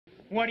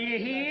What do you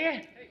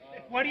hear?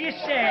 What do you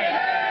say?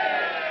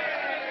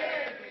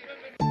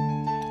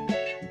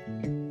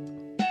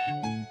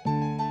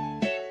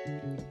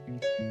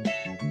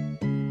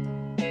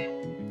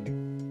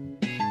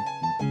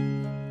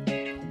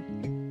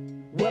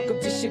 Welcome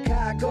to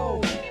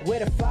Chicago, where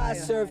the fire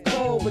serve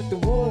cold, but the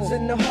Wolves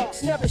and the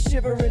Hawks never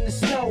shiver in the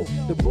snow.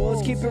 The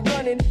Bulls keep it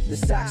running, the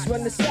Sox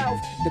run the South,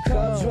 the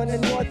Cubs run the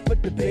North,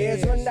 but the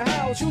Bears run the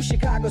house. True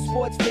Chicago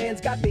sports fans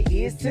got their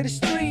ears to the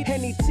street.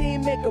 Any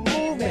team make a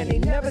move and they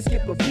never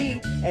skip a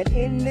beat. And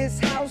in this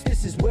house,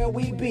 this is where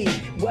we be.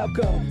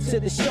 Welcome to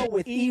the show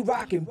with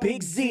E-Rock and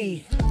Big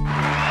Z.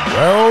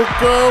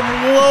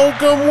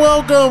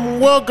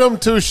 Welcome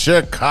to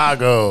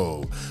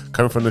Chicago.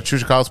 Coming from the True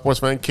Chicago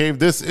Sports Fan Cave,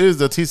 this is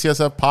the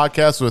TCSF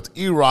podcast with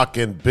E-Rock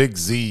and Big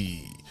Z.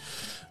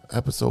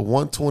 Episode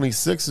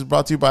 126 is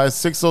brought to you by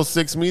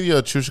 606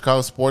 Media, True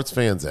Chicago Sports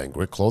Fans, and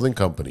Grit Clothing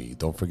Company.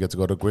 Don't forget to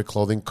go to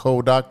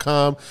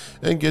gritclothingco.com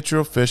and get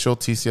your official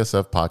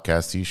TCSF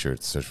podcast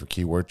t-shirts. Search for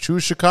keyword True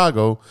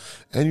Chicago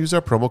and use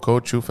our promo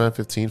code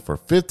TrueFan15 for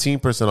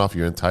 15% off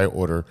your entire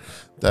order.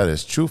 That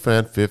is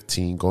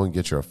TrueFan15. Go and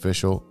get your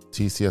official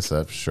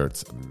TCSF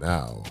shirts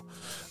now.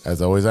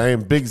 As always, I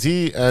am Big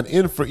Z, and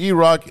in for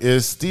E-Rock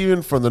is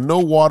Steven from the No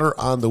Water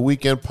on the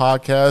Weekend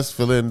podcast,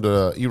 filling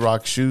the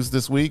E-Rock shoes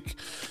this week.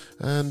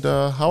 And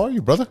how are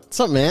you, brother? What's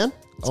up, man?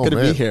 It's good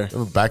to be here.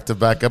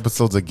 Back-to-back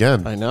episodes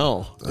again. I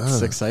know.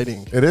 It's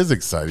exciting. It is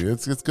exciting.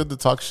 It's good to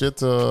talk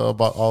shit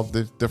about all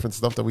the different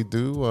stuff that we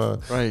do.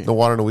 Right. No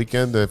Water on the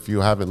Weekend. If you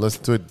haven't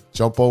listened to it,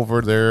 jump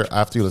over there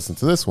after you listen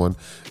to this one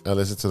and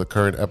listen to the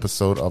current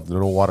episode of the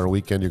No Water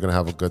Weekend. You're going to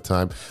have a good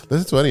time.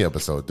 Listen to any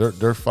episode.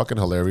 They're fucking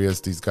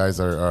hilarious. These guys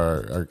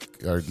are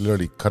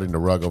literally cutting the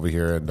rug over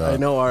here. And I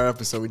know our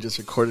episode we just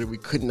recorded, we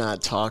could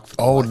not talk.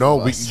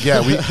 Because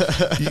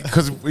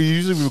we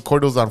usually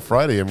record those on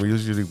Friday and we're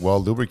usually well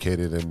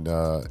lubricated. And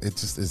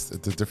it's a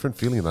different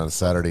feeling on a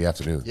Saturday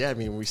afternoon. Yeah, I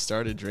mean, we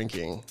started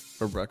drinking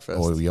for breakfast.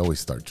 Oh, we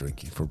always start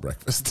drinking for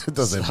breakfast. It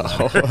doesn't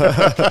matter.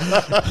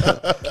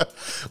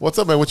 What's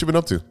up, man? What you been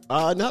up to?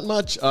 Not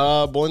much.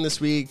 Bowling this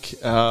week.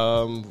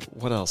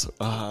 What else?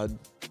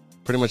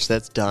 Pretty much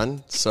that's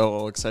done.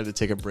 So excited to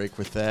take a break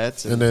with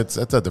that. And it's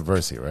at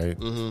Diversity, right?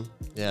 Mm-hmm.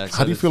 Yeah. Excited.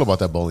 How do you feel about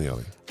that bowling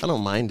alley? I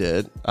don't mind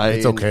it.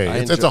 It's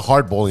okay. It's a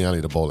hard bowling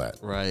alley to bowl at.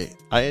 Right.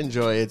 I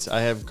enjoy it.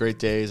 I have great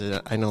days.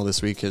 I know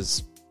this week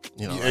is,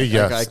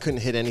 I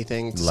couldn't hit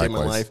anything to save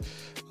my life.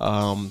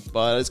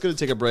 But it's good to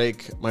take a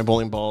break. My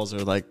bowling balls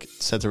are like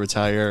set to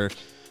retire.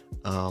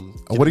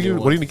 What do you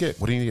get?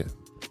 What do you get?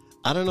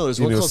 I don't know. There's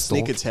one called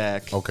Sneak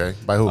Attack. Okay.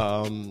 By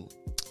who?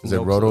 Is it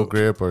Roto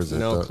Grip or is it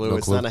no clue?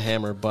 It's not a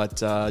hammer,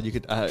 but you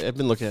could. I've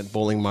been looking at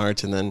Bowling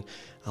Mart, and then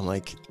I'm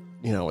like,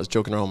 I was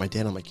joking around with my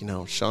dad. I'm like,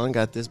 Sean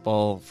got this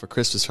ball for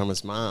Christmas from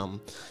his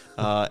mom.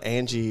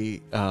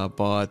 Angie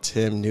bought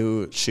him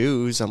new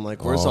shoes. I'm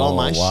like, where's all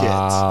my shit?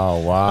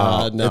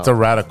 Wow. No. It's a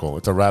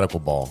radical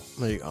ball.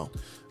 There you go.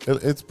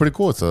 It's pretty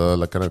cool. It's a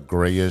like kind of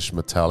grayish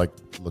metallic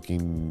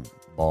looking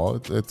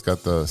ball. It's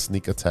got the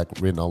Sneak Attack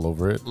written all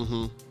over it.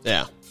 Mm-hmm.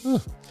 Yeah. Huh.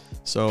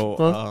 So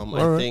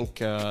I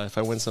think if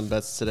I win some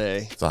bets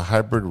today. It's a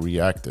hybrid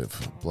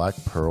reactive. Black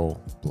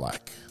Pearl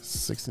Black.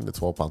 16 to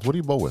 12 pounds. What do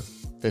you bowl with?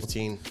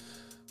 15.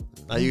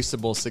 I used to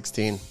bowl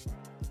 16.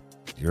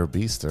 You're a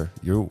beaster.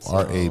 You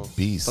are a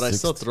beast. But I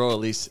still throw at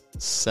least,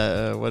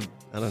 I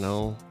don't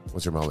know.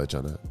 What's your mileage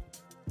on that?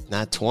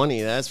 Not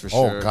 20, that's for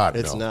sure. Oh, God,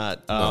 it's no.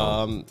 not.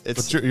 No.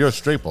 But you're a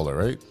straight bowler,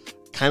 right?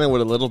 Kind of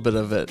with a little bit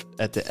of it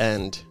at the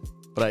end.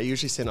 But I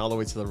usually stand all the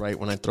way to the right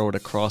when I throw it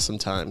across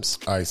sometimes.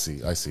 I see.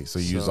 So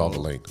you use all the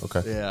lane.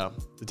 Okay. Yeah.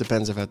 It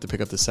depends if I have to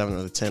pick up the 7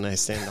 or the 10. I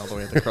stand all the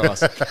way at the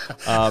cross.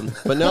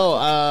 But no,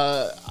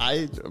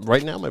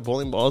 right now my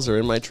bowling balls are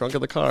in my trunk of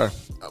the car.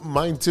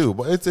 Mine too.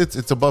 But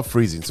it's above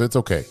freezing, so it's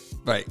okay.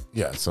 Right.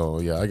 Yeah. So,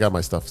 I got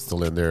my stuff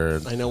still in there.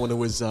 I know when it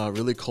was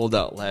really cold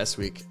out last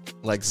week,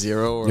 like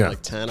 0 or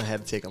like 10, I had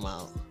to take them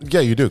out.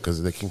 Yeah, you do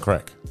because they can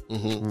crack.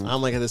 Mm-hmm.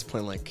 I'm like at this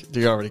point, like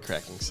they're already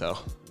cracking, so...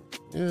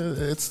 Yeah,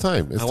 it's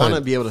time. I want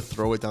to be able to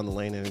throw it down the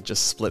lane and it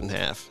just split in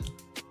half.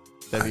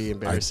 That'd be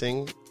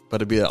embarrassing,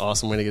 but it'd be an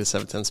awesome way to get a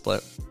 7-10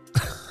 split.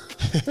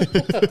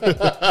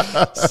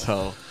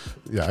 So,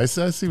 yeah, I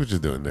see what you're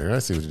doing there. I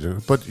see what you're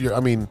doing. But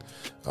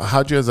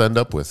how'd you guys end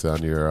up with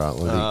on your?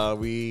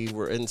 We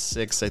were in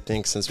 6th, I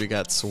think, since we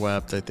got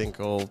swept. I think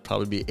we'll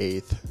probably be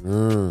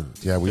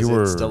 8th. Yeah, we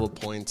were double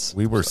points.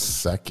 We were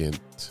 2nd,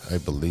 I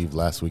believe,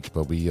 last week,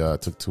 but we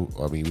took 2.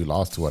 We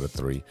lost 2 out of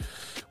 3.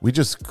 We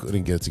just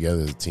couldn't get it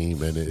together as a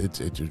team, and it's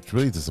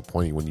really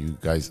disappointing when you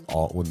guys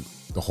when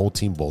the whole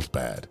team bowls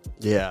bad.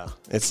 Yeah,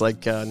 it's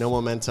like no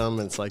momentum.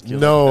 It's like you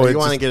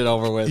want to get it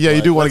over with. Yeah,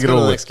 you do want to get it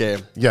over with. Next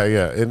game.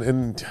 Yeah,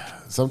 and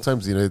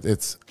sometimes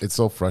it's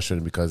so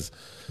frustrating because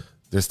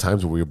there's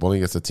times where you're bowling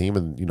against a team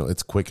and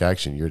it's quick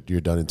action.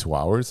 You're done in 2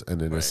 hours, and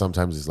then there's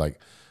sometimes it's like,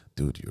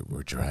 dude,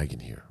 we're dragging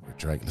here. We're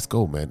dragging. Let's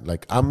go, man.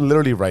 Like I'm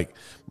literally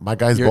my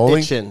guy's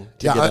bowling. Itching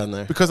to get on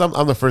there because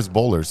I'm the first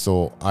bowler,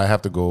 so I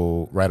have to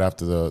go right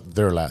after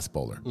their last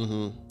bowler.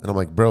 Mm-hmm. And I'm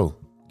like, bro,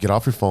 get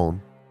off your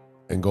phone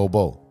and go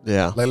bowl.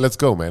 Yeah. Like, let's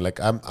go, man. Like,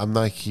 I'm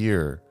not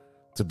here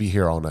to be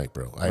here all night,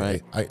 bro.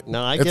 Right. I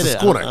get it's a it.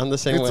 school night. I'm the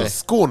same it's way. a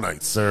school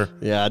night, sir.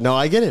 Yeah, no,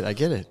 I get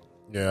it.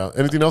 Yeah.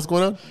 Anything else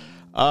going on?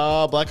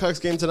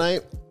 Blackhawks game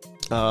tonight.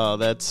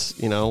 That's,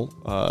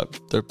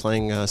 they're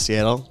playing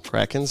Seattle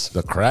Krakens.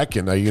 The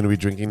Kraken. Are you going to be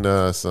drinking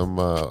some,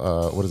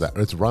 what is that?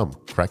 It's rum.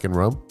 Kraken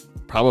rum?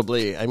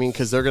 Probably. I mean,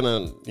 because they're going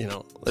to,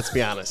 let's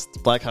be honest.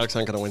 Blackhawks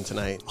aren't going to win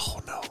tonight.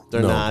 Oh, no.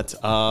 They're not.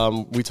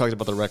 We talked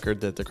about the record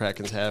that the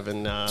Krakens have.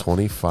 And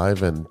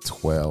 25 and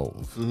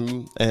 12.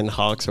 Mm-hmm. And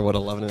Hawks are,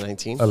 11 and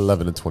 19?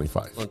 11 and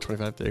 25. Oh,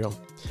 25. There you go.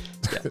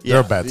 Yeah, They're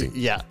a bad team.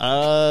 Yeah.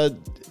 I'm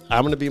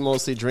going to be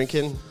mostly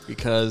drinking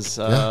because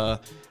we'll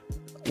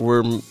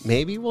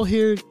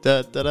hear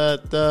da da da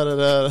da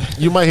da da.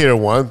 You might hear it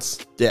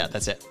once. Yeah,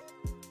 that's it.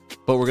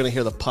 But we're gonna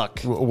hear the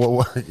puck.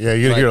 Yeah,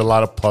 you're gonna hear a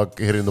lot of puck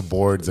hitting the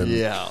boards. And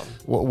yeah.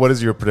 What is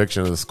your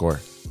prediction of the score?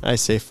 I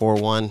say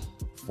 4-1.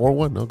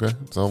 4-1. Okay,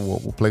 so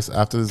we'll place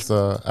after this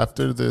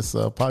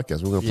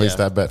podcast. We're gonna place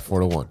that bet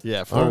 4-1.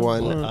 Yeah,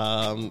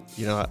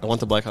 4-1. I want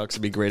the Blackhawks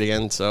to be great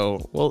again.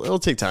 So it'll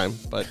take time,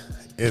 but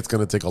it's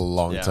gonna take a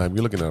long time.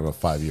 You're looking at a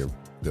 5-year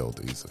build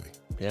easily.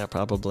 Yeah,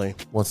 probably.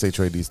 Once they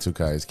trade these two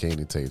guys, Kane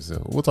and Taves,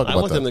 so we'll talk about that.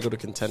 I want them to go to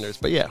contenders,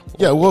 but yeah.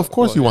 Well, of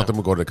course you want them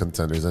to go to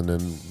contenders and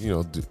then,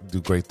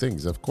 do great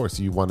things. Of course,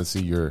 you want to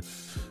see your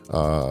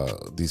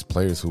these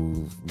players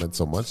who meant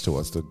so much to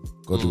us to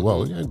go do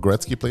well. Yeah,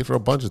 Gretzky played for a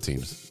bunch of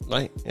teams.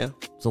 Right, yeah.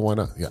 So why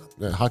not? Yeah.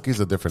 Hockey's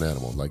a different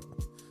animal. Like,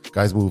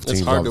 guys move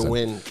teams. It's hard to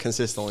win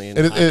consistently.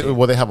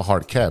 Well, they have a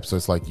hard cap, so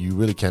it's like you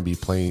really can't be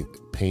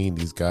paying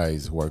these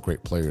guys who are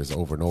great players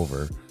over and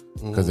over.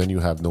 Because then you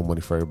have no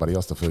money for everybody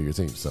else to fill your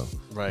team. So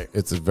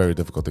it's a very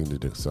difficult thing to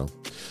do. So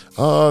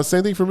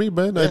same thing for me,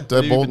 man. Yeah, what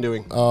have you been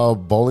doing?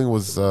 Bowling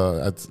was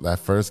that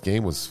first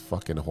game was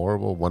fucking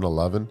horrible.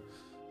 111.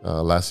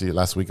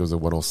 Last week it was a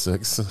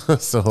 106.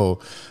 So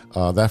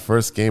that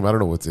first game, I don't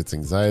know. It's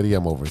anxiety.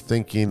 I'm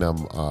overthinking.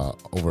 I'm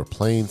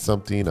overplaying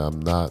something. I'm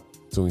not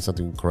doing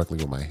something correctly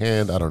with my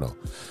hand. I don't know.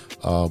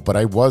 But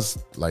I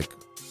was like,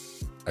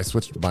 I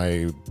switched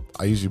I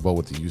usually bowl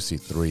with the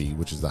UC3,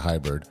 which is the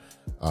hybrid.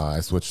 I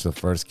switched the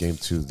first game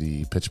to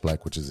the pitch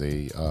black, which is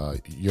a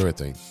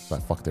urethane. So I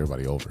fucked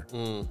everybody over.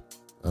 I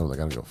was like,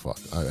 I don't give a fuck.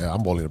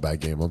 I'm bowling a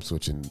bad game. I'm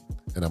switching,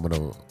 and I'm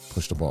gonna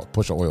push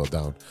the oil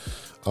down.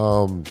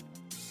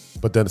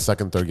 But then the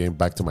second, third game,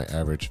 back to my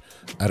average.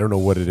 I don't know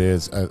what it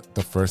is.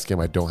 The first game,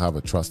 I don't have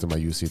a trust in my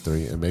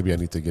UC3, and maybe I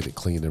need to get it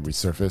cleaned and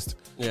resurfaced.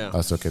 Yeah.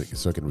 So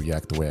it can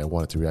react the way I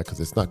want it to react, because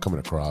it's not coming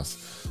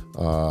across.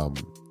 The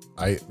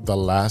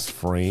last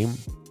frame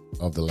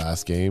of the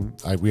last game,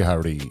 we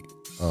already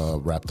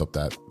wrapped up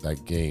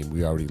that game.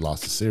 We already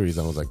lost the series.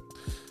 And I was like,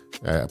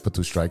 I put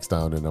 2 strikes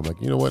down, and I'm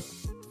like, you know what?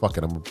 Fuck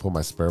it. I'm going to put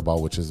my spare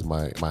ball, which is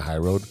my high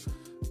road.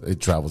 It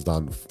travels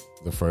down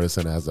the furthest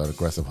and has an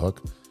aggressive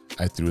hook.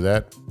 I threw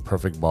that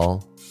perfect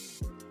ball,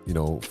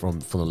 from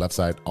the left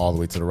side all the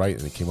way to the right,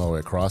 and it came all the way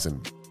across,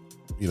 and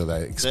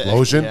that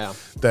explosion,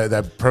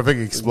 that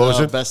perfect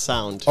explosion, the best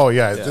sound. Oh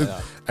yeah. And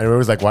everyone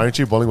was like, "Why aren't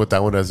you bowling with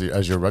that one as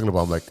your regular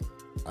ball?" I'm like,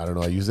 I don't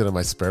know. I use it on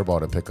my spare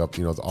ball to pick up,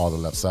 all the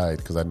left side,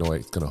 because I know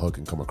it's gonna hook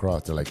and come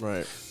across. They're like,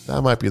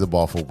 that might be the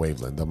ball for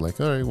Waveland. I'm like,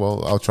 all right,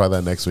 well, I'll try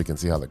that next week and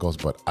see how that goes.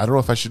 But I don't know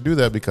if I should do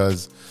that,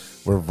 because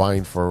we're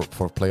vying for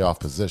playoff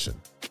position.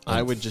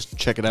 I would just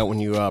check it out when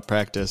you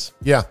practice.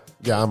 Yeah,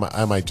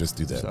 I might just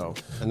do that. So,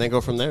 and then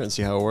go from there and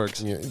see how it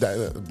works.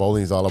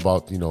 Bowling is all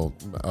about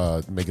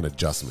making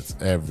adjustments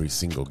every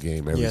single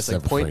game. It's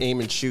like point, aim,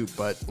 and shoot.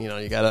 But you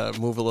gotta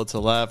move a little to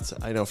the left.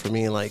 I know for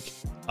me, like,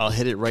 I'll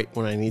hit it right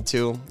when I need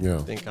to. Yeah,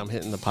 I think I'm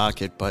hitting the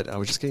pocket, but I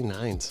was just getting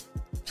 9s.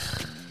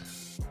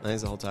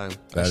 9s the whole time.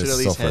 I should at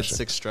least had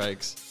 6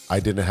 strikes. I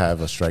didn't have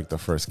a strike the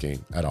first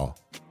game at all.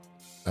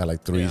 I had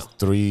like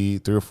three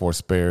or 4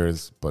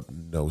 spares, but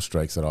no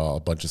strikes at all. A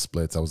bunch of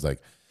splits. I was like,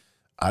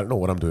 I don't know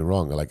what I'm doing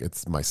wrong. Like,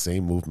 it's my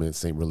same movement,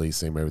 same release,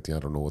 same everything. I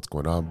don't know what's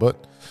going on.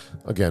 But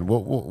again,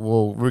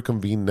 we'll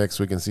reconvene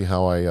next week and see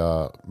how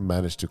I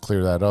managed to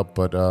clear that up.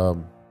 But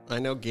I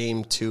know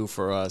game 2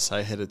 for us,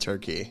 I hit a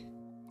turkey.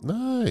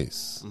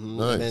 Nice.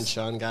 Nice. And then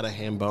Sean got a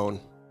ham bone.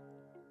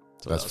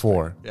 So that's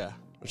 4. Yeah,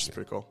 which is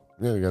pretty cool.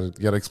 Yeah, you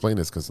gotta explain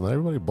this, because not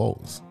everybody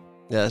bowls.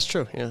 Yeah, that's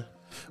true. Yeah.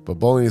 But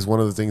bowling is one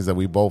of the things that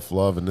we both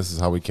love, and this is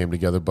how we came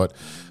together. But,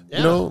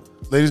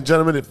 ladies and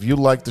gentlemen, if you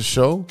like the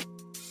show,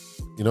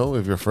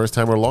 if you're a first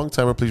timer or long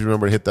timer, please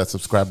remember to hit that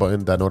subscribe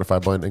button, that notify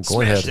button, and go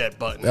ahead. Smash that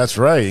button. That's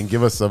right. And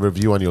give us a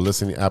review on your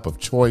listening app of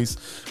choice.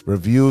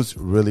 Reviews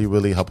really,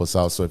 really help us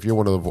out. So if you're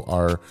one of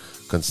our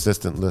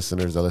consistent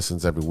listeners that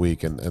listens every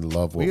week and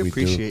love what we do. We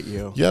appreciate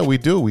you. Yeah, we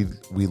do.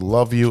 We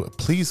love you.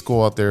 Please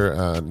go out there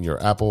on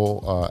your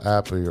Apple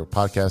app or your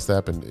podcast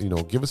app and,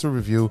 give us a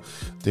review.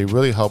 They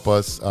really help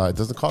us. It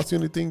doesn't cost you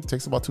anything. It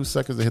takes about 2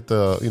 seconds to hit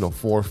the,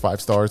 4 or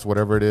 5 stars,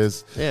 whatever it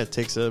is. Yeah, it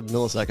takes a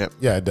millisecond.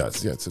 Yeah, it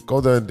does. Yeah, so go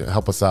there and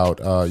help us out.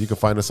 You can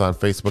find us on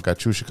Facebook at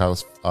True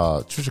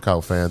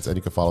Chicago Fans, and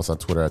you can follow us on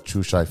Twitter at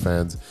True Chi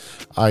Fans,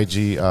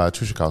 IG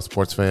True Chicago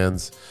Sports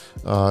Fans.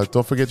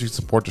 Don't forget you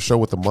support the show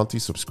with a monthly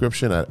subscription.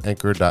 subscription at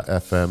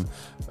anchor.fm.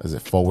 Is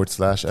it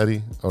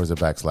 /Eddie or is it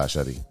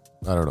 /Eddie?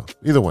 I don't know.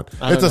 Either one.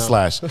 It's a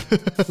slash.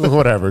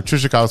 Whatever. True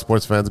Chicago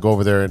sports fans, go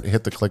over there and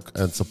hit the click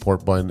and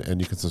support button,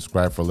 and you can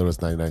subscribe for as little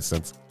as 99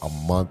 cents a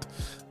month.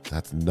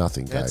 That's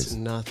nothing, guys.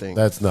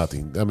 That's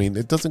nothing. I mean,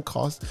 it doesn't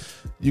cost.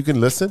 You can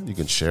listen, you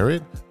can share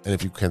it, and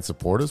if you can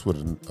support us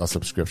with a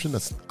subscription,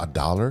 that's $1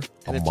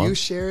 a month. If you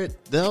share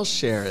it, they'll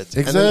share it.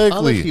 Exactly. And then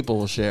other people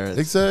will share it.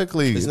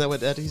 Exactly. Isn't that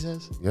what Eddie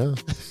says? Yeah,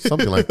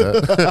 something like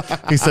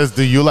that. He says,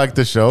 "Do you like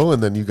the show?"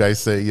 And then you guys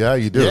say, "Yeah,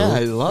 you do." Yeah,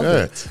 I love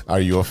it. Are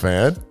you a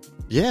fan?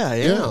 Yeah, I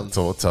am.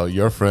 So tell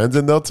your friends,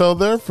 and they'll tell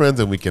their friends,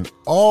 and we can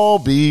all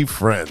be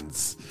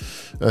friends.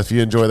 If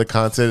you enjoy the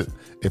content,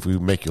 if we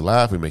make you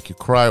laugh, we make you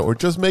cry, or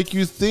just make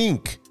you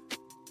think,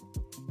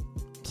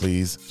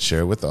 please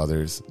share with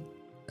others.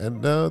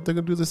 And they're going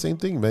to do the same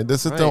thing, man.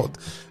 This is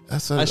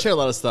I share a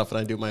lot of stuff, and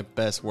I do my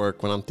best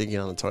work when I'm thinking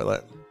on the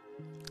toilet.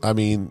 I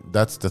mean,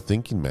 that's the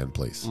thinking man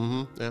place.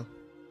 Mm-hmm, yeah.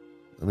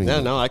 I mean,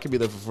 no, I could be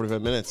there for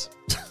 45 minutes.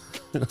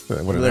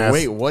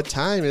 Wait, what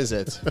time is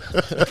it?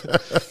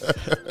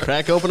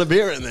 Crack open a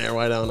beer in there.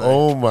 Why don't I?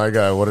 Oh, my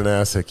God. What an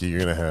ass hickey you're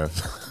going to have.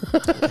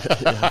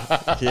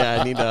 Yeah,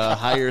 I need a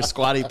higher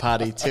squatty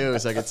potty, too,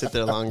 so I can sit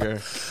there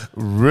longer.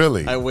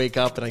 Really? I wake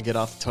up and I get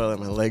off the toilet.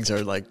 My legs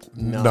are like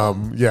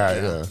numb.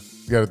 Yeah.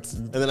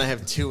 And then I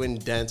have 2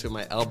 indents with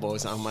my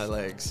elbows on my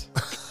legs.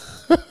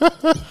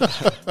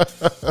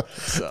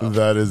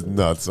 That is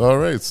nuts. All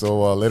right.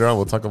 So later on,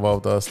 we'll talk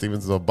about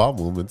Steven's bowel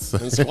movements.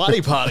 And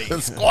squatty potty.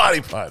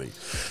 Squatty potty.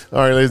 All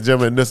right, ladies and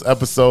gentlemen, in this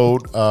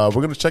episode, we're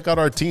going to check out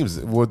our teams.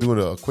 We're doing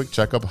a quick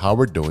checkup how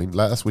we're doing.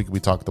 Last week, we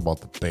talked about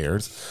the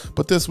Bears.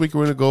 But this week,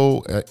 we're going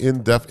to go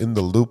in-depth in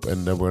the loop.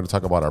 And then we're going to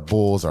talk about our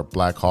Bulls, our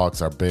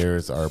Blackhawks, our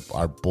Bears, our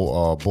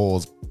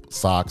Bulls,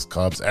 Sox,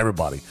 Cubs,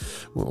 everybody.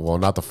 Well,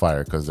 not the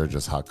Fire because they're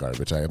just hot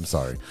garbage. I am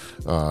sorry.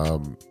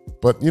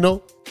 But,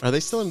 Are they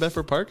still in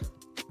Bedford Park?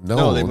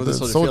 No, they moved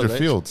to Soldier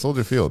Field, right?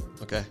 Soldier Field.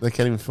 Okay. They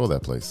can't even fill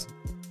that place.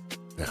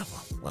 Yeah,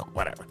 well,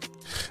 whatever.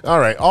 All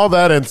right, all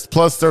that and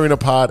plus stirring a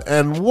pot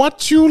and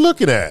what you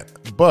looking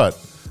at. But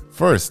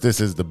first,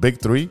 this is the Big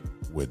Three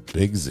with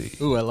Big Z.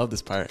 Ooh, I love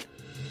this part.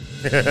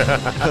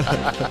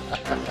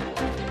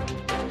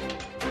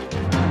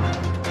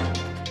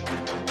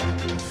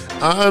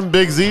 I'm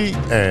Big Z,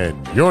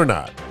 and you're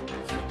not.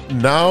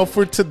 Now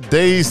for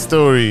today's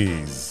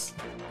stories.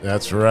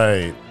 That's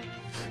right.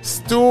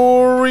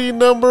 Story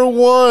number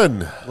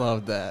 1.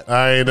 Love that.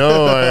 I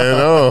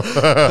know.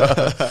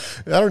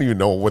 I don't even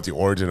know what the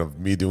origin of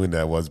me doing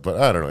that was, but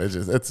I don't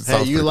know.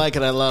 Hey, you like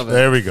it, I love it.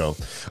 There we go.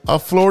 A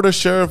Florida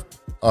sheriff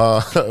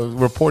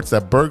reports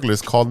that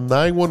burglars called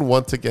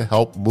 911 to get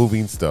help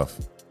moving stuff.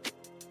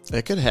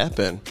 It could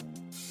happen.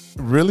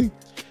 Really?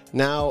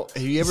 Now,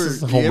 have you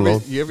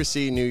ever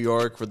see New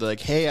York where they're like,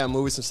 hey, I'm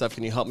moving some stuff.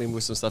 Can you help me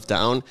move some stuff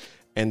down?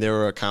 And there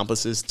were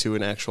accomplices to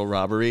an actual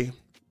robbery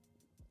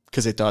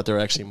because they thought they were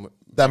actually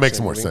that makes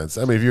more sense.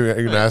 I mean, if you're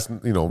gonna ask,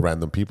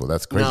 random people,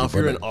 that's crazy. Now, if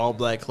you're in all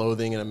black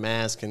clothing and a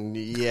mask and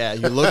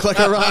you look like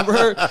a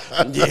robber,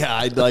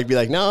 I'd be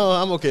like, no,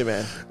 I'm okay,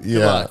 man.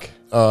 Good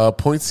luck.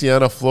 Point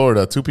Siena,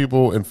 Florida. 2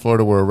 people in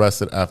Florida were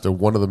arrested after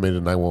one of them made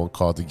a 911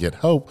 call to get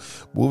help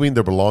moving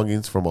their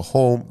belongings from a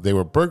home they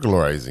were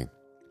burglarizing.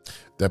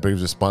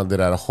 Deputies responded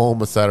at a home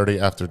on Saturday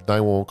after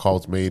 911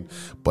 calls made,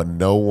 but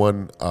no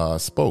one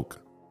spoke.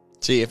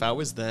 See, if I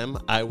was them,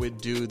 I would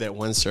do that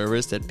one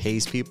service that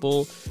pays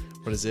people.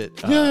 What is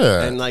it?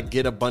 And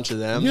get a bunch of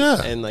them.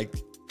 Yeah. And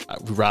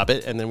rob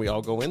it, and then we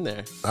all go in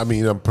there. I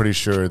mean, I'm pretty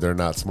sure they're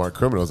not smart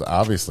criminals,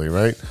 obviously,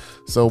 right?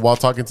 So while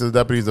talking to the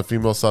deputies, the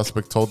female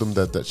suspect told them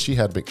that she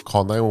had been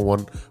called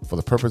 911 for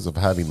the purpose of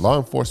having law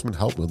enforcement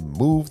help them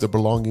move the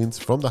belongings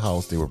from the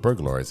house they were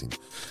burglarizing.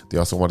 They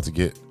also wanted to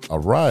get a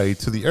ride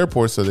to the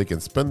airport so they can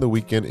spend the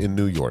weekend in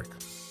New York.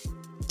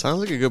 Sounds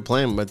like a good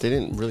plan, but they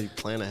didn't really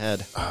plan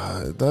ahead.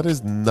 That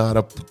is not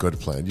a good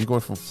plan. You're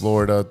going from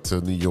Florida to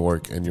New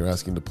York, and you're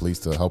asking the police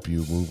to help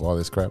you move all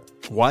this crap?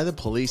 Why the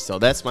police, though?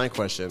 That's my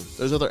question.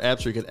 There's other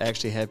apps where you could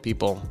actually have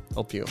people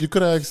help you. You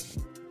could ask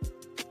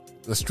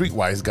the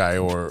streetwise guy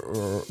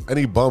or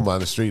any bum on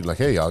the street, like,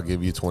 hey, I'll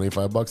give you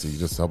 $25 if you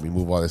just help me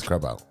move all this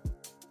crap out.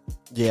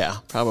 Yeah,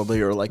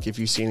 probably. Or if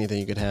you see anything,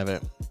 you could have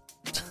it.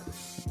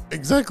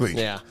 Exactly.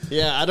 Yeah.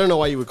 I don't know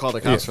why you would call the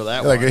cops for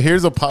that one.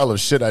 Here's a pile of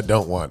shit I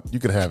don't want. You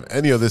can have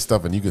any of this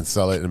stuff and you can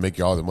sell it and make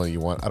you all the money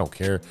you want. I don't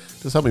care.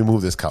 Just help me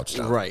move this couch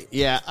down. Right.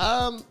 Yeah.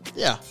 I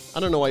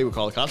don't know why you would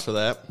call the cops for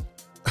that.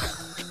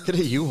 Get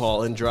a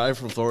U-Haul and drive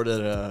from Florida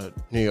to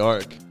New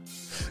York.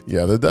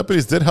 Yeah, the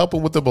deputies did help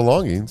him with the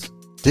belongings.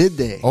 Did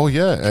they? Oh,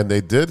 yeah. And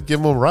they did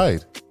give him a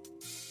ride.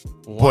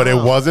 Wow. But it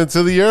wasn't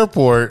to the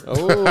airport. Oh.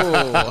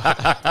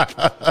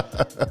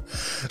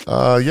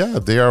 Yeah,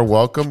 they are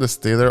welcome to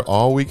stay there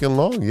all weekend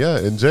long. Yeah,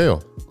 in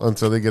jail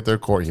until they get their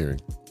court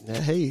hearing.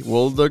 Hey,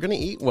 well, they're going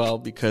to eat well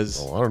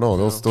because... I don't know.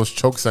 Those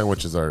choke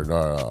sandwiches are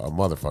a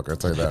motherfucker. I'll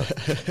tell you that.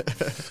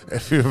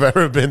 If you've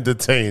ever been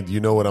detained, you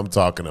know what I'm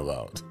talking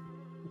about.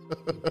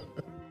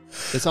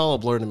 It's all a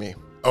blur to me.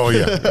 Oh,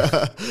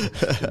 yeah.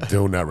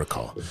 Do not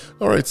recall.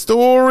 All right.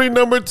 Story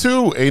number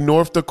 2. A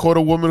North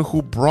Dakota woman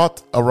who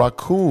brought a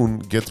raccoon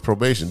gets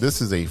probation.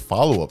 This is a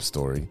follow-up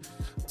story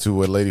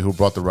to a lady who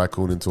brought the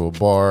raccoon into a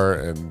bar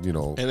and,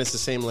 And it's the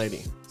same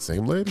lady.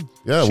 Same lady?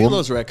 Yeah. She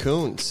loves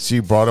raccoons. She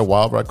brought a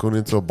wild raccoon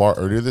into a bar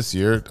earlier this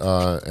year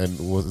and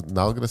was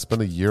now going to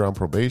spend a year on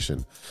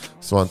probation.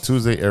 So on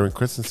Tuesday, Erin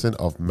Christensen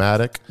of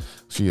Maddock,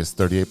 she is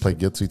 38, pled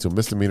guilty to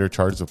misdemeanor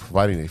charges of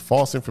providing a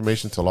false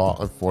information to law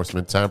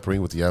enforcement,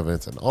 tampering with the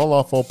evidence, and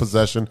unlawful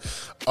possession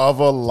of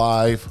a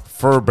live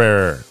fur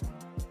bearer.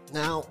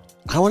 Now,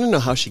 I want to know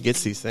how she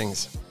gets these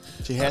things.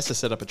 She has to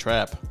set up a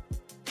trap.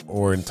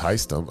 Or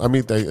entice them. I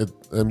mean,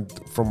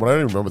 from what I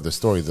remember the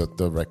story,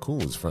 the raccoon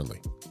was friendly.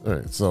 All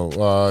right,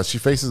 so she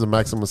faces a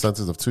maximum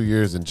sentence of 2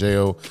 years in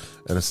jail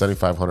and a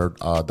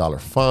 $7,500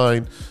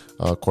 fine.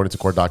 According to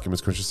court documents,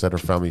 Christian said her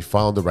family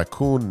found the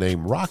raccoon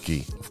named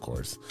Rocky, of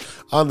course,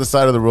 on the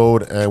side of the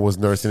road and was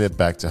nursing it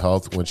back to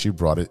health when she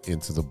brought it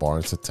into the bar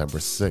on September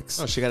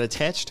 6th. Oh, she got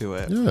attached to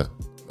it. Yeah.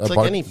 It's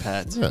like any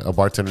pet. Yeah, a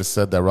bartender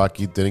said that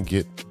Rocky didn't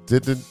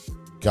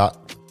got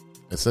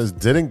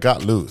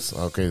loose.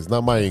 Okay, it's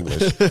not my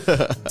English.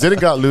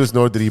 Didn't got loose,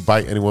 nor did he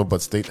bite anyone,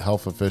 but state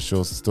health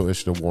officials still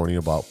issued a warning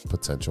about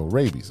potential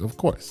rabies, of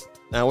course.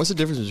 Now, what's the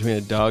difference between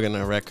a dog and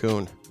a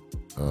raccoon?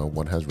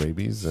 One has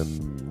rabies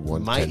and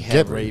one might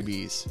have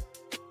rabies.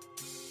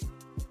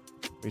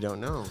 We don't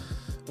know.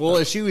 Well,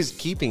 if she was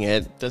keeping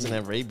it doesn't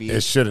have rabies.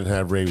 It shouldn't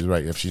have rabies,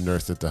 right, if she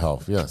nursed it to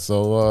health. Yeah,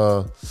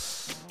 so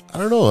I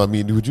don't know. I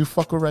mean, would you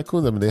fuck with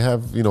raccoons? I mean, they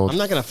have, I'm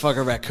not going to fuck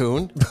a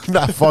raccoon.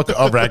 Not fuck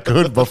a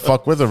raccoon, but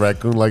fuck with a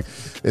raccoon. Like,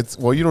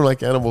 you don't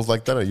like animals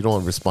like that. You don't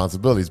want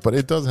responsibilities, but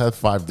it does have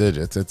 5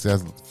 digits. It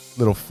has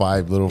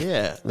five little.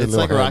 Yeah, it's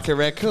like a rocket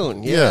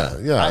raccoon.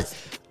 Yeah.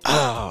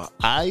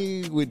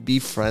 I would be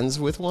friends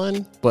with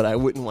one, but I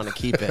wouldn't want to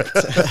keep it.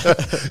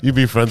 You'd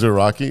be friends with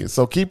Rocky?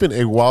 So keeping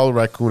a wild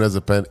raccoon as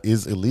a pet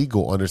is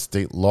illegal under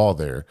state law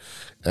there,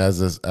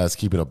 as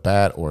keeping a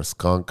bat or a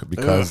skunk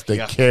because they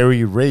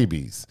carry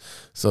rabies.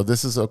 So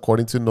this is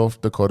according to North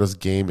Dakota's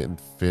Game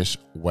and Fish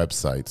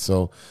website.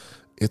 So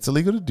it's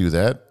illegal to do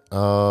that.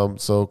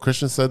 So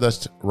Christian said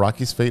that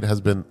Rocky's fate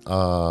has been...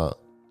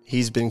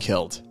 He's been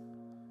killed.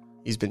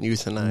 He's been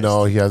euthanized.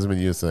 No, he hasn't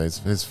been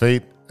euthanized. His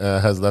fate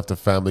has left the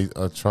family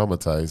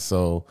traumatized.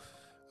 So,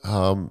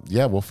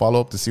 we'll follow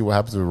up to see what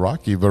happens with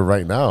Rocky. But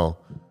right now...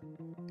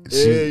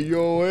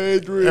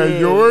 Adrian.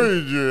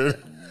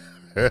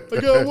 I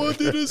got one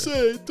thing to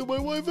say to my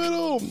wife at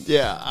home.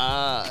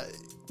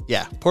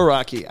 Yeah, poor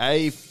Rocky.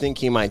 I think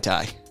he might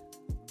die.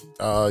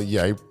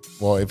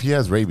 Well, if he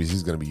has rabies,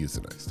 he's going to be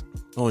euthanized.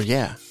 Oh,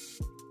 yeah.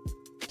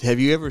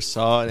 Have you ever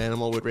saw an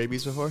animal with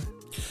rabies before?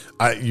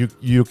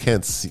 You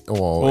can't see.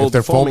 Well, if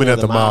they're foaming at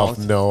the mouth,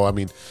 no. I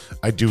mean,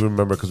 I do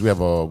remember because we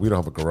don't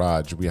have a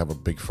garage. We have a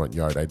big front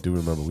yard. I do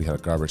remember we had a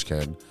garbage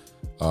can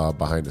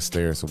behind the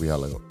stairs, so we had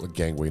like a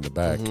gangway in the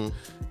back.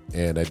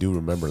 And I do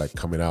remember like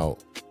coming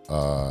out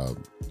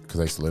because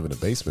I used to live in the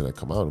basement. I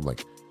come out, I'm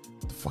like,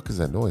 what the fuck is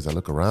that noise? I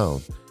look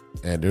around,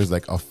 and there's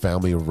like a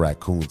family of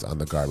raccoons on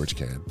the garbage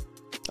can.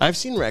 I've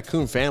seen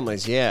raccoon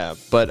families, yeah,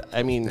 but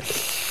I mean,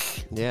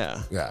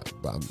 yeah. Yeah,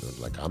 but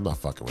I'm not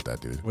fucking with that,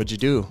 dude. What'd you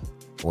do?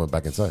 I went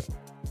back inside.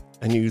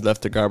 And you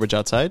left the garbage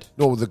outside?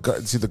 No, the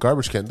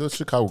garbage can, the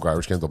Chicago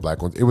garbage cans, the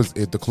black ones. The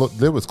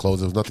lid was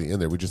closed. There was nothing in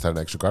there. We just had an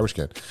extra garbage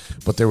can,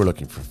 but they were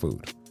looking for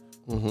food.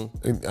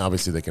 And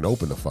obviously, they can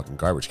open the fucking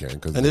garbage can.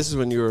 And this is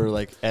when you were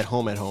like at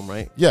home,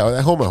 right? Yeah,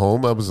 at home.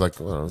 I was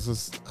like, I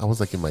was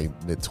like in my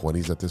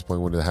mid-20s at this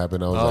point when it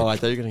happened. I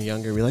thought you were going to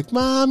younger and be like,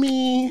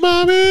 mommy. No.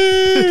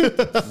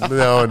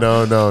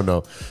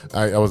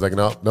 I was like,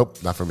 nope,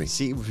 not for me.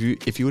 See,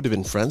 if you would have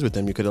been friends with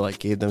them, you could have like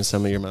gave them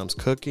some of your mom's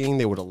cooking.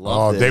 They would have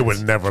loved it. They would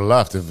have never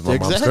left if my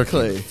mom's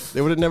cooking.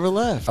 They would have never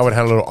left. I would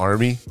have had a little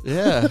army.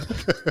 Yeah.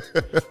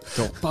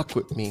 Don't fuck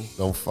with me.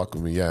 Don't fuck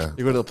with me, yeah.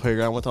 You go to the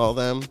playground with all of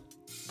them.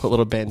 Put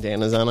little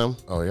bandanas on them.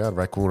 Oh, yeah,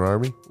 raccoon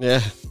army?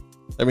 Yeah,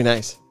 that'd be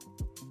nice.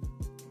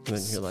 And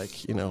then you're like,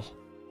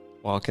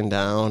 walking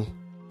down,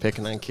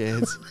 picking on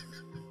kids.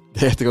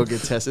 They have to go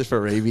get tested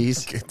for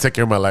rabies. Take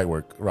care of my light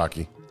work,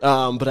 Rocky.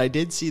 But I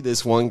did see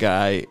this one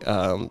guy.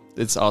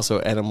 It's also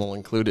animal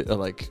included,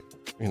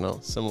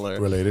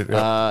 similar. Related,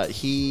 yeah.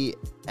 He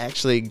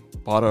actually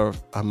bought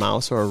a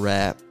mouse or a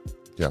rat.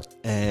 Yeah.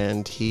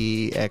 And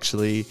he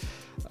actually,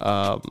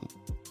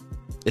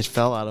 it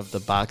fell out of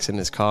the box in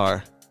his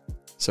car.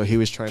 So he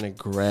was trying to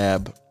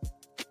grab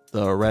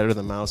the rat or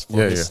the mouse for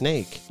the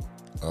snake.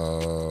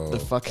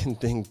 The fucking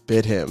thing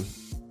bit him.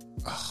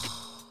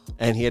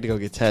 And he had to go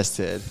get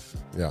tested.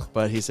 Yeah.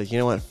 But he's like, you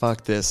know what?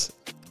 Fuck this.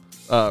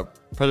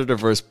 Predator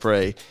versus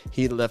prey.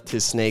 He left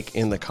his snake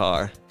in the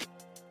car.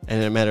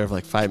 And in a matter of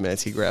like 5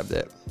 minutes, he grabbed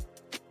it.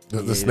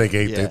 The snake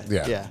ate it.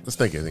 Yeah. The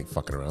snake ain't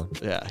fucking around.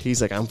 Yeah.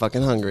 He's like, I'm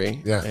fucking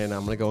hungry. Yeah. And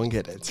I'm going to go and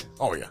get it.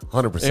 Oh, yeah.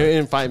 100%.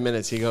 In 5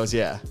 minutes, he goes,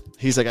 yeah.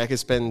 He's like, I could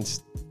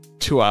spend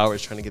 2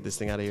 hours trying to get this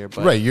thing out of here.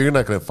 But right, you're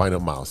not going to find a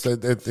mouse.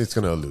 It's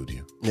going to elude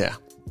you. Yeah.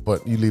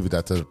 But you leave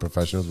that to the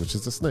professionals, which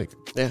is the snake.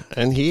 Yeah,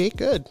 and he ate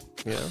good.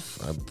 You know,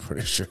 I'm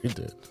pretty sure he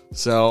did.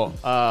 so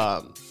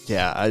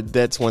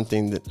that's one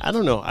thing that I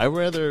don't know. I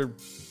rather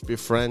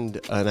befriend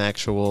an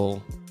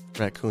actual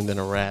raccoon than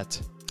a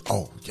rat.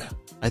 Oh yeah.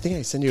 I think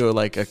I sent you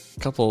like a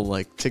couple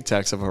like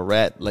TikToks of a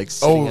rat like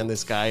sitting on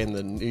this guy in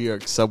the New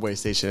York subway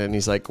station, and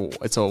he's like,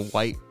 it's a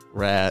white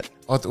rat.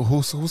 Oh,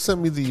 who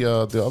sent me the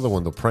other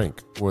one, the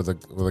prank, where the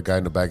guy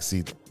in the back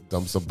seat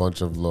dumps a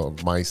bunch of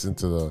mice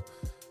into the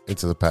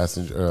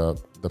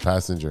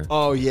passenger.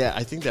 Oh yeah,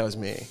 I think that was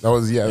me. That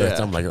was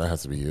I'm like, that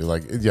has to be you.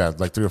 Like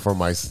 3 or 4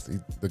 mice.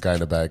 The guy in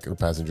the back, the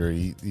passenger,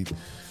 he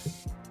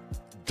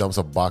dumps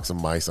a box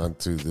of mice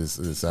onto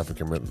this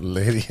African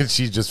lady, and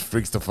she just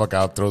freaks the fuck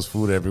out, throws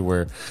food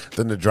everywhere.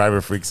 Then the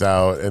driver freaks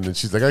out, and then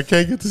she's like, I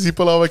can't get the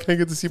seatbelt off. I can't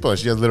get the seatbelt off.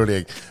 She has literally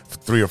like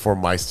 3 or 4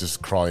 mice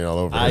just crawling all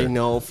over her. I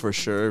know for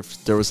sure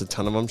if there was a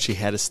ton of them, she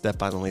had to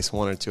step on at least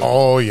 1 or 2.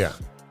 Oh yeah.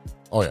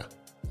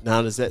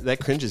 Now does that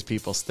cringes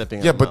people stepping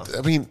on Yeah, them but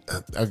I mean,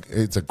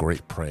 it's a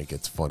great prank.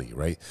 It's funny,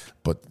 right?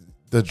 But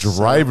the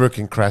driver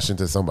can crash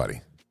into somebody.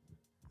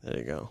 There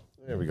you go.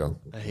 There we go.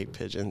 I hate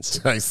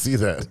pigeons. I see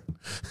that.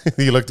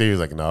 He looked at you, he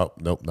was like, nope,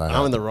 not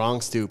I'm in the wrong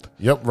stoop.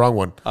 Yep, wrong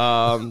one.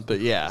 But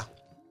yeah.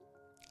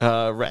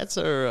 Rats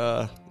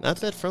are not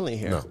that friendly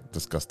here. No,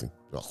 disgusting.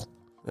 Ugh.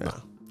 Yeah. No.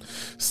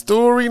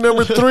 Story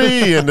number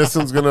 3, and this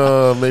one's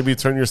gonna maybe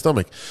turn your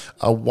stomach.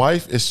 A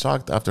wife is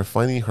shocked after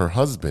finding her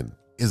husband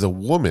is a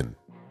woman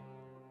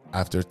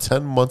after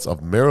 10 months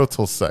of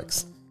marital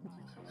sex.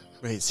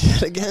 Wait, say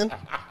it again?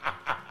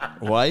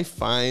 Wife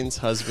finds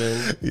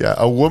husband. Yeah,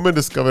 a woman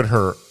discovered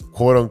her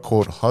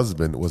quote-unquote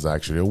husband was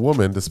actually a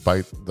woman,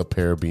 despite the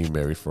pair being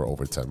married for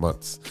over 10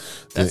 months.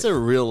 That's a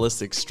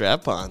realistic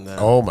strap-on, then.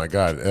 Oh, my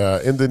God.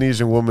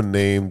 Indonesian woman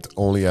named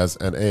only as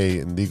N.A.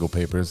 in legal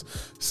papers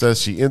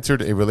says she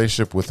entered a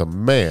relationship with a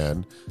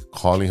man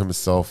calling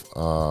himself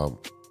Arif.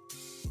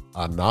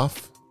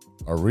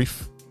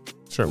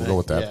 Sure, we'll go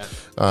with that.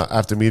 Yeah.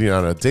 After meeting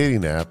on a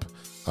dating app,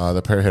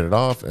 the pair hit it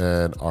off,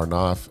 and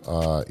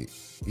Arnaf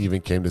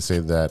even came to say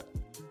that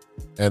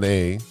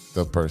N.A.,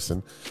 the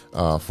person,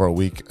 for a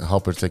week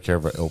helped her take care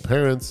of her ill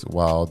parents.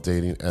 While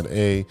dating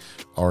N.A.,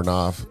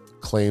 Arnaf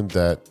claimed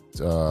that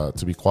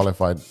to be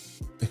qualified,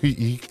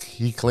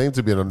 he claimed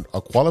to be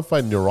a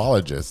qualified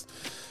neurologist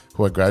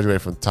who had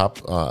graduated from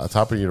a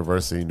top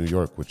university in New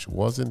York, which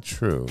wasn't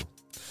true.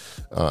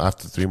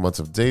 After 3 months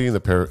of dating, the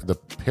pair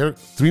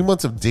 3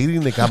 months of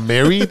dating, they got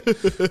married.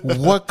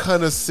 What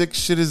kind of sick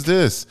shit is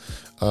this?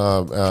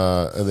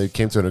 And they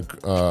came to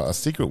a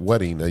secret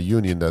wedding, a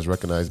union that's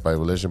recognized by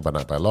religion but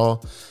not by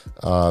law.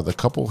 The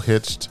couple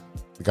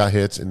got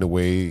hitched in the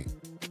way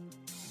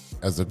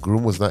as the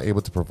groom was not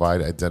able to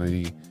provide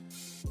identity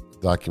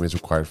documents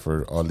required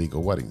for a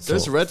legal wedding.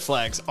 There's red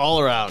flags all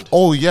around.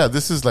 Oh yeah,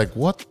 this is like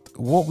what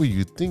were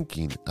you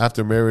thinking?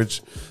 After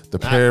marriage, the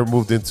pair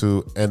moved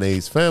into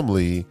N.A.'s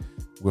family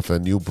with a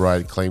new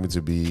bride claiming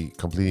to be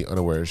completely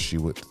unaware she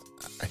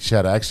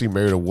had actually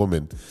married a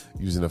woman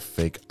using a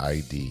fake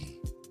ID.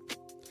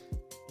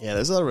 Yeah,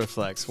 there's a lot of red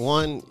flags.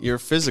 One, you're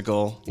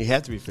physical. You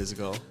have to be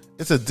physical.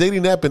 It's a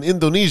dating app in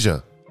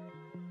Indonesia.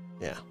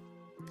 Yeah.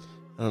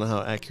 I don't know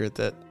how accurate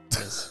that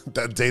is.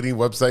 That dating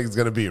website is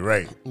going to be,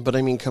 right? But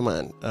I mean, come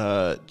on.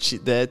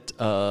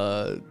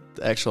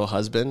 The actual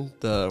husband,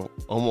 the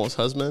almost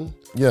husband.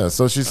 Yeah,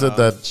 so she said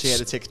that she had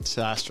to take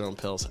testosterone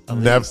pills.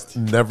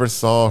 Never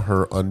saw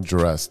her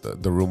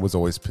undressed. The room was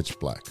always pitch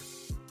black.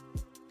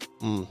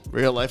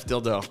 Real life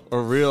dildo.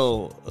 Or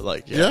real,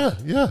 like,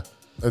 Yeah.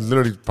 I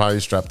literally probably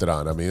strapped it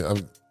on. I mean,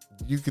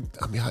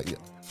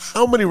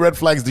 how many red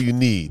flags do you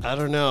need? I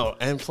don't know.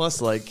 And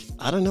plus, like,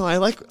 I don't know. I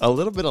like a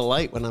little bit of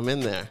light when I'm in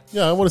there.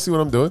 Yeah, I want to see what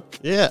I'm doing.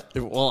 Yeah.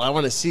 Well, I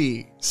want to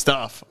see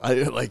stuff. I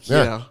like, Yeah.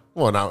 you know.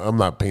 Well, now I'm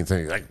not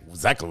painting like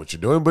exactly what you're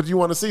doing, but you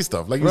want to see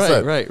stuff, like you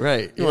said. Right.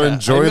 You want to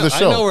enjoy the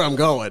show. I know where I'm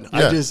going.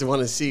 Yeah. I just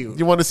want to see.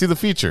 You want to see the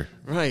feature.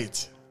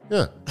 Right.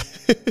 Yeah.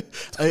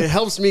 It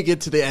helps me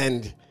get to the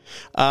end.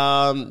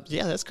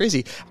 Yeah, that's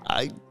crazy.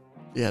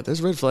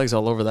 There's red flags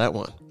all over that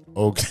one.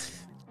 Okay.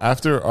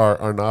 After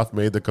Arnaf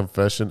made the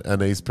confession,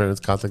 N.A.'s parents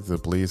contacted the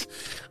police,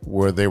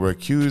 where they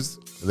accused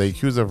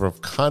her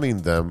of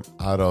conning them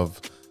out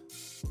of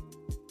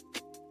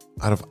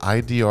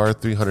IDR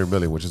 300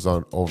 million, which is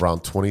on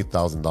around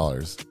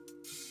 $20,000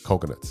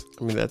 coconuts.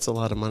 I mean, that's a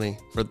lot of money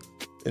for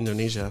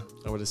Indonesia,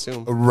 I would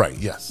assume. Right.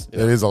 Yes,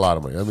 It is a lot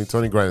of money. I mean,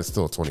 20 grand is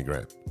still 20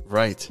 grand.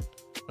 Right.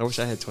 I wish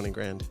I had 20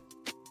 grand.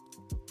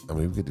 I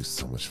mean, we could do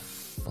so much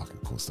fucking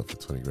cool stuff for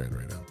 20 grand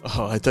right now.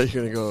 Oh, I thought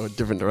you were going to go a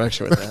different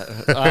direction with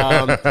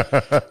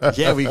that.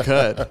 Yeah, we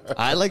could.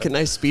 I like a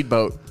nice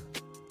speedboat.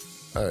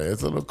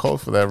 It's a little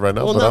cold for that right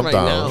now, Well, but not I'm right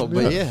down. now,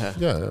 but yeah.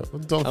 Yeah,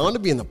 I'm down. I want to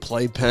be in the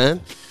playpen.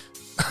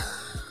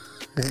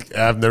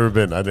 I've never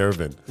been.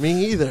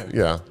 Me either.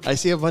 Yeah. I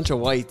see a bunch of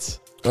whites.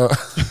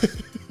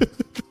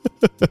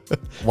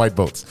 White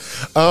boats.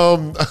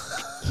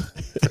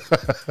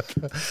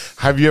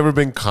 Have you ever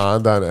been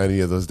conned on any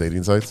of those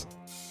dating sites?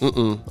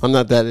 I'm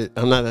not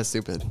that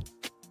stupid.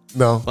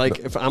 No. Like,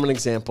 if I'm an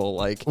example,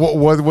 like,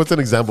 What's an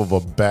example of a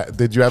bad?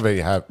 Did you have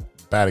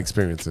bad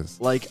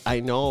experiences? Like, I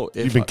know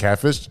if You've been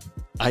catfished?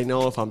 I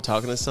know if I'm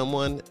talking to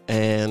someone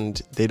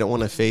and they don't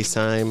want to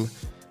FaceTime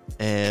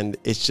and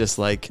it's just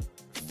like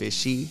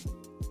fishy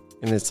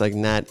and it's like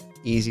not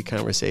easy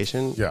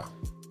conversation. Yeah.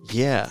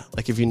 Yeah.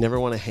 Like if you never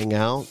want to hang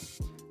out,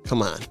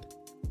 come on.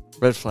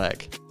 Red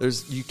flag.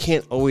 You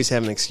can't always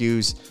have an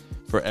excuse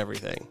for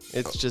everything.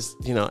 It's just,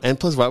 and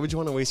plus, why would you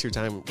want to waste your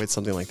time with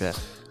something like that?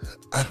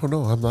 I don't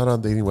know. I'm not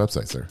on dating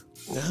websites, sir.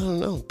 I don't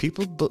know.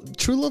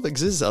 True love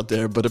exists out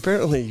there, but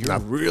apparently you're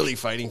not really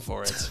fighting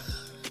for it.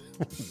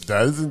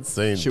 That is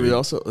insane. Should we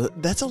also?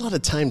 That's a lot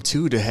of time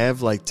too to have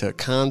to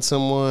con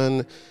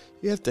someone.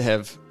 You have to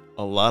have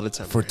a lot of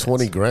time for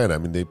 20 grand. I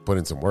mean, they put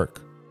in some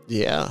work.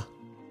 Yeah,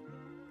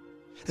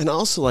 and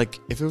also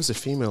if it was a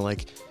female,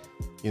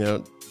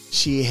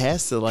 she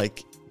has to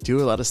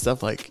do a lot of stuff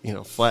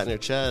flatten her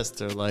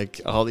chest or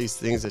all these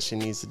things that she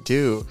needs to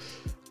do.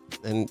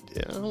 And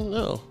I don't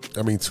know.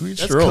 I mean, to each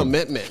that's their own.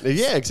 Commitment.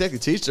 Yeah, exactly.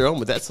 To each their own,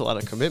 but that's a lot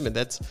of commitment.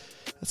 That's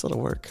a lot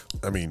of work.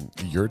 I mean,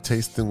 your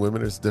taste in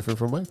women is different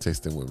from my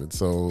taste in women.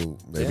 So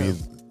maybe,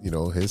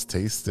 his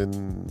taste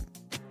and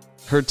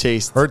her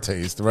taste. Her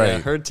taste, right. Yeah,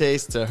 her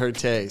taste to her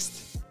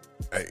taste.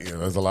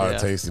 There's a lot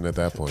of tasting at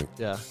that point.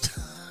 Yeah.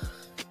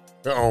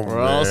 We're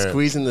all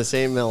squeezing the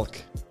same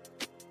milk.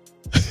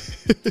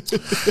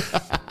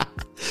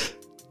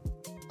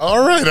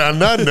 All right, on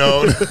that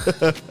note,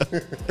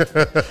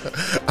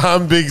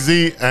 I'm Big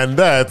Z, and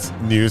that's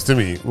news to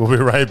me. We'll be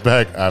right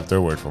back after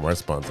a word from our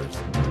sponsors.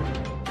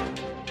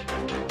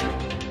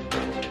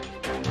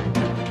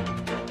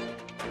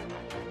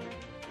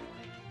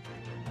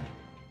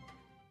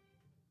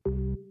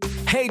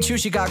 Hey, true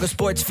Chicago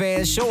sports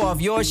fans, show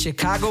off your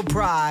Chicago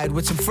pride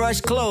with some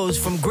fresh clothes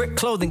from Grit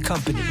Clothing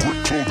Company.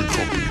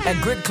 At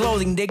Grit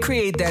Clothing, they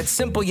create that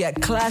simple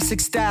yet classic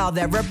style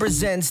that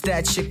represents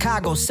that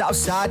Chicago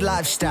Southside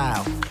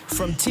lifestyle.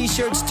 From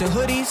t-shirts to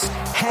hoodies,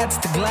 hats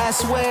to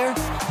glassware,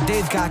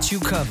 they've got you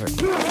covered.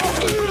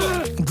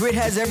 Grit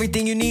has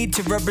everything you need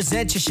to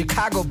represent your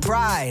Chicago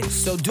pride,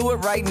 so do it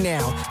right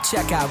now.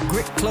 Check out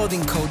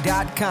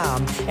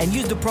gritclothingco.com and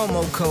use the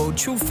promo code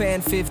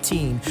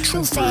TrueFan15.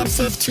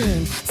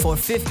 TrueFan15. For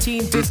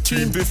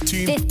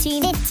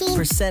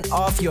 15%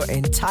 off your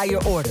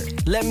entire order.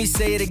 Let me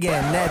say it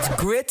again. That's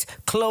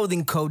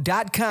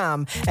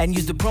gritclothingco.com and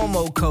use the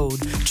promo code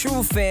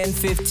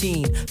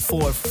TrueFan15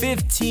 for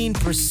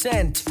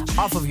 15%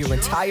 off of your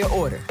entire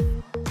order.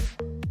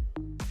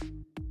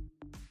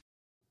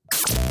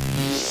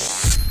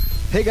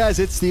 Hey guys,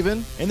 it's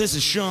Steven. And this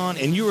is Sean,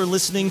 and you are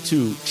listening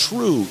to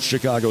True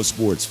Chicago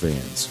Sports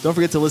Fans. Don't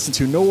forget to listen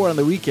to No War on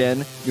the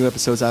Weekend. New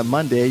episodes on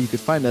Monday. You can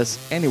find us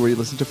anywhere you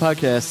listen to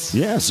podcasts.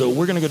 Yeah, so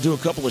we're going to go do a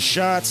couple of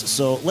shots.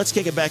 So let's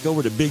kick it back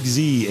over to Big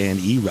Z and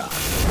E-Rock.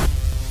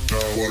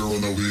 Water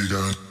on the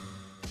weekend.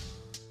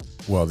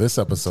 Well, this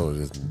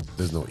episode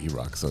there's no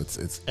E-Rock, so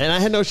it's and I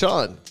had no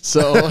Sean,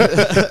 so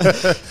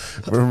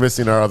we're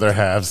missing our other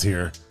halves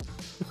here.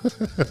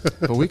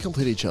 But we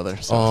complete each other.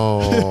 So.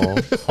 Oh,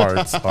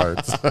 hearts.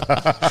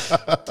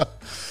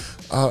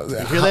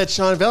 You hear that,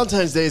 Sean?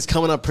 Valentine's Day is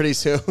coming up pretty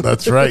soon.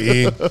 That's right,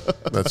 E.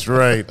 That's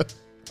right.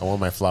 I want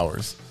my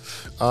flowers.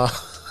 So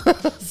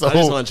I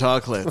just want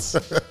chocolates.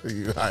 I'm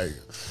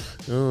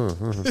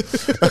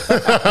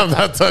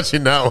not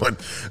touching that one.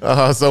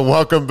 So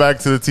welcome back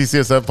to the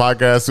TCSF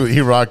podcast with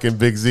E-Rock and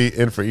Big Z.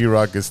 In for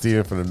E-Rock and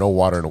Steven from the No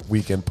Water in a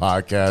Weekend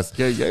podcast.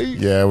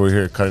 Yeah, we're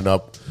here cutting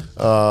up.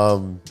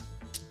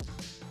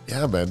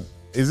 Yeah, man.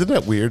 Isn't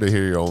that weird to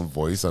hear your own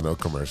voice on a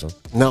commercial?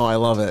 No, I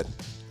love it.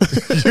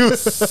 You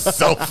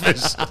selfish,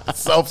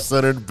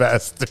 self-centered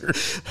bastard.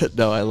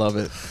 No, I love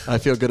it. I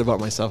feel good about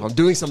myself. I'm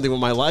doing something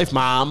with my life,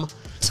 Mom.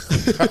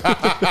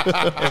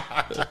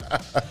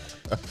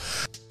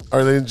 All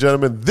right, ladies and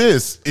gentlemen,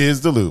 this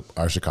is The Loop,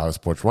 our Chicago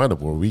sports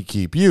roundup, where we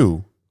keep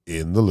you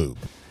in the loop.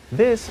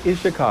 This is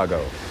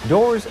Chicago.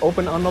 Doors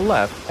open on the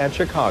left at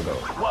Chicago.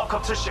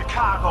 Welcome to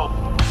Chicago.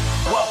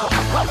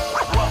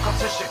 Welcome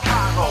to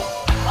Chicago.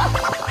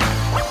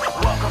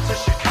 Welcome to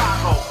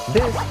Chicago.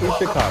 This is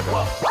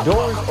Chicago.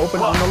 Doors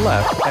open on the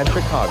left at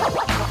Chicago.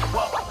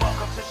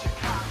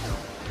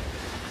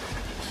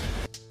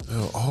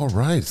 All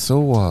right,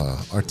 so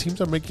our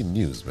teams are making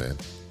news, man.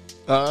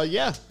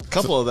 Yeah, a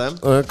couple of them.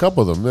 A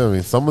couple of them. I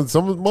mean,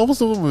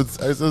 most of them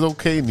is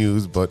okay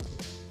news, but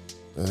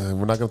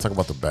we're not going to talk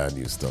about the bad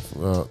news stuff.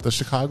 The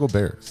Chicago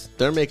Bears.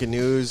 They're making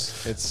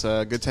news. It's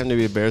a good time to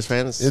be a Bears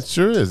fan. It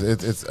sure is.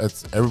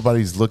 It's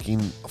everybody's looking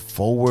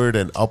forward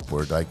and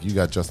upward. Like, you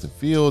got Justin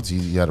Fields.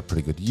 He had a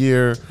pretty good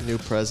year. New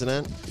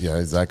president. Yeah,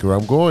 exactly where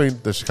I'm going.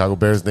 The Chicago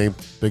Bears named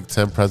Big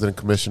Ten President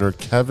Commissioner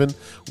Kevin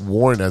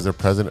Warren as their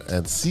president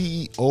and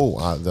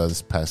CEO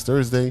this past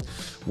Thursday.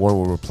 Warren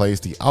will replace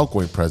the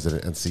outgoing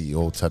president and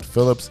CEO Ted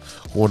Phillips,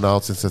 who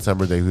announced in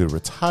September that he would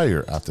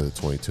retire after the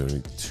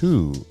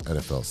 2022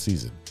 NFL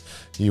season.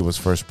 He was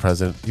the first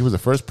president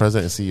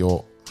and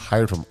CEO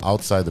hired from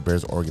outside the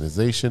Bears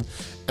organization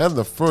and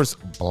the first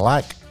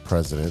black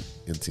president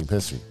in team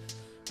history.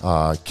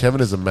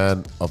 Kevin is a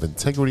man of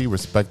integrity,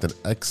 respect, and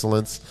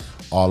excellence,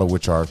 all of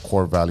which are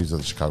core values of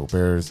the Chicago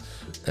Bears.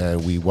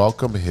 And we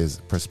welcome his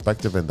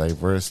perspective and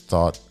diverse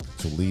thought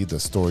to lead the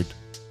storied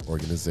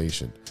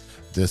organization.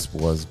 This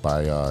was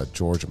by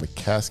George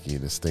McCaskey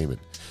in his statement.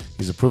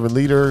 He's a proven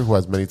leader who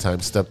has many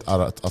times stepped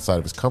outside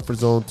of his comfort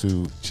zone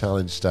to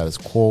challenge status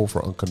quo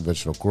for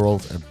unconventional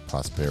growth and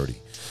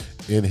prosperity.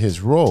 In his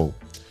role,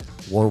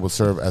 Warren will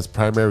serve as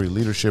primary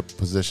leadership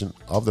position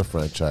of the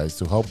franchise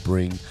to help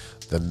bring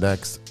the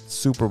next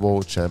Super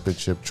Bowl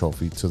championship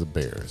trophy to the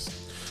Bears.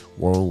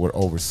 Warren would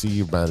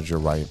oversee manager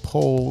Ryan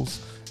Poles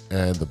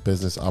and the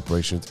business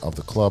operations of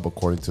the club,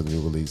 according to the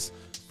new release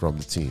from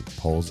the team.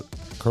 Poles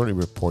currently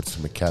reports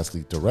to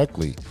McCaskey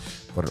directly,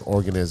 but an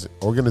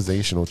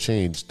organizational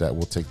change that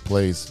will take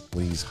place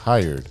when he's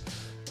hired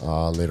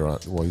later on.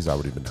 Well, he's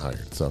already been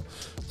hired. So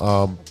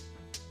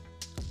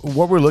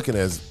what we're looking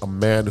at is a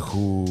man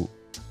who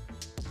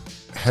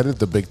headed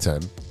the Big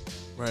Ten,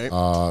 Right.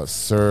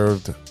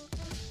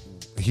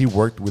 He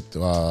worked with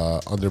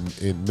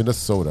in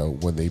Minnesota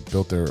when they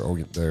built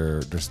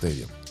their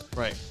stadium.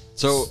 Right.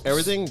 So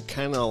everything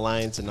kind of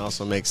aligns and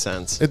also makes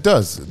sense. It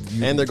does.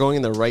 And they're going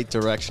in the right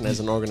direction as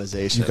an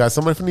organization. You got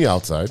somebody from the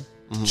outside,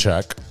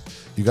 check.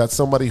 You got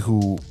somebody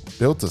who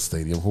built a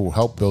stadium, who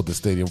helped build the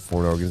stadium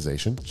for an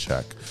organization,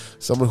 check.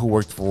 Someone who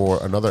worked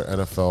for another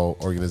NFL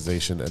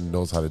organization and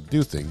knows how to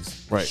do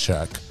things, Right.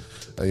 check.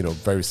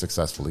 Very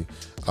successfully.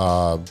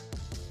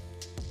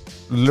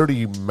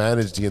 Literally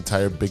managed the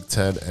entire Big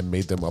Ten and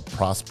made them a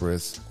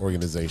prosperous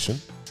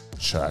organization,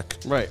 check.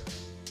 Right.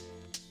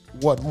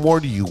 What more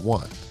do you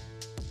want?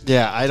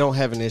 Yeah, I don't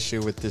have an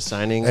issue with this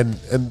signing. And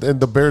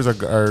the Bears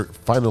are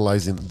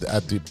finalizing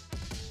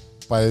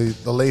by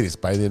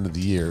the end of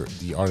the year,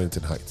 the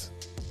Arlington Heights.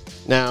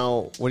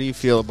 Now, what do you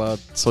feel about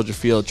Soldier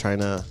Field trying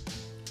to?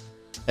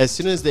 As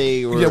soon as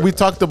they were, Yeah, we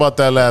talked about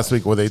that last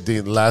week where they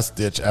did last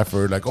ditch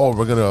effort, like,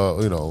 we're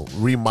gonna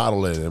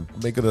remodel it and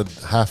make it a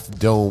half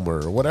dome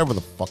or whatever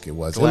the fuck it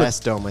was. glass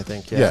dome, I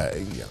think. Yeah.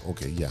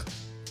 Okay. Yeah.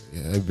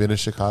 Have you been in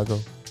Chicago?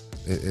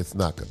 It's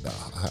not good.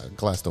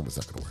 Glass dome is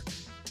not gonna work.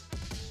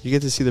 You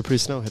get to see the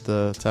pre-snow hit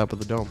the top of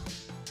the dome.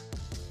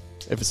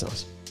 If it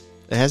snows,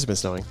 it hasn't been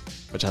snowing,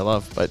 which I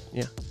love. But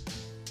yeah,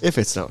 if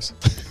it snows.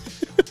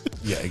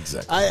 Yeah,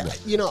 exactly.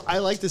 I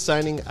like the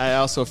signing. I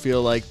also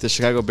feel like the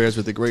Chicago Bears,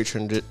 with a great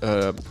tradition,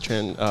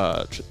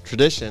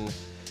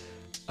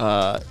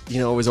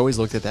 was always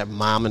looked at that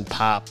mom and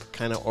pop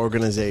kind of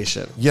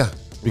organization. Yeah,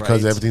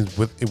 because Right. everything's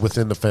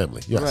within the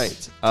family.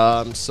 Yes.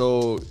 Right.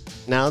 So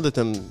now that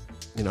them,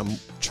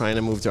 trying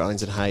to move to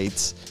Arlington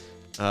Heights,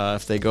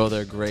 if they go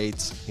there,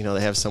 great. They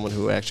have someone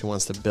who actually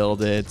wants to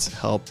build it,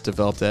 help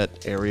develop that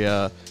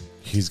area.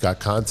 He's got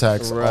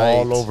contacts Right.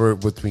 all over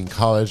between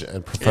college and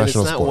And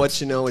professional it's not sports.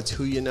 what you know, it's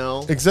who you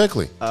know.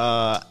 Exactly.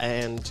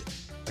 And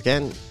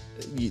again,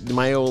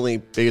 my only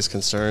biggest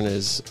concern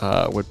is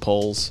with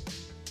Poles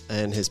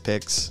and his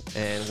picks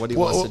and what he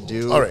wants to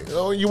do. All right.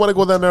 Oh, you want to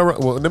go down that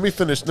route? Well, let me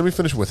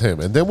finish with him,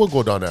 and then we'll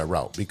go down that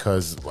route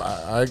because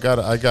I got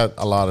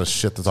a lot of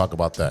shit to talk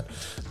about that.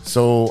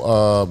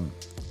 So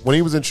when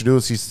he was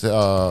introduced,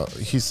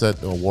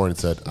 Warren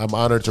said, "I'm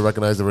honored to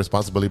recognize the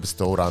responsibility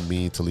bestowed on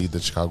me to lead the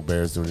Chicago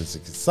Bears during this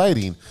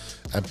exciting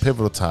and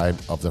pivotal time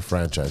of the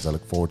franchise. I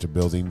look forward to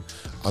building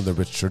on the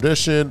rich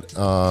tradition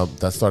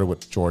that started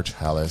with George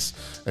Halas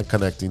and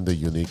connecting the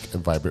unique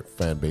and vibrant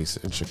fan base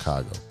in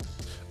Chicago.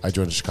 I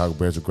joined the Chicago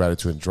Bears with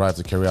gratitude and drive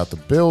to carry out the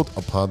build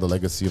upon the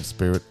legacy of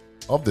spirit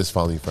of this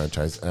founding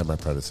franchise and my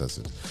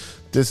predecessors.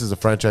 This is a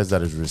franchise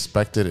that is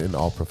respected in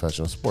all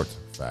professional sports."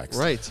 Facts.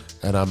 Right.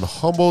 "And I'm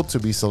humbled to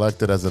be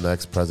selected as the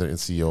next president and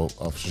CEO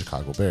of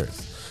Chicago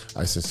Bears.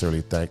 I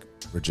sincerely thank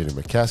Virginia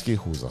McCaskey,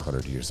 who's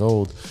 100 years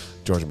old,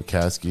 George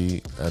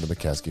McCaskey and the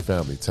McCaskey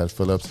family, Ted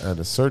Phillips, and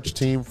the search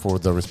team for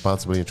the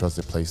responsibility and trust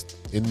they placed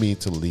in me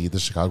to lead the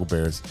Chicago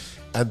Bears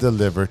and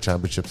deliver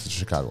championships to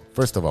Chicago.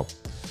 First of all,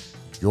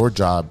 your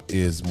job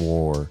is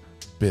more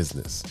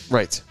business."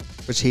 Right.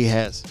 Which he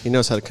has. He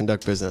knows how to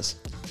conduct business.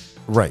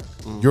 Right.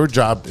 Your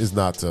job is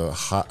not to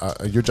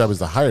your job is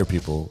to hire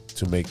people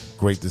to make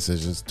great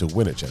decisions to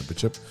win a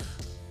championship.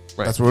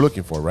 Right. That's what we're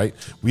looking for, right?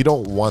 We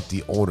don't want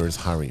the owners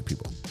hiring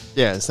people.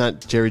 Yeah, it's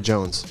not Jerry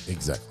Jones.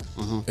 Exactly.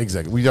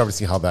 Exactly. We've already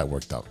seen how that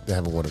worked out. They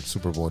haven't won a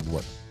Super Bowl in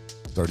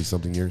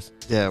 30-something years?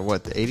 Yeah,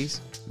 what, the 80s?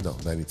 No,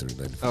 93,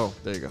 94. Oh,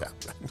 there you go. Yeah.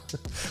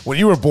 When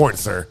you were born,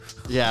 sir.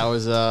 Yeah, I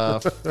was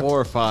 4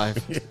 or 5.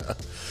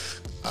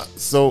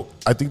 So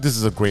I think this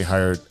is a great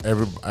hire.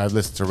 I've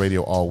listened to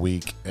radio all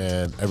week,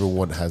 and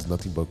everyone has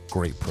nothing but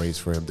great praise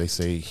for him. They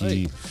say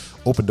he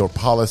open door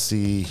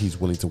policy. He's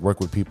willing to work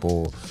with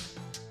people,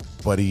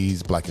 but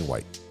he's black and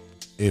white.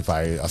 If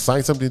I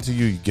assign something to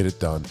you, you get it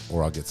done,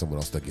 or I'll get someone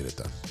else to get it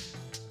done.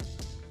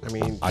 I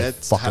mean, I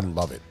that's fucking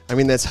love it. I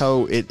mean, that's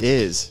how it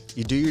is.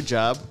 You do your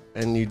job,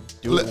 and you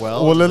do it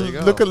well. Well, there you go.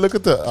 look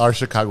at our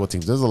Chicago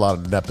teams. There's a lot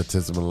of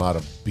nepotism and a lot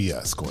of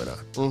BS going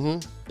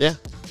on. Yeah,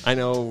 I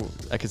know.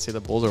 I could say the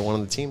Bulls are one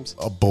of the teams.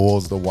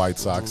 Bulls, the White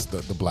Sox,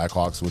 the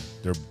Blackhawks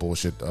with their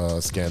bullshit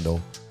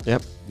scandal.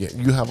 Yep. Yeah,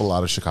 you have a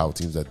lot of Chicago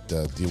teams that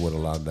deal with a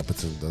lot of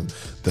nepotism.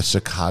 The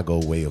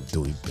Chicago way of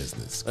doing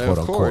business, quote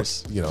Of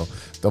course. unquote. You know,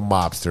 the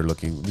mobster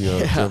looking,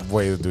 the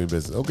way of doing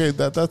business. Okay,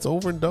 that's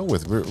over and done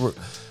with.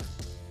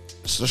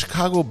 So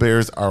Chicago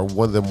Bears are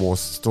one of the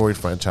most storied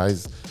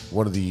franchise,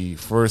 one of the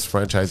first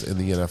franchise in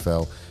the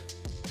NFL.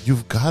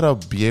 You've got to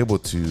be able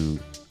to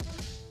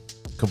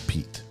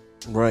compete.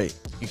 Right.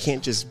 You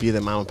can't just be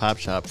the mom and pop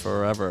shop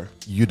forever.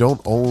 You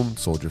don't own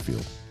Soldier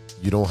Field.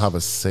 You don't have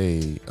a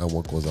say on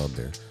what goes on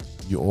there.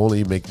 You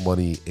only make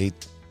money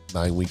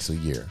 8-9 weeks a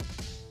year.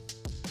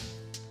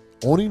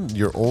 Owning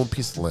your own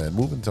piece of land,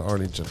 moving to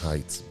Arlington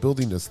Heights,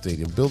 building a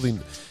stadium, building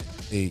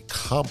a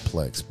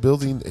complex,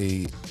 building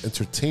a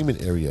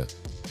entertainment area,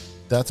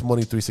 that's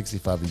money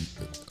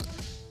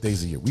 365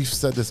 days a year. We've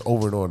said this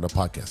over and over on the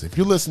podcast. If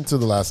you listen to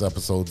the last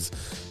episodes,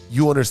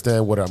 you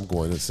understand what I'm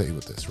going to say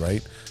with this,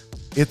 right?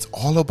 It's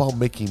all about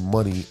making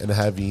money and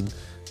having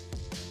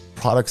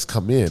products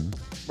come in.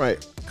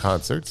 Right.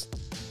 Concerts,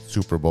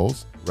 Super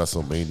Bowls,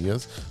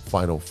 WrestleManias,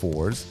 Final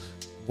Fours.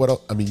 What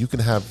else? I mean, you can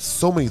have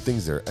so many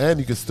things there, and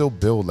you can still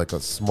build like a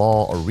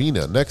small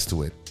arena next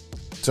to it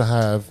to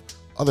have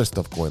other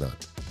stuff going on.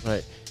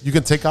 Right. You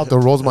can take out the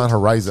Rosemont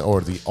Horizon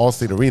or the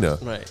Allstate Arena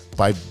right.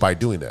 by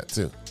doing that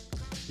too.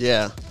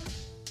 Yeah.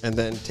 And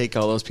then take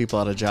all those people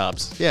out of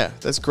jobs. Yeah,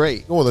 that's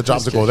great. Well, the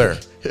jobs to go there.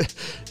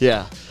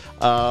 Yeah.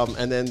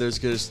 And then they're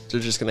just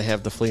going to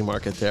have the flea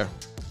market there.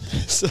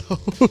 So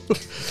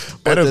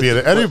Eddie'd be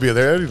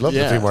there. Eddie'd love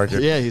the flea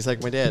market. Yeah, he's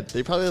like my dad.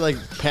 They probably like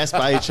pass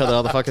by each other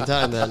all the fucking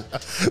time. Then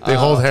they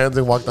hold hands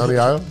and walk down the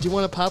aisle. Do you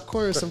want a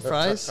popcorn or some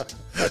fries?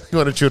 You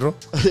want a churro?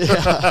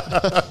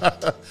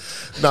 Yeah.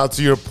 Now,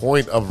 to your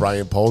point of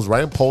Ryan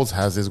Poles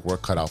has his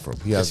work cut out for him.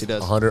 He has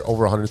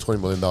over $120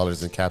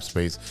 million in cap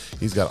space.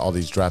 He's got all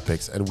these draft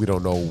picks, and we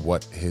don't know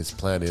what his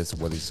plan is,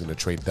 whether he's going to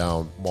trade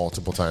down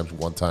multiple times,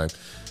 one time.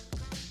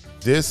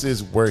 This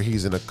is where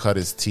he's going to cut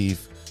his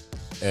teeth,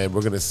 and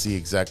we're going to see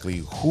exactly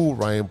who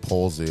Ryan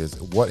Poles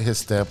is, what his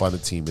stamp on the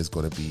team is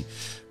going to be,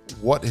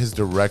 what his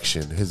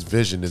direction, his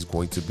vision is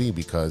going to be,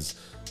 because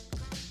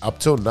up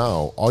till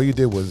now, all you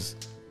did was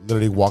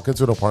literally walk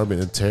into an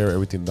apartment and tear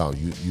everything down.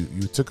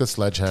 You took a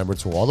sledgehammer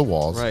to all the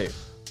walls. Right.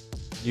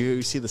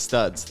 You see the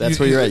studs. That's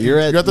where you're at. You're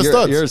at the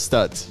studs. You're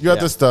studs. You're at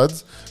the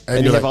studs.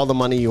 And you have all the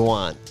money you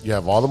want. You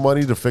have all the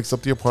money to fix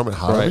up the apartment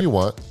however you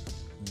want.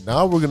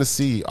 Now we're going to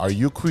see, are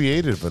you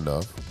creative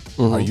enough?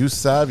 Mm-hmm. Are you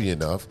savvy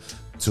enough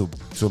to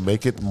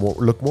make it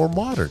look more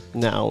modern?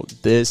 Now,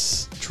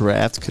 this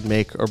draft could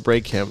make or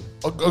break him.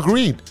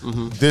 Agreed.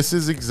 Mm-hmm. This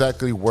is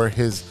exactly where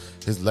his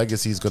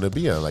legacy is going to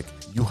be on. Like,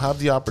 you have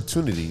the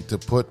opportunity to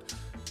put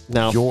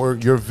now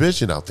your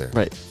vision out there.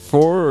 Right.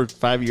 4 or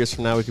 5 years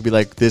from now, we could be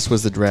like, this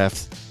was the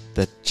draft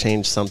that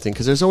changed something.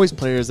 Because there's always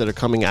players that are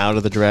coming out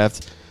of the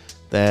draft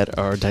that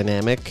are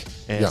dynamic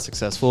and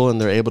successful, and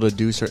they're able to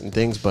do certain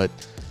things. But,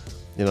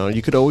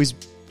 you could always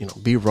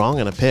be wrong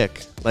on a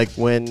pick. Like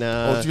when you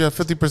have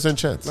 50%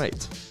 chance.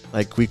 Right.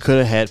 Like we could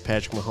have had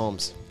Patrick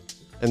Mahomes.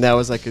 And that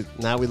was like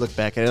now we look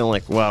back at it and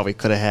like, wow, we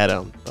could have had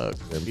him.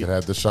 We could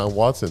have Deshaun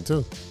Watson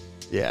too.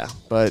 Yeah,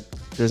 but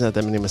there's not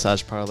that many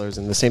massage parlors,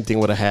 and the same thing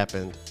would have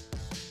happened.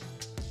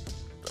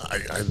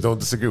 I don't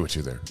disagree with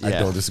you there. Yeah. I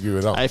don't disagree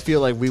at all. I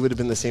feel like we would have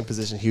been the same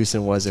position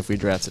Houston was if we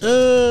drafted him.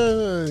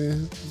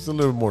 It's a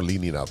little more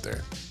lenient out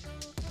there.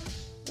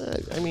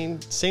 I mean,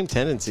 same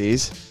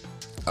tendencies.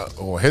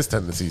 Or his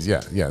tendencies,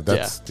 being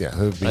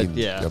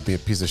a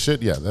piece of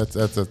shit,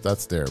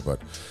 that's there,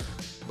 but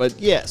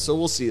yeah. So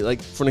we'll see.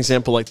 Like for an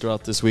example, like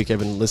throughout this week, I've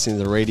been listening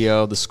to the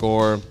radio, the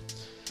score.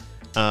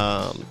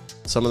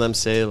 Some of them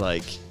say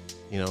like,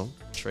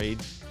 trade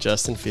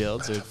Justin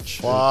Fields or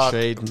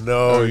trade.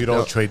 No, you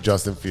don't trade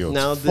Justin Fields.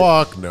 Now,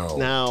 no.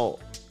 Now,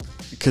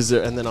 because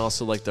and then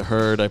also like the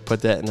herd, I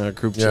put that in our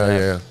group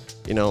chat.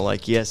 Yeah.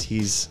 Like yes,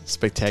 he's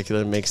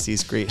spectacular, makes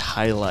these great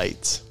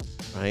highlights,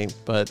 right?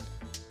 But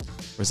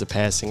where's the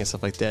passing and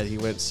stuff like that? He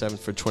went 7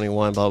 for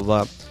 21, blah blah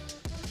blah.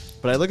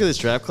 But I look at this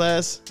draft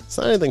class; it's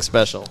not anything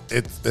special.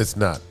 It's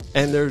not,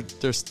 and they're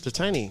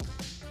tiny.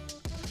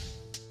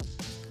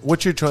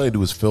 What you're trying to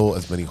do is fill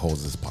as many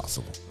holes as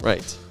possible,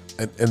 right?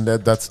 And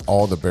that's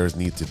all the Bears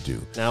need to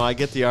do. Now I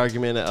get the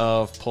argument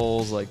of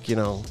Poles, like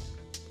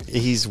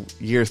he's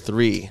year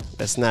 3.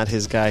 That's not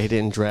his guy. He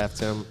didn't draft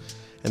him,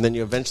 and then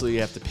you eventually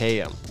have to pay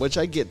him, which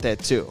I get that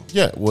too.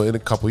 Yeah, well, in a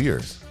couple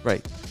years,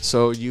 right?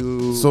 So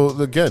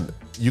again,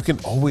 you can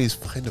always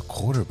find a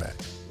quarterback.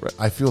 Right.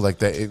 I feel like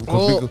that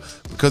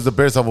because the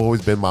Bears have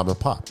always been mom and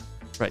pop,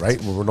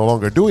 right? We're no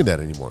longer doing that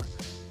anymore.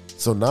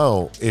 So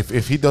now,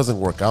 if he doesn't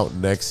work out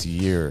next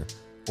year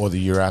or the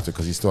year after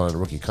because he's still on a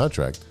rookie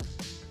contract,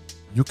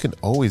 you can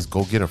always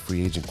go get a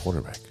free agent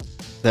quarterback.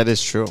 That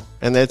is true,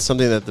 and that's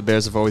something that the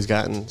Bears have always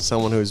gotten: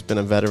 someone who's been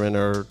a veteran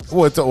or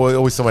it's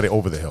always somebody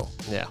over the hill,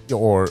 yeah,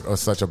 or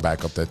such a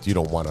backup that you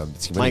don't want on the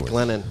team. Mike anyway.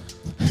 Lennon.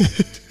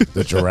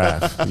 The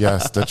giraffe.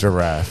 Yes, the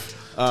giraffe.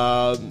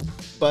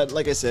 But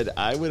like I said,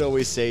 I would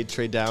always say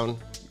trade down.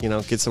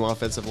 Get some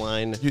offensive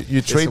line.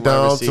 You trade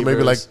down to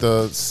maybe like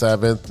the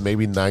 7th,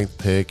 maybe 9th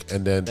pick,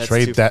 and then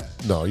trade that.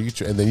 No, and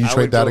then you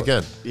trade that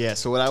again. Yeah.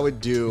 So what I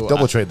would do,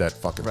 double trade that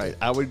fucking right. thing.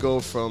 I would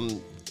go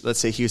from, let's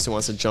say Houston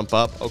wants to jump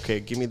up. Okay,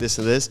 give me this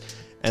and this,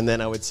 and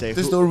then I would say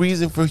there's no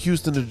reason for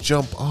Houston to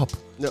jump up.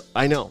 No,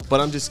 I know, but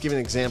I'm just giving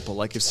an example.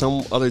 Like if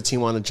some other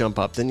team want to jump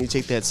up, then you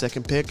take that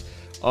second pick.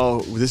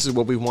 Oh, this is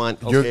what we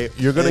want. Okay,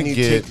 you're gonna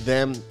take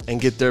them and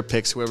get their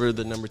picks, whoever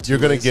the number 2.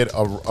 You're gonna is. get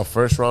a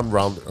first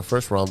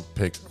round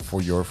pick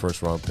for your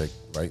first round pick,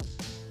 right?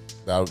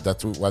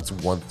 That's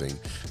one thing.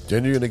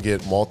 Then you're gonna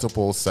get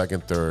multiple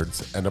second,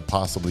 thirds, and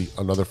possibly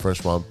another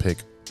first round pick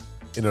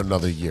in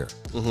another year.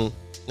 Mm-hmm.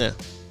 Yeah,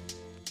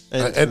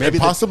 and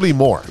possibly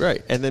more.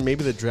 Right, and then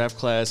maybe the draft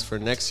class for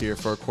next year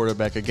for a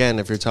quarterback again.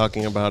 If you're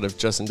talking about if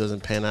Justin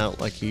doesn't pan out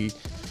like he.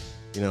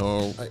 I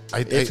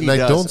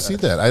don't see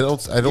that. I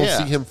don't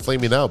see him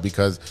flaming out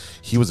because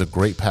he was a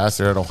great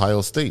passer at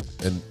Ohio State,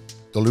 and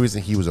the only reason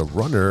he was a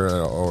runner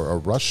or a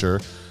rusher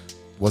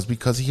was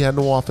because he had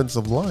no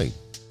offensive line.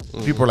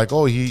 Mm-hmm. People are like,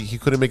 "Oh, he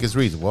couldn't make his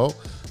reads." Well,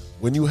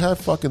 when you have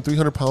fucking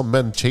 300-pound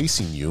men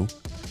chasing you,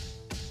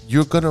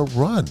 you're gonna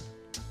run.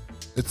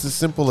 It's as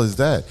simple as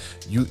that.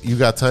 You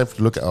got time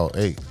to look at.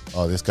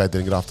 This guy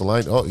didn't get off the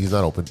line. Oh, he's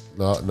not open.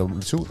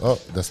 Number 2.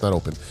 Oh, that's not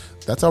open.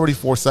 That's already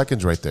 4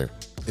 seconds right there.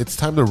 It's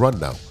time to run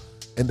now.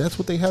 And that's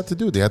what they had to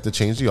do. They had to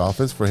change the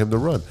offense for him to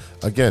run.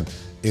 Again,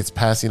 it's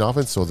passing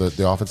offense, so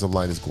the offensive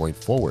line is going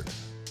forward.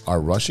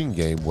 Our rushing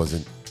game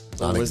wasn't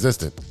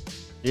non-existent.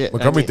 Yeah,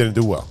 Montgomery didn't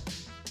do well.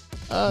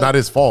 Not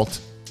his fault.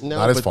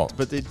 Not his fault.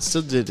 But they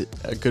still did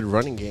a good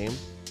running game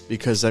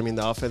because,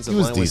 the offensive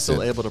line was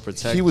still able to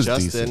protect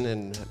Justin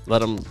and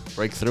let him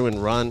break through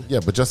and run.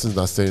 Yeah, but Justin's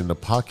not staying in the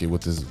pocket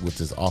with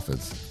his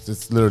offense.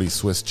 It's literally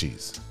Swiss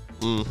cheese.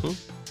 Mm-hmm.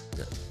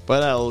 Yeah.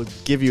 But I'll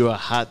give you a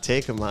hot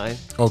take of mine.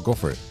 Oh, go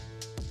for it.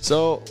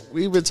 So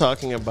we've been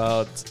talking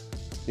about,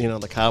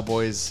 the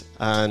Cowboys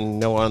on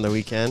the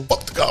weekend.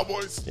 Fuck the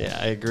Cowboys. Yeah,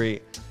 I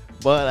agree.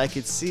 But I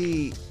could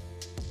see,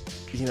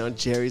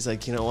 Jerry's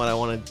like, you know what? I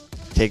want to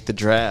take the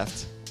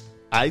draft.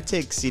 I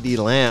take CeeDee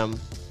Lamb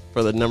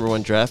for the number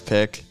 1 draft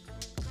pick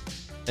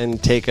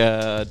and take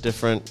a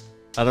different,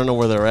 I don't know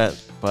where they're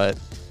at, but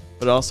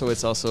also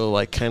it's also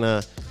like kind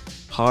of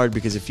hard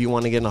because if you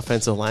want to get an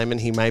offensive lineman,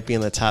 he might be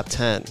in the top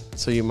 10,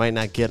 so you might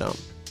not get him.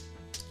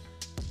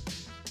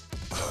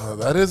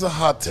 That is a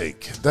hot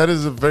take. That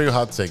is a very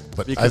hot take.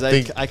 But because I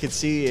think I could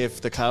see if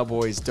the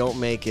Cowboys don't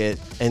make it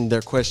and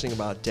they're questioning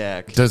about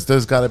Dak.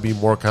 There's got to be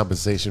more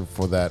compensation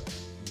for that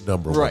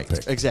number 1 pick.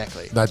 Right,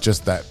 exactly. Not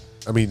just that.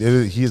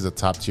 He is a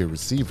top tier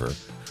receiver,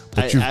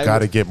 but you've got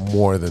to get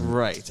more than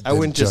right. Than I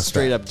wouldn't just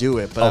straight that. Up do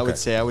it, but I would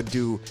say I would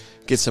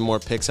get some more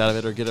picks out of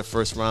it or get a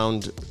first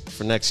round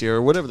for next year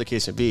or whatever the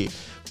case may be.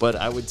 But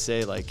I would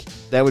say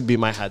that would be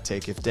my hot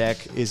take. If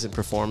Dak isn't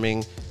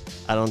performing,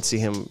 I don't see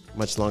him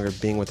much longer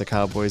being with the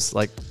Cowboys.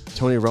 Like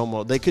Tony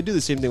Romo, they could do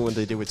the same thing when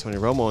they did with Tony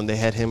Romo, and they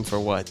had him for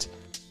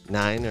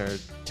 9 or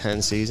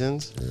 10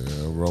 seasons. Yeah,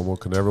 Romo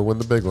can never win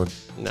the big one.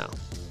 No.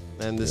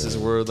 And this is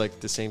where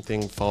the same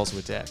thing falls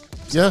with Dak.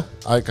 Yeah,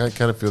 I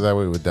kind of feel that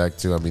way with Dak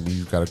too.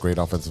 You've got a great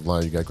offensive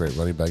line, you got great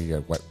running back,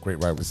 you got great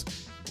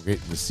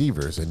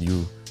receivers, and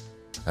you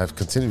have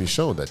continually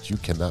shown that you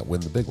cannot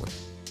win the big one.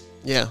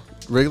 Yeah,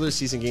 regular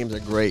season games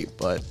are great,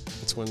 but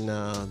it's when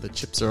the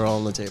chips are all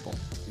on the table.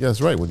 Yeah,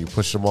 that's right. When you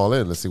push them all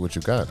in, let's see what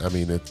you got.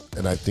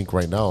 And I think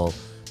right now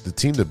the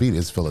team to beat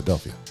is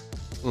Philadelphia.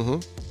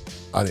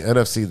 Mm-hmm. On the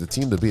NFC, the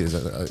team to beat is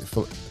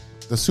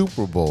the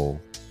Super Bowl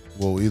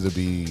will either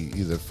be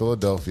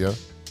Philadelphia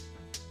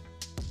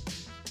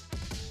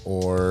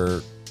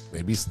or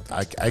maybe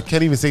I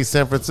can't even say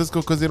San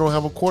Francisco because they don't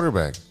have a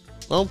quarterback.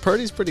 Well,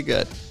 Purdy's pretty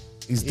good.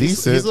 He's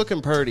decent. He's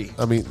looking purdy.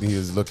 He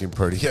is looking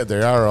purdy. Yeah,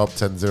 they are up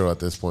 10-0 at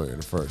this point in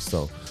the first.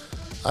 So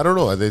I don't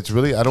know. It's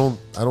really I don't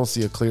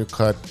see a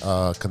clear-cut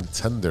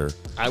contender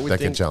that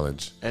can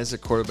challenge. As a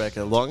quarterback,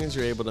 as long as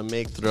you're able to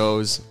make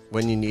throws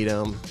when you need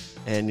them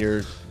and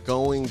you're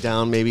going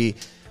down maybe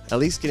at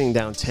least getting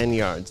down 10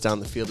 yards down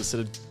the field instead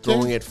of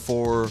throwing it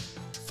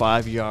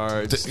 4-5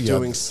 yards,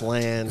 doing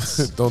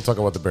slants. Don't talk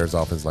about the Bears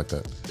offense like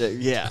that.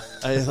 Yeah.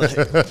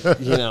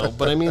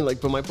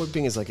 But my point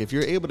being is if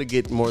you're able to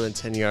get more than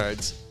 10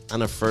 yards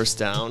on a first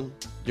down,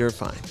 you're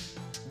fine.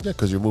 Yeah,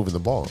 because you're moving the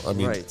ball.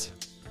 Right.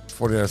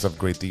 49ers have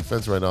great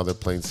defense. Right now they're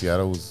playing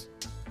Seattle, who's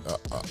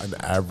an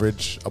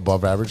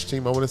above average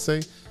team, I want to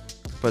say.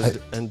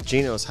 And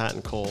Geno's hot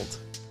and cold.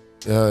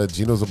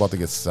 Geno's about to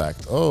get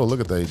sacked. Oh, look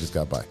at that. He just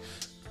got by.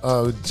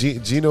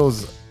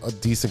 Geno's a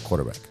decent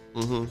quarterback.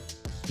 Mm-hmm.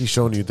 He's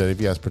shown you that if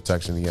he has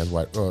protection, he has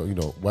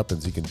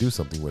weapons, he can do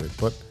something with it.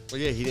 But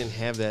he didn't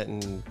have that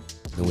in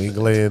New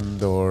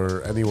England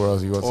or anywhere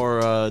else he was.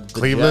 Or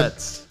Cleveland.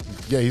 Jets.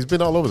 Yeah, he's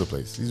been all over the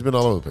place.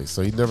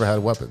 So he never had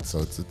weapons. So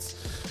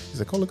he's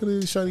like, oh, look at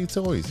these shiny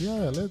toys.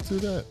 Yeah, let's do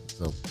that.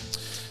 So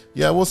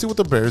yeah, we'll see what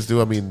the Bears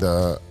do.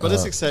 But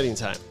it's exciting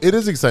time. It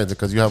is exciting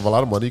because you have a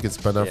lot of money you can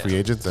spend on free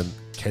agents. And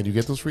can you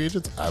get those free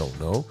agents? I don't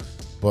know.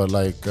 But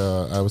like,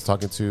 I was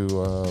talking to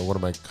one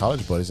of my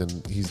college buddies,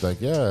 and he's like,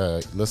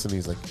 "Yeah, listen."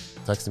 He's like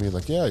texting me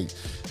like, "Yeah,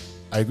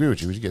 I agree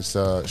with you. We should get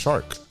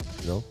Shark.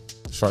 You know,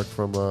 Shark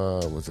from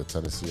was it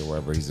Tennessee or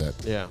wherever he's at?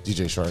 Yeah,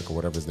 DJ Shark or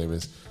whatever his name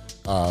is.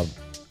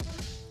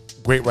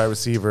 Great wide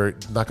receiver.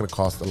 Not going to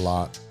cost a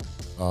lot.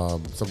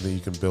 Something you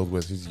can build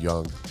with. He's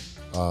young,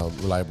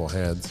 reliable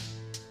hands.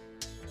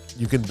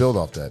 You can build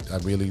off that. I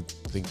really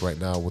think right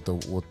now what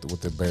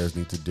the Bears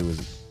need to do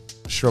is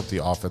shore up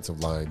the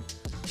offensive line,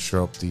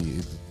 shore up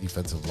the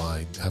defensive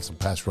line, have some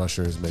pass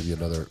rushers, maybe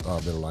another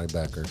middle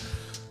linebacker.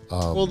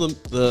 Well,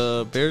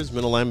 the Bears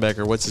middle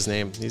linebacker, what's his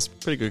name? He's a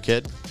pretty good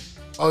kid.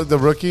 Oh, the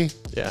rookie?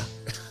 Yeah.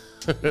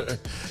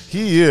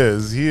 He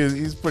is.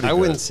 He's pretty good. I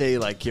wouldn't say,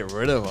 like, get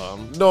rid of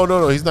him.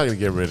 No. He's not going to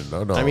get rid of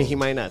him. No. I mean, he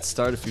might not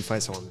start if you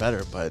find someone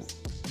better, but...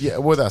 Yeah,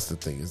 well, that's the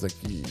thing. It's like,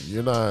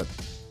 you're not...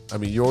 I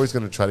mean, you're always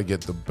going to try to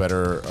get the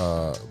better...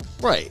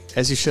 right,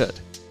 as you should.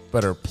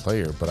 Better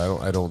player, but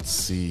I don't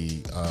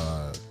see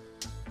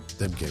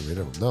them get rid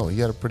of him. No, he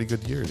had a pretty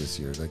good year this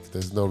year. Like,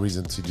 there's no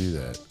reason to do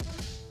that.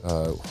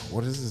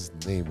 What is his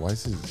name? Why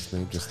is his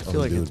name just... I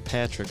feel like it's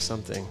Patrick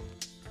something.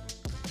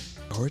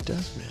 Or it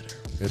does matter.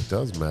 It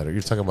does matter.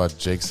 You're talking about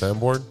Jake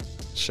Sanborn?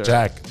 Sure.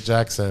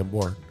 Jack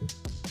Sanborn.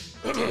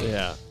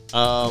 Yeah.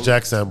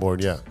 Jack Sanborn,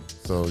 yeah.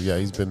 So, yeah,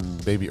 he's been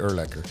Baby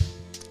Urlacher.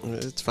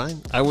 It's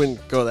fine. I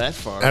wouldn't go that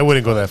far. I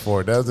wouldn't go that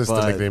far. That was just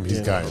the nickname he's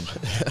gotten.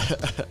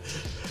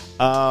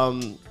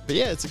 But,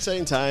 yeah, it's an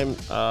exciting time.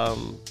 I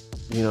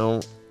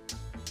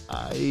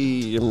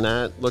am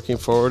not looking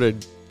forward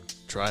to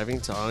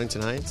driving to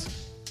Arlington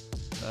Heights.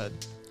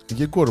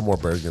 You go to more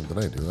Bears games than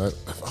I do.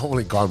 I've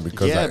only gone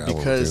because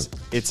because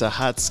it's a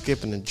hot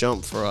skip and a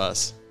jump for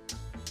us.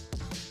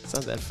 It's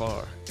not that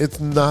far. It's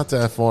not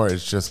that far.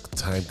 It's just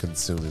time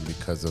consuming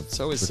because of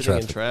so is the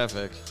sitting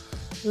traffic.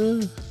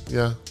 in traffic.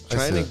 Yeah.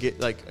 Trying to get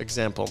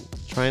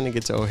trying to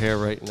get to O'Hare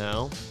right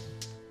now.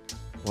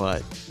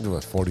 What?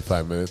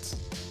 45 minutes.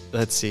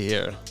 Let's see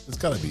here. It's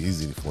got to be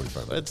easy to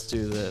 45 minutes. Let's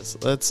do this.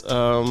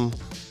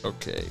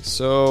 Okay.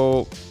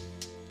 So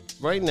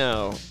right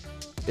now,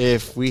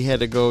 if we had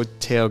to go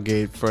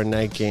tailgate for a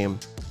night game,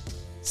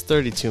 it's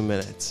 32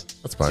 minutes.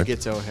 That's fine. To get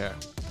to O'Hare.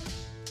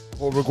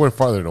 Well, we're going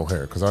farther than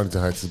O'Hare because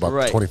Arlington Heights is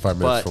about 25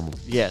 minutes from.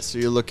 Yeah, so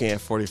you're looking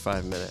at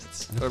 45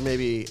 minutes, or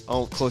maybe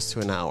close to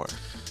an hour.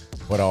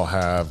 But I'll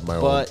have my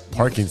own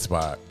parking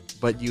spot.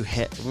 But you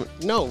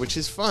which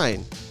is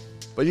fine.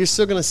 But you're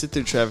still gonna sit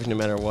through traffic no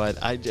matter what.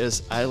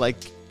 I like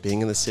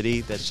being in the city.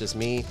 That's just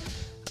me.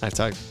 I've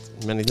talked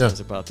many times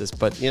about this,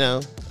 but if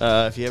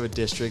you have a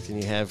district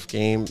and you have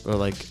game or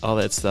like all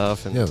that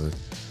stuff and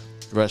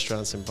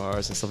restaurants and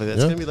bars and stuff like that,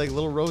 it's gonna be like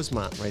Little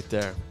Rosemont right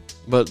there.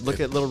 But look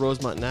at Little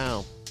Rosemont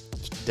now,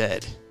 it's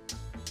dead.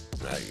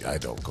 I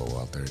don't go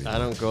out there anymore. I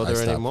don't go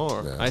there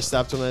anymore. Yeah. I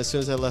stopped as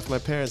soon as I left my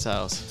parents'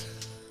 house.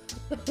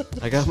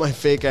 I got my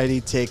fake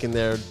ID taken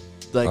there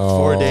like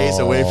 4 days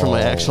away from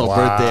my actual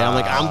birthday. I'm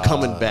like, I'm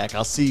coming back.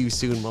 I'll see you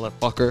soon,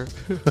 motherfucker.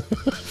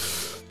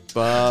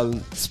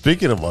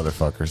 Speaking of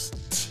motherfuckers,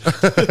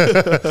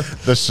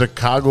 the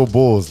Chicago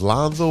Bulls,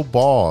 Lonzo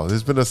Ball,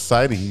 there's been a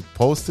sighting. He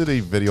posted a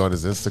video on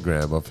his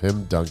Instagram of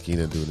him dunking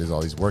and doing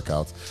all these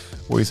workouts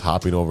where he's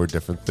hopping over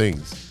different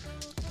things.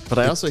 But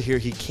I also hear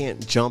he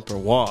can't jump or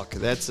walk.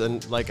 That's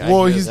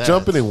he's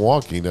jumping and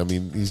walking. I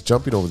mean, he's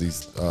jumping over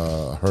these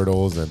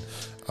hurdles and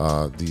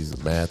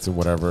these mats and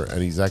whatever.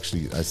 And he's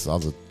actually, I saw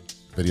the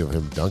video of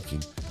him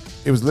dunking.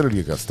 It was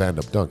literally like a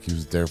stand-up dunk. He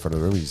was there in front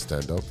of the rim. He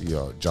stand up. He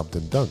jumped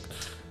and dunked.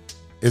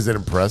 Is it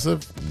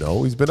impressive?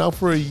 No. He's been out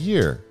for a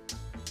year.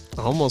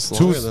 Almost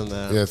longer than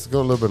that. Yeah, it's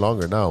going a little bit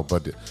longer now.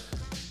 But 2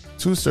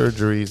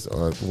 surgeries,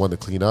 one to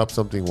clean up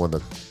something, one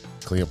to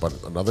clean up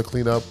another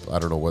cleanup. I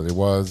don't know what it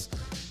was.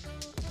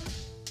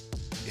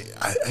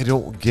 I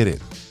don't get it.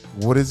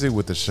 What is it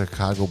with the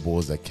Chicago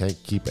Bulls that can't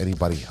keep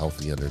anybody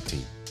healthy on their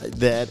team?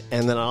 That,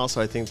 and then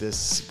also I think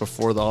this,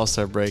 before the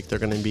All-Star break, they're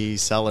going to be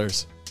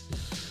sellers.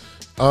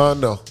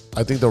 No.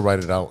 I think they'll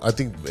write it out. I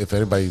think if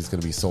anybody's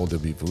going to be sold,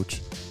 it'll be Vooch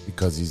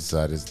because he's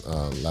at his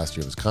last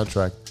year of his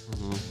contract.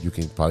 Mm-hmm. You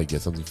can probably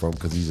get something from him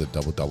because he's a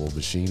double-double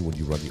machine when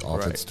you run the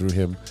offense through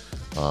him.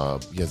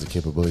 He has the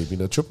capability of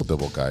being a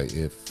triple-double guy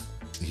if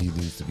he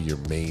needs to be your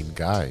main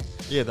guy.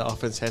 Yeah, the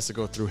offense has to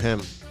go through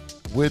him.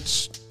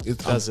 Which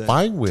I'm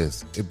fine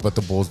with, but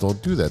the Bulls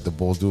don't do that. The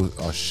Bulls do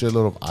a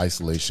shitload of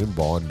isolation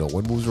ball, and no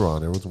one moves around.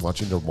 Everyone's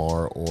watching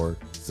DeMar or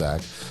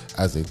Zach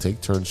as they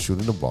take turns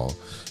shooting the ball.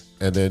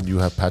 And then you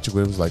have Patrick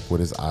Williams like with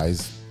his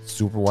eyes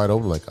super wide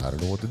open, like, I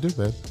don't know what to do,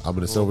 man. I'm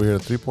going to sit over here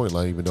at the 3-point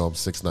line even though I'm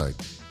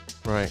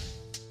 6'9". Right.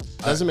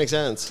 Doesn't make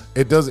sense.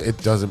 It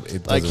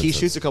doesn't. Like, he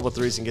shoots a couple of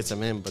threes and gets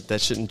them in, but that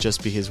shouldn't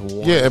just be his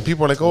one. Yeah, and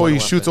people are like, oh, he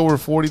shoots over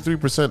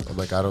 43%. I'm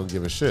like, I don't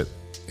give a shit.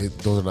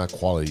 Those are not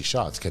quality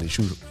shots. Can he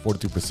shoot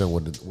 42%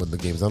 when the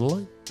game's on the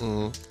line?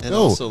 Mm-hmm. And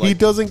no, also, like, he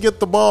doesn't get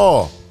the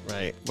ball.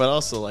 Right. But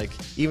also, like,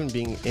 even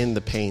being in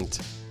the paint,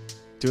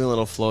 doing a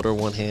little floater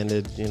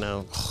one-handed,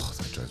 Oh,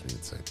 that drives me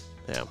insane.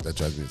 Yeah. That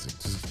drives me insane.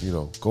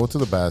 Just, go to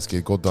the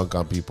basket, go dunk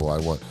on people. I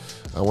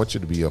want you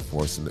to be a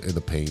force in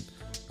the paint.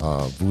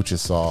 Vooch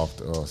is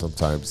soft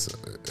sometimes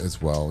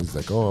as well. He's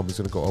like, oh, I'm just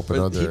gonna go open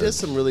But under. he does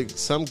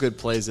some good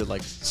plays at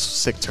like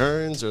sick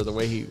turns or the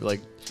way he like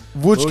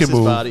Vooch moves can his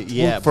move body.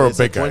 Yeah, for but a it's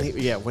big like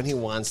guy. when he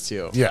wants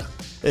to. Yeah.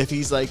 If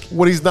he's like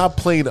When he's not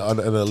playing an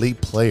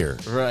elite player,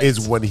 Right.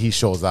 is when he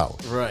shows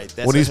out. Right.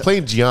 That's When he's what-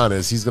 playing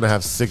Giannis, he's gonna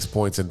have 6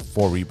 points and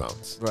 4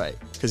 rebounds. right,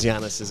 because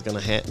Giannis is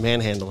gonna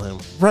manhandle him.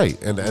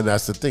 Right, and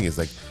that's the thing is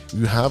like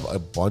you have a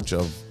bunch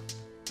of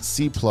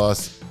C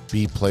plus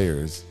B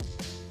players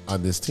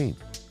on this team.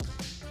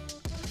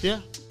 Yeah.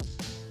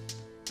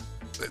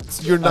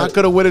 You're not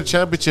gonna win a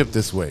championship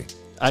this way.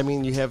 I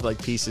mean, you have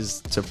like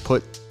pieces to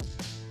put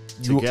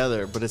You-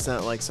 together, but it's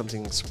not like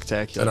something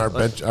spectacular. And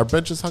Like, our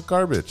bench is hot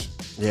garbage.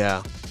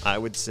 Yeah, I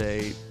would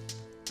say,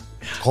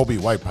 Kobe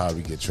White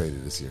probably get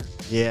traded this year.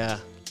 yeah,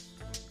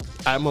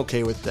 I'm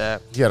okay with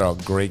that. He had a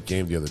great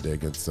game the other day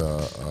against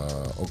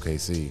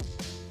OKC.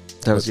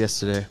 That was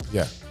yesterday.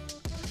 Yeah,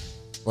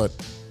 but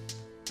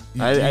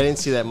I didn't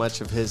see that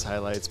much of his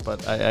highlights,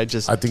 but I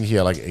just I think he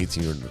had like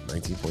 18 or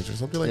 19 points or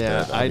something like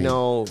Yeah, that. I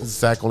know.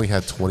 Zach only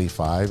had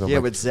 25. I'm yeah,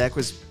 like, but Zach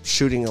was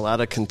shooting a lot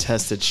of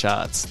contested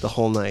shots the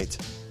whole night.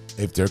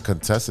 if they're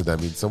contested, that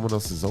means someone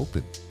else is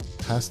open.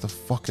 Pass the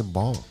fucking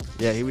ball.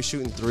 Yeah, he was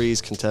shooting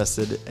threes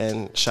contested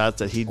and shots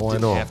that he Oh, I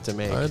didn't know. have to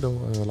make. I know.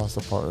 I lost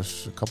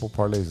a couple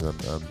parlays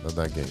on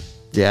that game.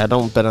 Yeah, I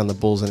don't bet on the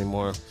Bulls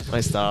anymore.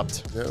 I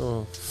stopped. Yeah,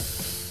 well,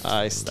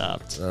 I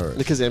stopped. All right.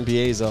 Because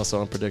NBA is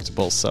also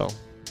unpredictable, so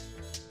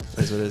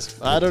that's what it is.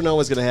 I don't know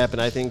what's going to happen.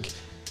 I think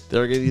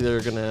they're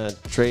either going to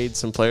trade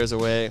some players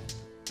away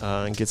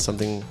and get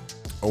something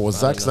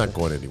Zach's not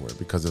going anywhere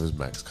because of his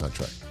max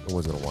contract. No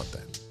one's gonna want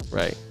that.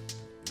 right.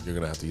 You're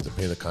gonna have to either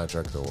pay the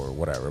contract or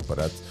whatever. But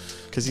that's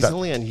Because he's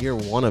only on year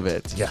one of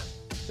it. yeah.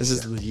 This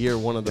is the year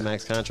one of the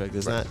max contract.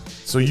 It's not.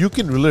 So you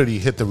can literally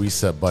hit the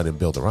reset button and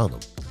build around them.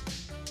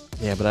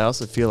 Yeah, but I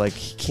also feel like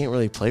he can't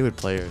really play with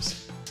players.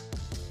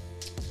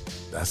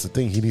 That's the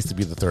thing. He needs to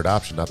be the third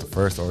option, not the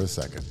first or the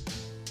second.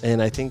 And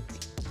I think,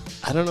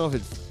 I don't know if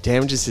it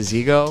damages his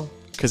ego,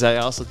 because I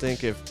also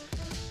think if,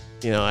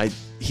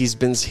 he's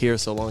been here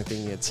so long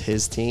thinking it's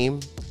his team,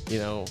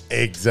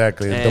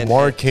 Exactly. And-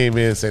 DeMar came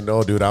in and said,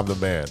 "No, dude, I'm the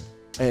man."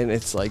 and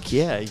it's like,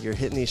 yeah, you're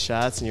hitting these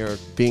shots and you're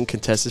being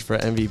contested for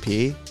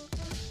MVP.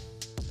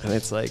 And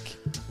it's like,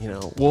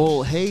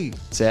 well, hey,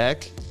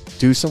 Zach,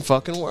 do some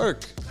fucking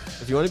work.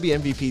 If you want to be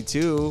MVP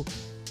too,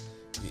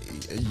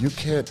 You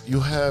can't. You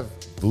have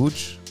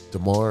Vooch,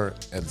 DeMar,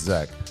 and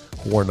Zach,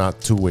 who are not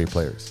two-way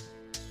players.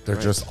 They're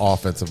Right. just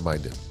offensive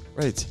minded.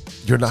 right.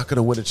 You're not going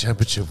to win a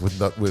championship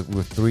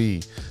with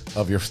 3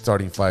 of your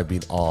starting 5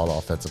 being all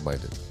offensive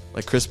minded.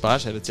 Like Chris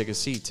Bosh had to take a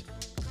seat.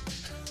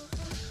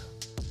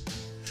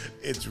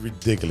 It's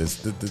ridiculous.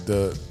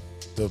 The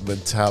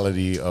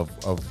mentality of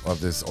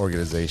this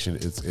organization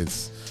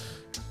it's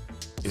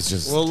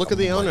just. Well, look at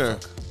the a owner.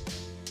 mindfuck.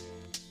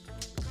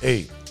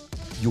 Hey,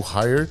 you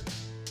hired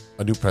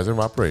a new president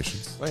of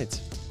operations, Right.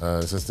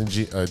 assistant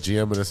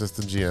GM and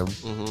assistant GM,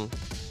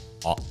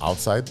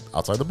 outside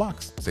the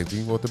box. Same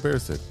thing what the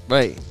Bears did.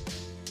 Right.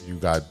 You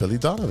got Billy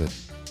Donovan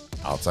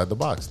outside the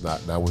box,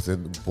 not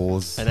within the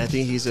Bulls, And I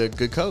think he's a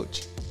good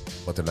coach.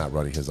 but they're not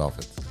running his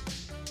offense.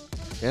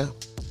 Yeah.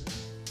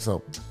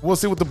 So we'll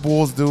see what the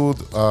Bulls do.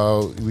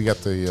 We got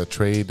the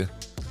trade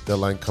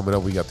deadline coming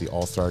up. We got the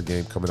All-Star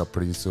game coming up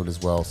pretty soon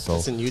as well. So,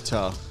 It's in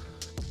Utah.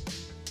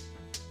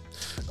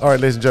 all right,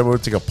 ladies and gentlemen, we'll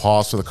take a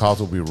pause for the calls.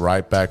 We'll be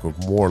right back with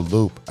more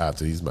Loop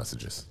after these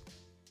messages.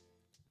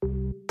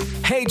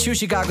 Hey, true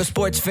Chicago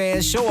sports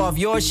fans, show off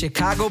your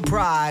Chicago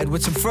pride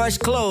with some fresh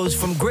clothes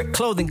from Grit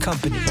Clothing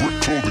Company.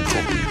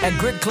 At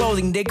Grit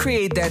Clothing, they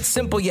create that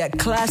simple yet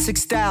classic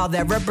style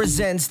that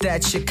represents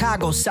that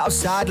Chicago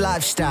Southside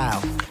lifestyle.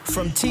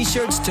 From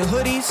t-shirts to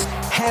hoodies,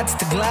 hats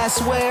to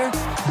glassware,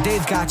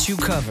 they've got you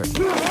covered.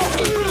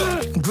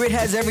 Grit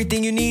has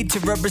everything you need to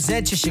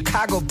represent your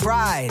Chicago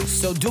pride.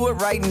 So do it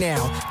right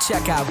now.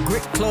 Check out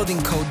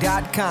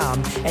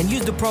gritclothingco.com and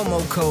use the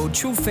promo code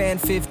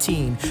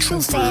TrueFan15.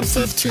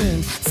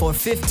 TrueFan15. For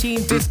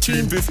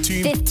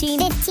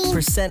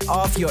 15%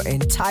 off your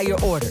entire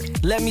order.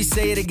 Let me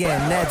say it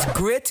again. That's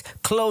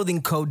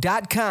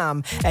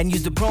gritclothingco.com and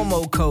use the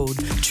promo code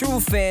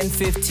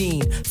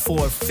TrueFan15 for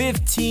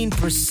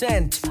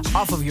 15%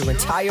 off of your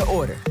entire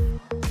order.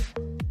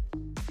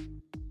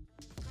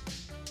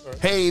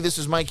 Hey, this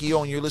is Mikey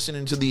O, and you're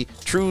listening to the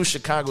True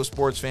Chicago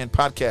Sports Fan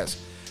Podcast.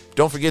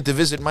 Don't forget to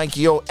visit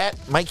Mikey O at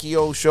Mikey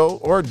O Show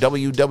or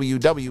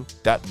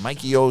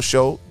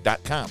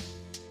www.MikeyOShow.com.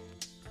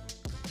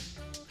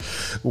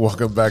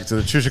 Welcome back to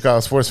the True Chicago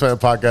Sports Fan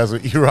Podcast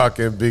with E-Rock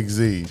and Big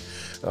Z.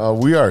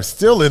 We are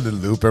still in the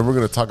loop, and we're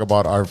going to talk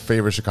about our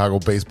favorite Chicago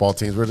baseball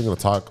teams. We're going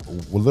to talk a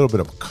little bit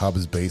of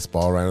Cubs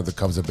baseball. Right now, the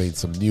Cubs have made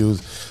some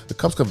news. The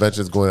Cubs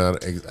convention is going on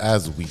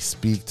as we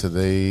speak.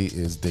 Today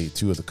is day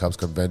 2 of the Cubs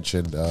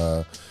convention.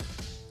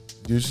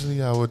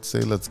 Usually, I would say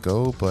let's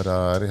go, but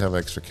I didn't have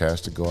extra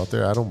cash to go out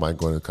there. I don't mind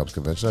going to the Cubs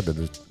convention. I've been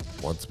there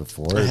once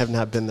before. I have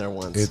not been there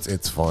once.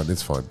 It's fun.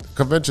 It's fun.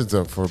 Conventions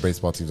for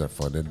baseball teams are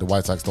fun, and the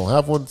White Sox don't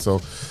have one.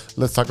 So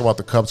let's talk about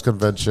the Cubs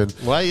convention.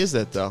 Why is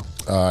that though?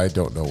 I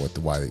don't know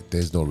why.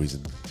 There's no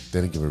reason. They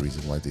didn't give a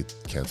reason why they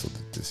canceled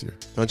it this year.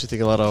 Don't you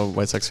think a lot of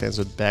White Sox fans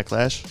would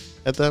backlash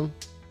at them?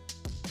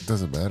 It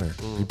doesn't matter.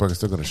 People are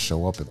still going to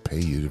show up and pay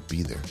you to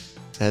be there.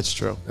 That's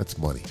true. That's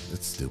money.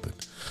 It's stupid.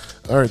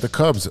 All right, the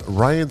Cubs.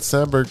 Ryan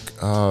Sandberg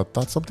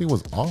thought something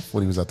was off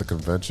when he was at the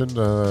convention.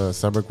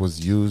 Sandberg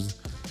was used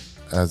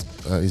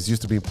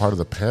to being part of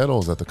the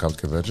panels at the Cubs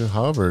convention.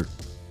 However,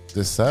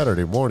 this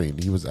Saturday morning,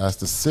 he was asked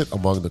to sit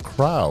among the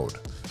crowd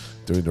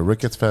during the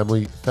Ricketts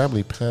family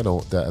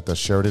panel at the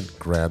Sheraton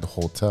Grand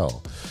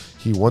Hotel.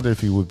 He wondered if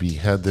he would be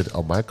handed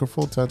a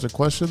microphone to answer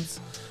questions.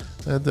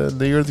 And then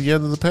near the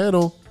end of the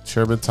panel,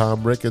 Chairman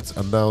Tom Ricketts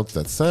announced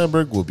that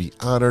Sandberg will be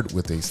honored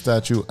with a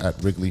statue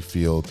at Wrigley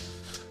Field.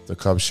 The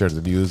Cubs shared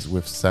the news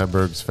with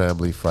Sandberg's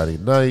family Friday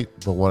night,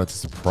 but wanted to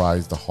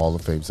surprise the Hall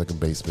of Fame second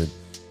baseman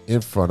in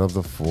front of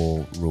the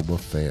full room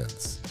of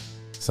fans.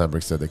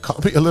 Sandberg said, "They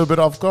caught me a little bit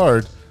off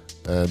guard,"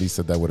 and he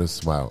said that with a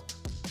smile.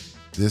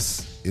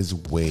 This is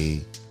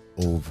way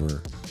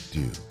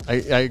overdue. I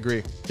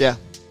agree. Yeah.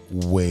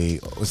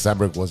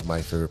 Sandberg was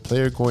my favorite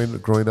player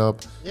growing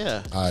up.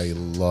 Yeah. I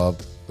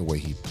loved the way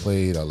he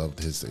played. I loved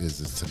his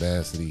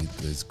tenacity,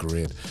 his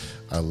grit.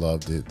 I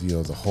loved it.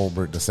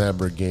 The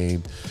Sandberg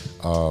game.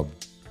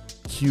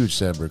 Huge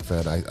Sandberg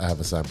fan. I have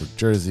a Sandberg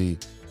jersey.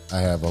 I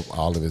have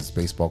all of his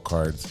baseball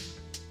cards.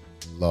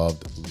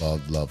 Loved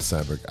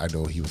Sandberg. I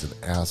know he was an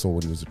asshole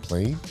when he was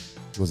playing.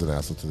 He was an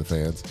asshole to the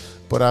fans.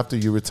 But after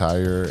you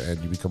retire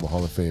and you become a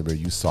Hall of Famer,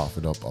 you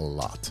soften up a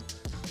lot.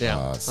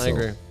 Yeah, I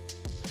agree.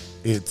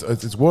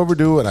 It's well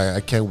overdue, and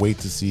I can't wait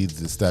to see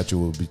the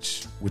statue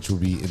which will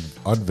be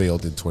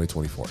unveiled in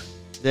 2024.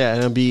 Yeah, and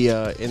it'll be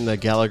in the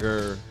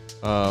Gallagher.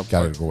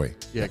 Gallagher Way.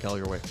 Yeah,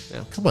 Gallagher Way.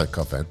 Yeah. Come on,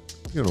 Cub fan.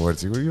 You know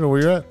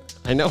where you're at.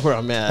 I know where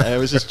I'm at. I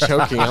was just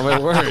choking on my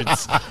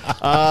words.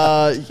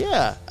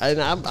 Yeah,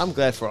 and I'm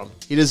glad for him.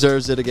 He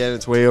deserves it again.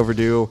 It's way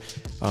overdue.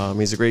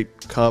 He's a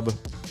great Cub.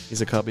 He's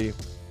a Cubby.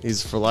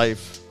 He's for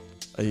life.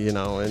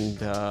 And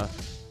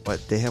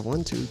but they have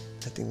 1, 2,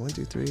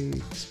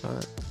 3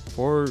 spot.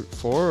 Four.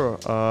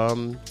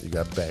 You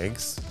got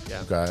Banks.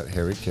 Yeah. You got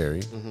Harry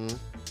Carey.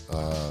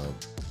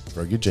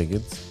 Fergie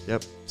Jenkins.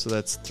 Yep. So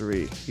that's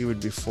 3. He would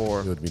be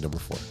 4. He would be number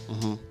 4.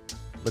 Mm-hmm.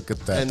 Look at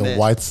that. And the then,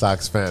 White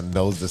Sox fan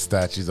knows the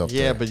statues up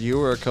there. Yeah, but you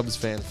were a Cubs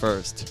fan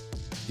first.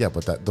 Yeah,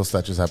 but those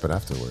statues happen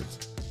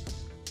afterwards.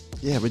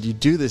 Yeah, but you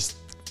do this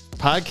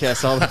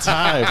podcast all the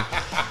time.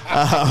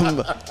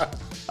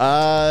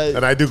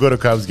 And I do go to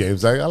Cubs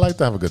games. I like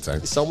to have a good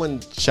time.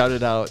 Someone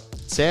shouted out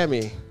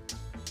Sammy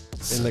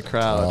in the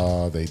crowd.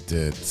 Oh, they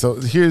did. So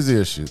here's the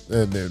issue,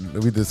 and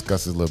we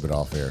discussed this a little bit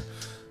off air.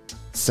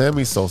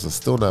 Sammy Sosa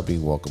still not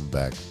being welcomed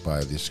back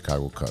by the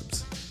Chicago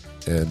Cubs.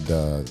 And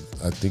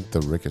I think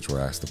the Ricketts were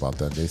asked about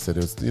that. And they said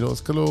it's a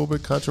little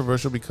bit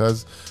controversial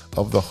because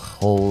of the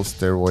whole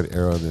steroid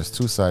era. And there's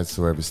 2 sides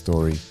to every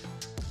story.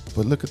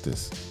 But look at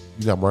this.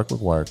 You got Mark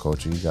McGwire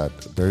coaching. You got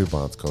Barry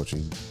Bonds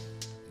coaching.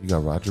 You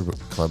got Roger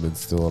Clemens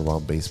still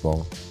around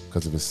baseball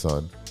because of his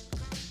son.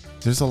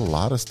 There's a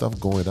lot of stuff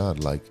going on.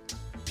 Like,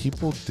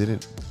 people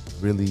didn't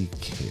really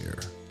care.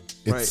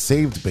 It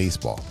saved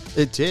baseball.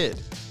 It did.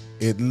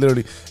 It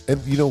literally.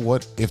 And you know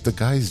what? If the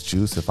guy's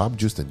juiced, if I'm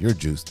juiced and you're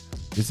juiced,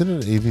 isn't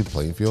it an even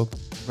playing field?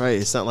 Right.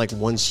 It's not like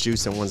one's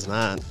juiced and one's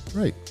not.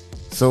 Right.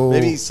 So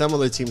maybe some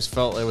other teams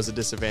felt it was a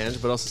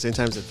disadvantage, but also at the same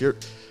time,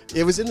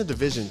 it was in the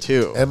division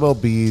too.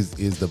 MLB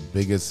is the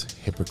biggest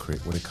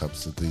hypocrite when it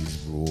comes to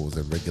these rules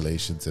and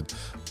regulations and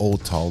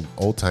old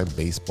time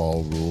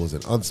baseball rules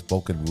and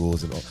unspoken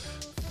rules and all.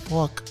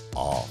 Fuck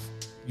off.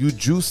 You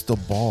juice the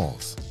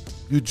balls.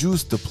 You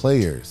juice the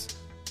players.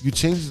 You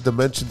change the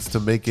dimensions to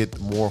make it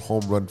more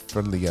home run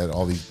friendly at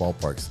all these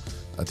ballparks.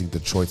 I think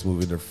Detroit's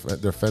moving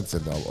their fence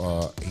in 8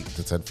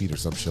 to 10 feet or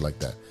some shit like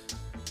that.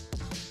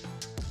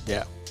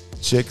 Yeah.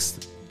 Chicks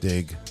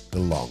dig the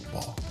long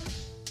ball.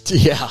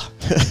 Yeah.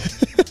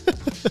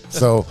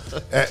 So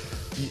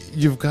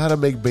you've got to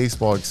make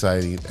baseball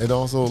exciting. And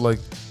also, like,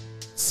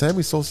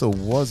 Sammy Sosa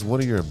was one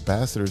of your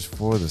ambassadors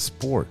for the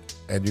sport,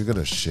 and you're going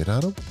to shit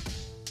on him?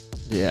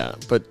 Yeah,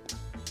 but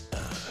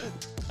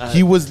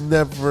he was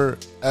never,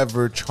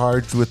 ever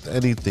charged with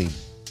anything.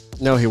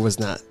 No, he was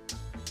not.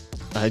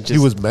 He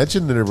was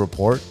mentioned in a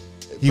report.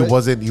 He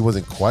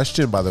wasn't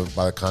questioned by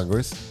the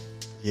Congress.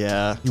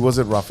 Yeah. He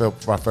wasn't Rafael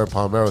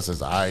Palmeiro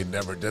says, "I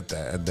never did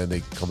that." And then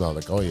they come out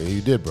like, "Oh, yeah,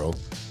 you did, bro."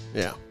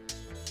 Yeah.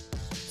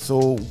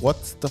 So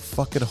what's the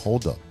fucking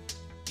holdup?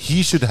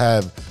 He should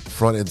have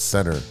front and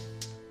center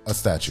a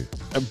statue.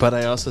 But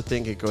I also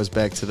think it goes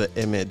back to the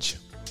image.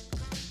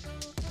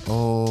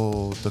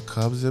 Oh, the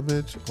Cubs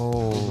image?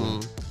 Oh,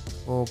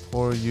 oh,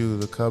 poor you,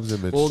 the Cubs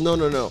image. Well, no.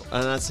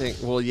 I'm not saying,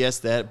 well, yes,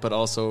 that, but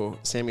also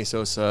Sammy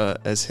Sosa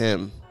as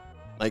him,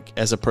 like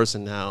as a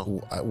person now.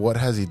 What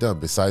has he done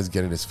besides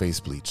getting his face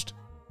bleached?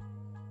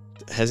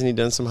 Hasn't he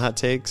done some hot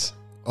takes?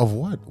 Of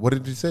what? What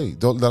did he say?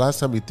 The last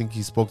time you think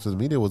he spoke to the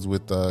media was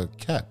with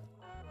Cat.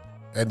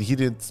 And he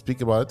didn't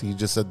speak about it. He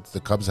just said the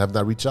Cubs have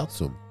not reached out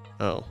to him.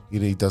 Oh.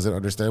 He doesn't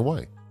understand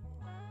why.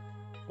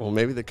 Well,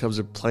 maybe the Cubs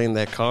are playing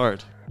that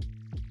card.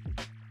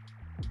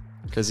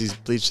 Because he's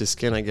bleached his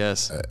skin, I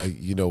guess.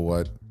 You know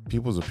what?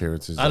 People's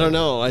appearances. I don't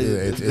know.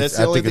 That's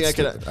the only thing I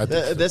could.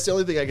 That's the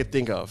only thing I could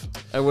think of.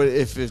 I would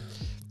if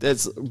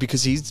that's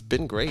because he's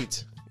been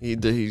great. He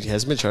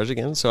hasn't been charged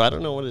again, so I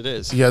don't know what it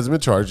is. He hasn't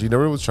been charged. He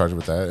never was charged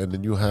with that. And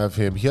then you have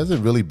him. He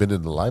hasn't really been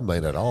in the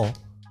limelight at all.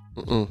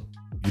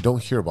 You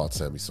don't hear about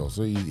Sammy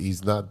Sosa.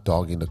 He's not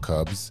dogging the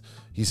Cubs.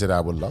 He said,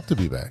 "I would love to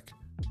be back."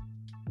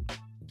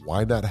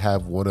 Why not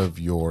have one of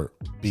your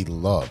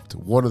beloved,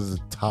 one of the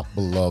top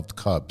beloved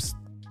Cubs,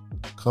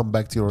 come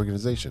back to your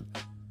organization?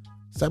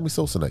 Sammy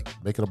Sosa night,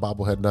 making a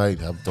bobblehead night,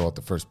 have him throw out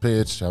the first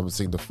pitch, haven't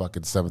seen the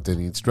fucking 7th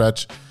inning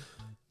stretch.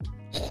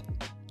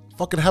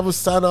 Fucking have him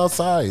stand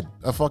outside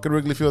a fucking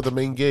Wrigley Field at the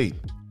main gate.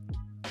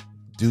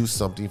 Do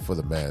something for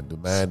the man. The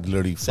man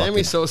literally fucking...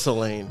 Sammy Sosa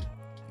lane.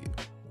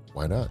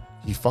 Why not?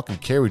 He fucking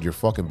carried your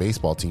fucking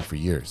baseball team for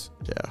years.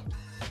 Yeah.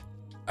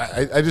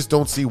 I just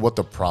don't see what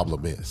the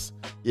problem is.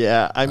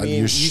 Yeah, I mean,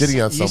 you're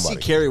shitting on you somebody. see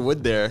Kerry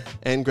Wood there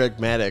and Greg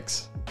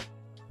Maddux.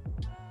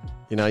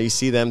 You know, you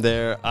see them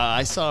there.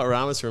 I saw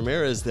Aramis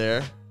Ramirez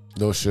there.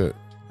 No shit.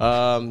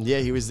 Yeah,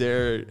 he was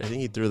there. I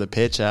think he threw the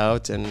pitch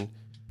out, and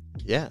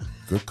yeah.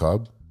 Good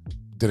Cub.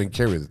 Didn't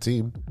carry the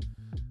team.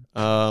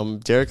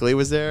 Derek Lee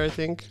was there, I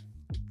think.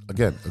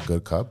 Again, a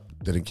good Cub.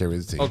 Didn't carry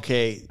the team.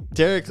 Okay,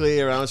 Derek Lee,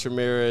 Aramis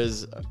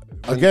Ramirez.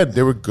 Again,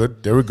 they were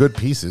good. They were good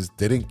pieces.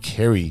 They didn't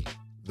carry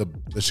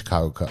the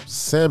Chicago Cubs.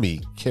 Sammy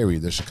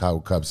carried the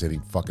Chicago Cubs,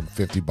 hitting fucking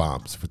 50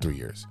 bombs for 3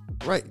 years.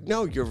 Right.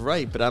 No, you're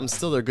right, but I'm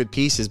still they're good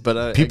pieces.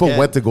 But people again,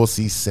 went to go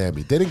see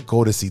Sammy. They didn't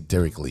go to see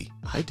Derek Lee.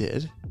 I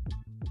did.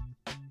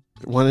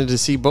 Wanted to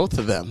see both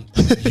of them.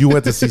 You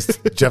went to see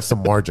Jeff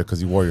Samardzija because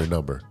he wore your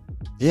number.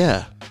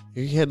 Yeah.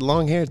 He had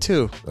long hair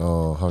too.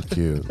 Oh, how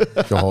cute.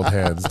 You can hold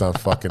hands, not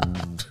fucking.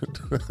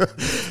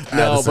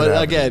 No, but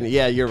again,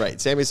 yeah, you're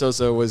right. Sammy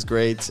Sosa was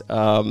great.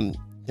 You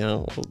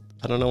know,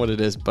 I don't know what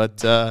it is,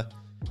 but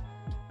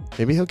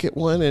maybe he'll get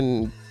one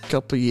in a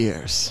couple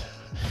years.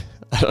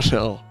 I don't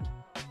know.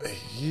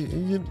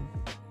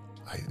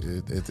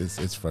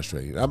 It's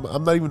frustrating.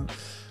 I'm not even.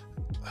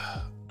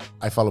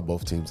 I follow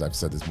both teams. I've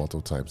said this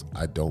multiple times.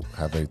 I don't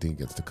have anything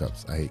against the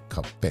Cubs. I hate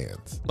Cub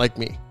fans. Like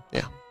me,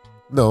 yeah.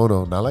 No,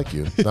 not like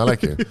you. Not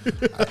like you.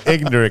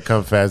 Ignorant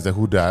Cub fans that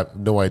who have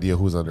no idea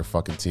who's on their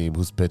fucking team,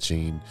 who's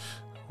pitching,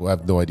 who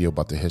have no idea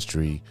about the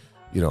history.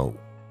 You know,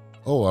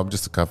 oh, I'm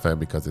just a Cub fan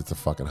because it's a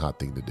fucking hot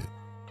thing to do.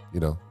 You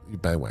know, you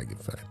bandwagon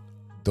fan.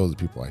 Those are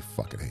people I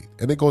fucking hate.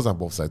 And it goes on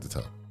both sides of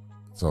the town.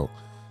 So,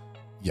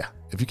 yeah.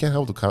 If you can't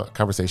have the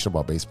conversation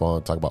about baseball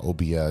and talk about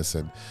OBS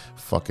and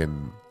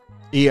fucking...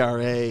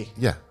 ERA.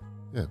 Yeah.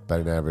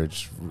 Batting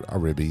average, our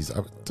ribbies.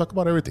 Talk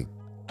about everything.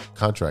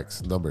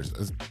 Contracts, numbers.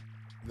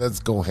 Let's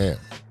go ham.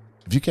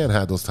 If you can't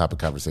have those type of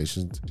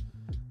conversations,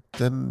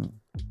 then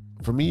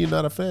for me, you're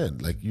not a fan.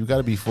 Like, you got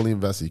to be fully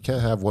invested. You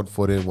can't have 1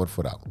 foot in, 1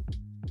 foot out.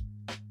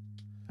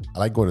 I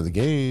like going to the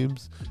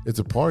games. It's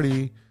a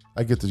party.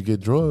 I get to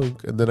get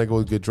drunk, and then I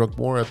go get drunk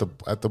more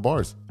at the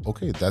bars.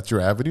 Okay, that's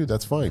your avenue.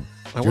 That's fine.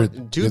 I want to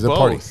do both,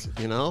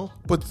 party. You know?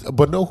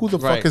 But know who the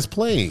fuck is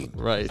playing.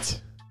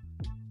 Right.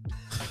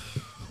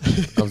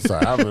 I'm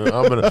sorry.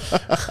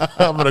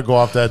 I'm gonna go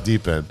off that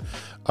deep end.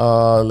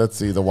 Let's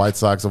see. The White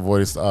Sox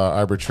avoided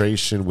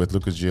arbitration with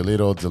Lucas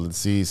Giolito, Dylan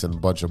Cease, and a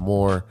bunch of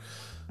more.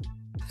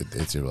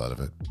 It's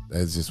irrelevant.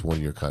 It's just 1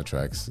 year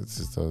contracts. It's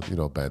just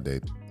a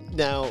Band-Aid.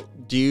 Now,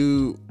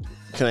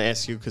 can I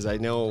ask you, because I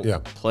know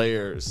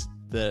players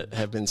that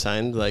have been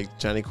signed, like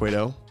Johnny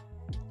Cueto.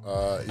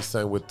 He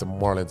signed with the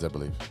Marlins, I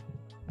believe.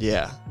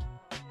 Yeah.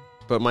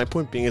 But my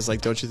point being is,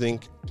 like, don't you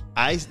think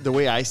the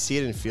way I see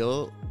it and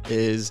feel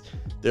is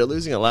they're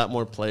losing a lot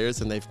more players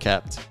than they've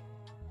kept.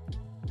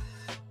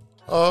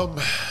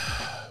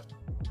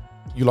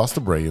 You lost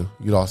Abreu.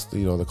 You lost,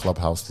 the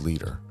clubhouse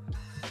leader.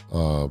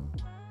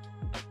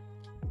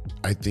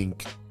 I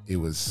think it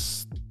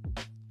was.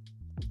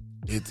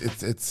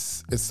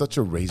 It's such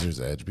a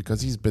razor's edge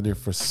because he's been there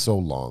for so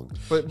long.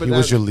 But he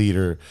was your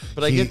leader.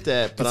 But I get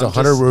that. But he's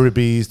 100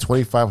 ribbies,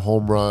 25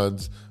 home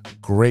runs.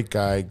 Great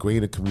guy, great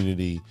in the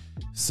community.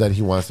 Said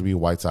he wants to be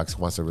White Sox.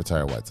 He wants to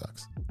retire White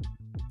Sox.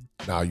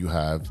 Now you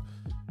have,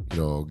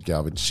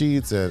 Galvin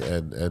Sheets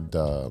and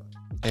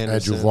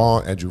Andrew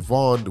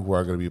Vaughn, who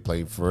are going to be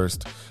playing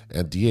first,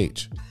 and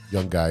DH.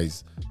 Young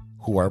guys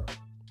who are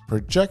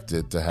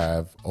projected to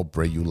have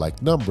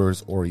Abreu-like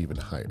numbers or even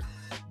higher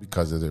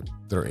because of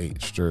their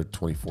age. They're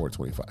 24,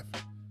 25.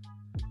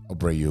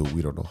 Abreu,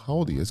 we don't know how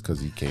old he is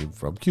because he came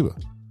from Cuba.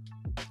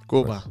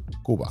 Cuba.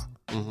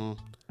 Mm-hmm.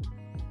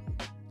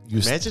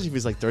 Imagine if he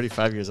was like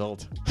 35 years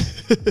old.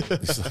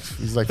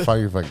 he's like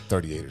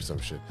 38 or some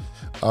shit.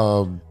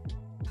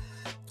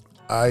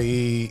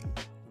 I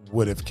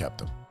would have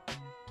kept him.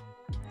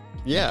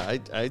 Yeah,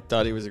 I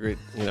thought he was a great,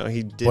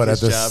 he did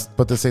his job.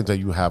 But at the same time,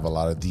 you have a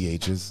lot of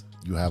DHs.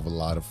 You have a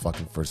lot of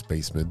fucking first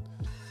basemen.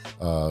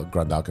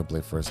 Grandal can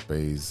play first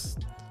base.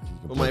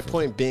 can Well, play my for.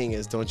 point being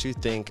is, don't you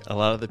think a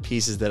lot of the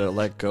pieces that are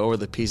let go are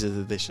the pieces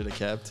that they should have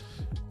kept?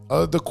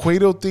 The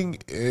Cueto thing,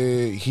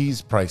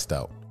 he's priced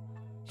out.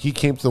 He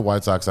came to the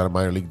White Sox on a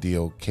minor league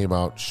deal, came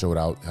out, showed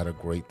out, had a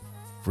great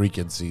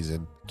freaking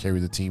season,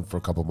 carried the team for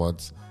a couple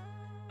months.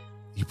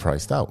 He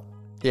priced out.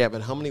 Yeah,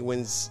 but how many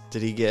wins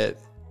did he get?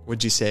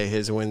 Would you say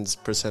his wins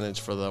percentage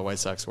for the White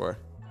Sox were?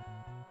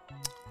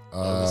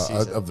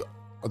 Of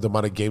the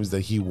amount of games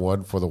that he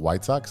won for the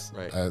White Sox,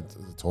 Right.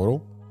 The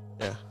total.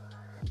 Yeah.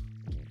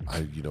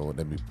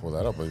 Let me pull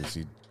that up. Let me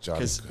see, Johnny.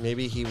 Because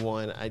maybe he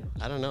won, I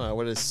don't know, I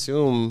would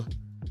assume,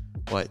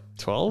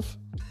 12?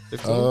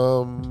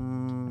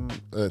 15?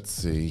 Let's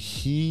see.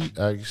 He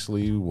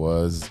actually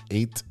was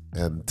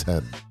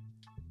 8-10.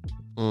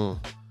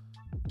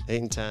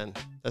 8-10.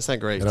 That's not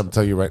great. And I'm gonna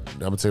tell you right.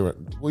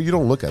 Well, you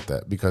don't look at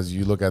that because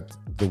you look at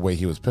the way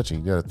he was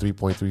pitching. He had a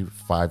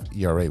 3.35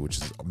 ERA, which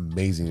is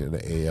amazing in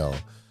the AL.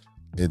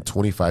 In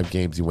 25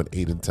 games, he went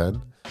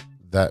 8-10.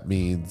 That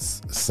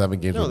means 7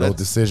 games with no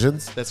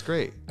decisions. That's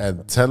great.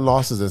 And 10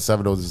 losses and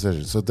 7 no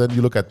decisions. So then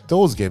you look at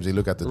those games. You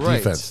look at the Right.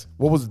 defense.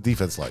 What was the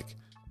defense like?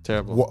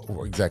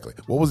 Terrible. Exactly.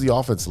 What was the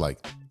offense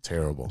like?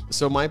 Terrible.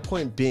 So my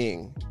point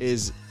being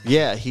is,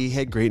 yeah, he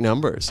had great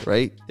numbers,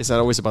 right? It's not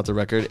always about the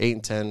record.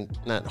 8-10,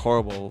 not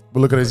horrible. But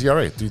look at his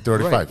ERA,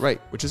 3.35.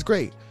 Right, which is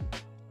great.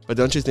 But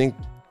don't you think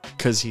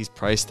because he's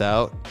priced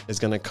out is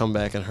going to come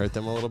back and hurt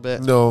them a little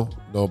bit? No,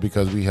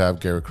 because we have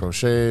Garrett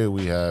Crochet.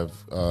 We have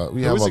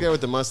Who's the guy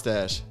with the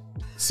mustache?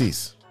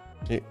 Cease.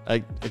 I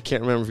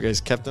can't remember if you guys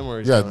kept him or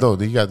he's Yeah, gone.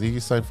 no, he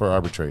signed for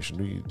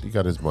arbitration. He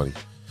got his money.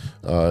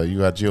 You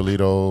got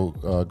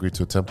Giolito agreed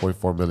to a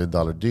 $10.4 million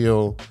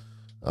deal.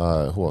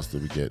 Who else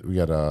did we get? We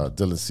got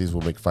Dylan Cease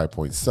will make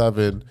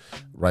 5.7.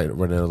 Right,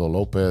 Renato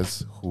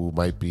Lopez, who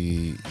might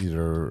be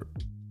either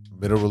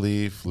middle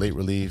relief, late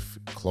relief,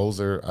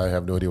 closer. I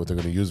have no idea what they're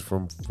going to use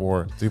from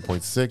for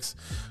 3.6.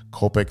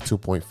 Kopech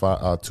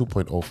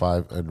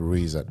 2.05, and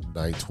Ruiz at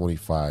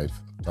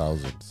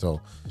 925,000.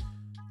 So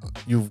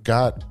you've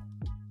got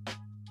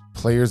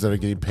players that are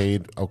getting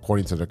paid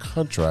according to their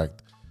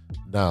contract.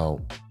 Now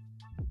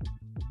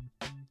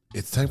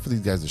it's time for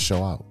these guys to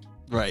show out.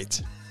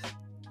 Right.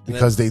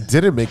 Because they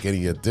didn't make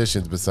any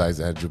additions besides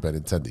Andrew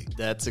Benintendi.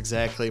 That's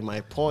exactly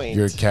my point.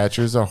 Your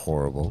catchers are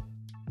horrible.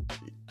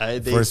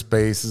 First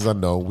base is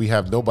unknown. We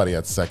have nobody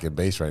at second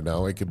base right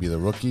now. It could be the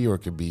rookie or it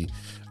could be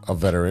a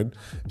veteran.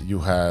 You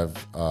have,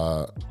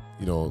 TA.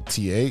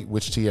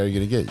 Which TA are you going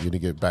to get? You're going to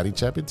get batting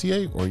champion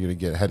TA or you're going to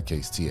get head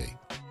case TA?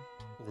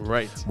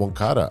 Right.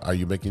 Moncada, are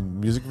you making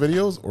music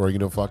videos or are you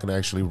going to fucking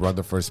actually run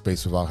the first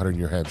base without hurting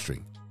your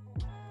hamstring?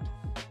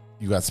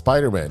 You got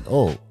Spider-Man.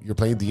 Oh, you're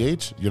playing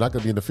DH? You're not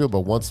going to be in the field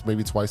but once,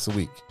 maybe twice a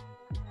week.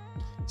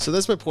 So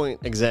that's my point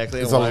exactly.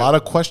 There's a lot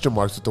of question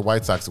marks with the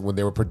White Sox when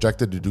they were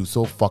projected to do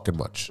so fucking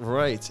much.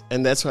 Right.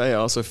 And that's why I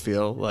also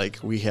feel like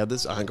we have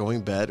this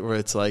ongoing bet where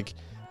it's like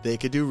they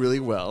could do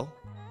really well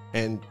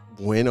and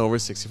win over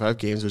 65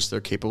 games, which they're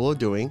capable of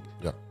doing.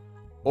 Yeah.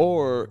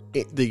 Or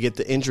they get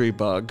the injury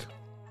bug.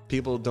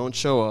 People don't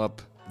show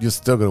up. You're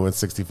still going to win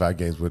 65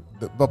 games.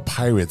 But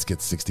Pirates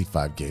get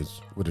 65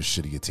 games with a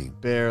shittier team.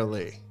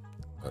 Barely.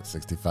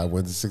 65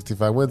 wins is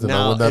 65 wins, and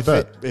now, I won that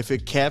bet. If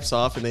it caps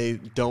off and they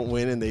don't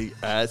win and they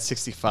add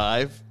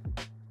 65,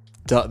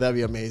 that'd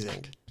be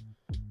amazing.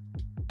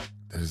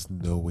 There's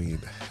no way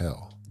in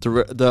hell.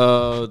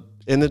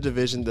 In the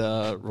division,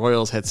 the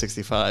Royals had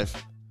 65,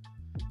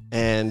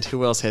 and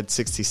who else had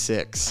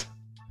 66?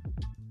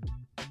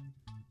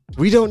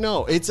 We don't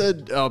know. It's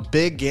a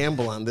big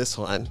gamble on this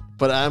one,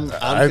 but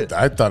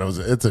I thought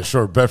it's a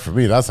short bet for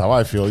me. That's how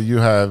I feel. You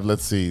have,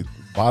 let's see,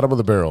 bottom of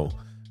the barrel.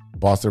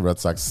 Boston Red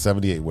Sox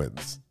 78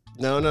 wins.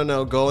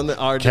 No. Go in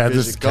our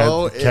division.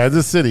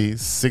 Kansas City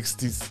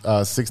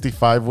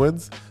 65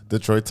 wins.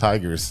 Detroit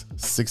Tigers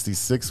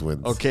 66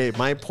 wins. Okay,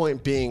 my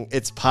point being,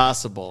 it's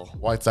possible.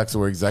 White Sox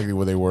were exactly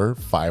where they were,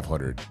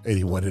 500,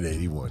 81 and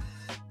 81.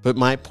 But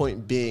my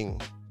point being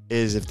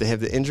is, if they have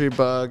the injury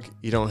bug,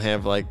 you don't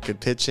have good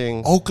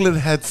pitching. Oakland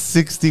had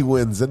 60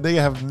 wins and they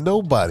have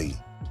nobody.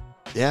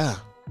 Yeah.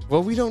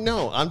 Well, we don't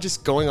know. I'm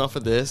just going off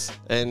of this,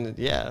 and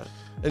yeah.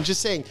 I'm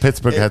just saying.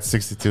 Pittsburgh had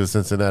 62.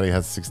 Cincinnati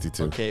has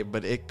 62. Okay,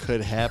 but it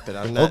could happen.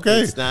 I'm not. Okay.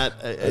 It's not.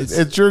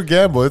 It's your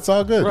gamble. It's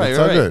all good. Right, it's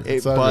all right.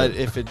 good. But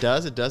if it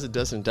does, it does. It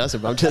doesn't.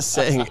 But I'm just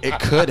saying it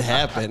could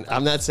happen.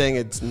 I'm not saying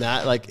it's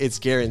not it's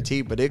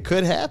guaranteed, but it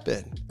could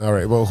happen. All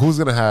right. Well, who's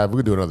gonna have? We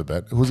can do another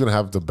bet. Who's gonna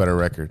have the better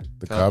record?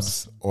 The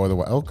Cubs or the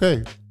White?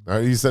 Okay. All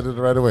right. You said it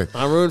right away.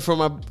 I'm rooting for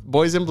my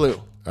boys in blue.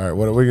 All right.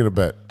 What are we gonna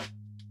bet?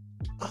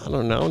 I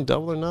don't know.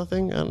 Double or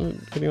nothing.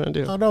 What do you want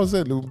to do? Oh, that was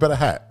it. We bet a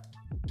hat.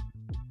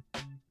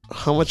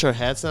 How much are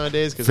hats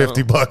nowadays?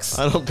 $50.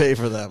 I don't pay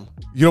for them.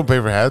 You don't pay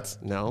for hats?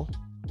 No.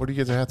 Where do you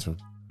get your hats from?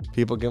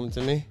 People give them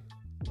to me.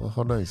 Well,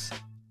 how nice.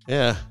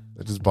 Yeah.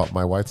 I just bought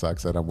my White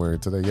Sox that I'm wearing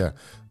today. Yeah.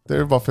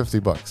 They're about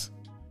 $50.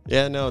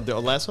 Yeah, no. The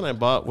last one I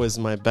bought was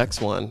my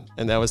Beck's one,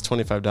 and that was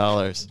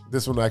 $25.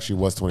 This one actually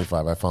was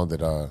 $25. I found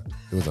it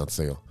was on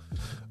sale.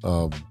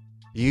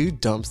 You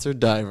dumpster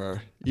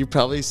diver. You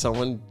probably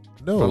someone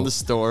No. from the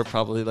store,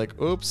 probably like,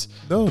 oops.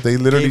 No, they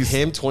literally gave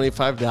him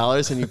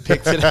 $25 and you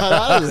picked it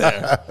out of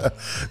there.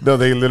 No,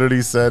 they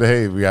literally said,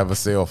 "Hey, we have a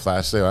sale,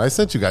 flash sale." I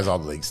sent you guys all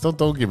the links.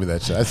 Don't give me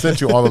that shit. I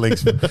sent you all the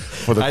links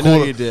for the I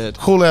know you did.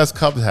 cool ass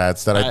Cubs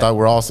hats that I thought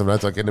were awesome. And I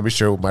was like, let me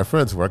share with my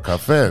friends who are Cub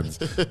fans.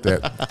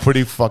 They're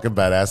pretty fucking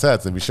badass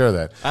hats. Let me share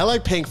that. I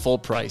like paying full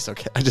price.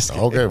 Okay, I just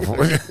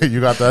Okay, you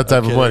got that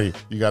type of money.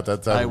 You got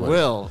that type. I of money.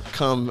 will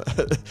come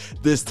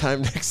this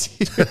time next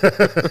year.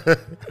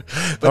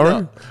 All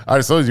right. All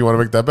right. So, do you want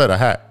to make that bet? A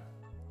hat?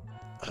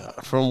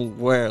 From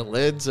where?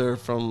 Lids or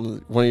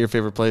from one of your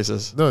favorite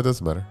places? No, it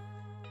doesn't matter.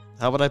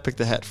 How about I pick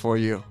the hat for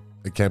you?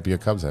 It can't be a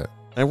Cubs hat.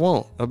 I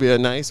won't. It'll be a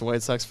nice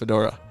White Sox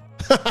fedora.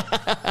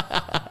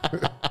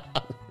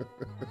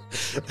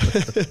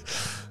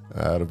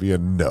 It'll be a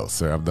no,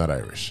 sir. I'm not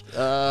Irish.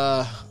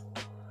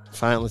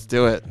 Fine, let's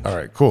do it. All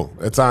right, cool.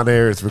 It's on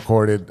air. It's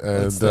recorded,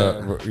 and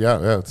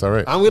yeah, it's all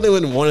right. I'm going to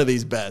win one of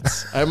these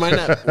bets. I might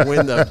not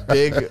win the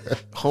big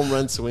home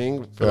run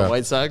swing for the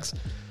White Sox.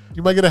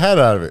 You might get a hat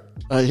out of it.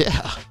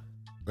 Yeah.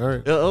 All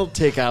right. It'll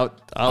take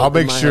out. I'll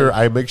make sure.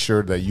 I make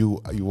sure that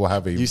you will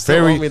have a You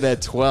still owe me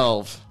that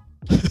 12.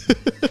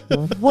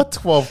 What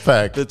 12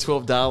 pack? The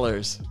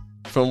 $12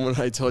 from when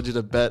I told you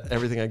to bet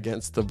everything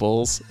against the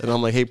Bulls, and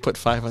I'm like, hey, put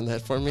 5 on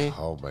that for me.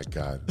 Oh my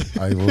God!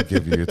 I will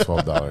give you your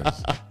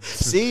 $12.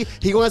 See,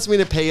 he wants me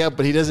to pay up,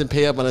 but he doesn't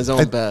pay up on his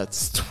own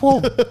bets.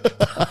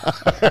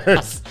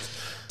 $12.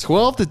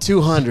 12 to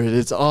 200.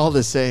 It's all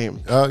the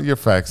same. Your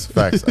facts.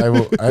 I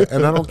will,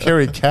 and I don't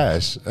carry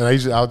cash.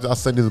 And I'll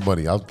send you the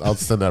money. I'll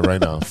send that right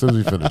now as soon as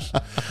we finish.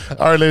 All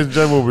right, ladies and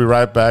gentlemen, we'll be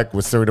right back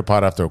with Stirring the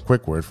Pot after a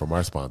quick word from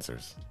our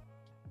sponsors.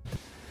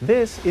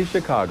 This is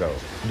Chicago.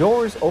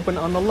 Doors open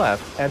on the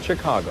left at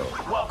Chicago.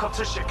 Welcome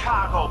to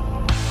Chicago.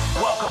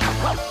 Welcome to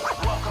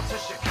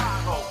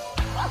Chicago.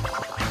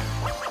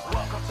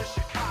 Welcome to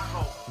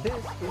Chicago.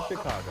 This is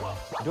Chicago.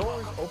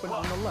 Doors open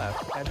on the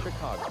left at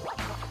Chicago.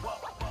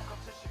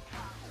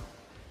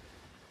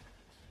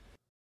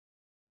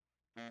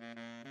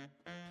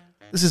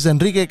 This is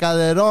Enrique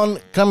Calderon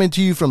coming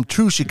to you from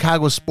True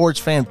Chicago Sports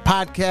Fan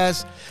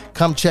Podcast.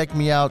 Come check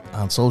me out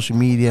on social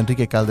media,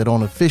 Enrique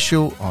Calderon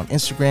Official on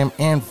Instagram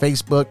and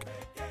Facebook.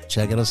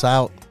 Check us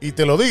out. Y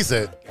te lo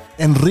dice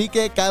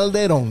Enrique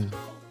Calderon.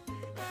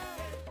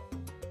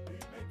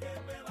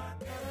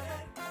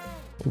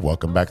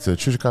 Welcome back to the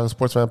True Chicago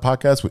Sports Fan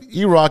Podcast with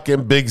E-Rock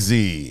and Big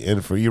Z.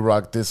 And for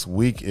E-Rock this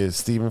week is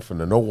Steven from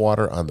the No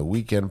Water on the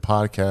Weekend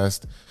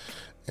podcast.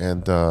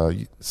 And,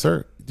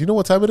 sir, do you know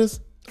what time it is?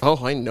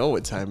 Oh, I know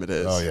what time it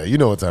is. Oh, yeah, you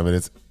know what time it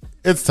is.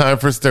 It's time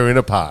for Stirring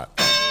the Pot.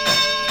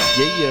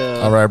 Yeah.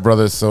 All right,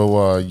 brother.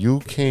 So you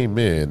came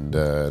in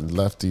and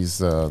left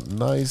these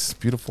nice,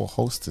 beautiful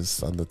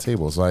hostess on the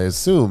table. So I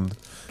assumed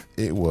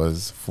it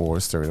was for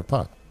Stirring the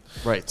Pot.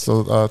 Right.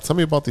 So tell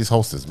me about these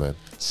hostess, man.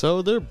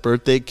 So they're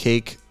birthday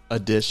cake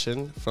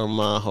edition from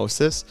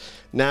Hostess.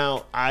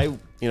 Now, I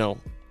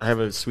have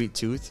a sweet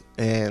tooth,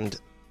 and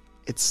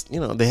it's,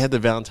 they had the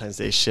Valentine's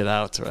Day shit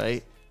out,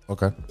 right?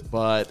 Okay.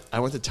 But I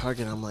went to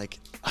Target, and I'm like,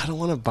 I don't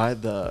want to buy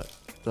the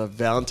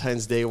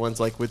Valentine's Day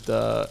ones, like with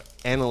the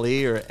Anna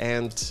Lee or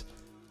Aunt,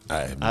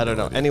 I don't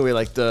know. idea. Anyway,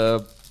 like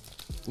the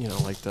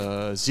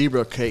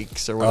zebra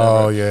cakes or whatever.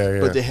 Oh,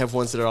 yeah. But they have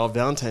ones that are all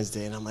Valentine's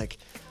Day, and I'm like,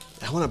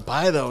 I want to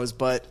buy those,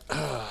 but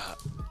I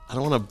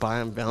don't want to buy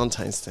them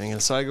Valentine's thing.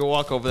 And so I go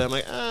walk over there. I'm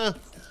like,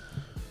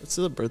 let's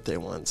do the birthday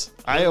ones.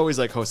 I always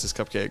like Hostess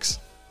cupcakes.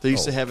 They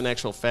used to have an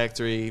actual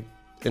factory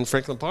in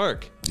Franklin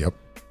Park. Yep.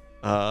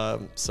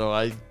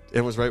 So it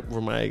was right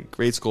where my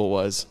grade school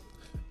was.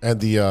 And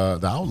the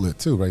outlet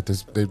too, right?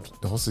 The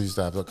hostess used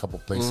to have a couple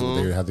places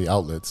where they had the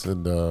outlets,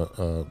 and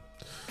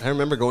I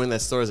remember going to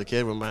that store as a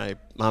kid with my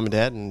mom and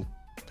dad and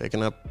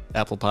picking up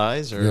apple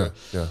pies or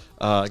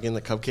getting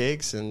the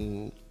cupcakes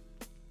and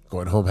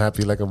going home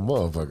happy like a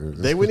motherfucker.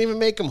 They wouldn't even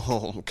make them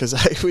home because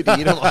I would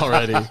eat them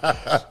already.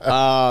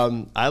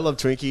 I love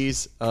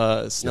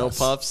Twinkies, Snow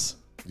Puffs.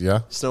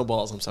 Yeah.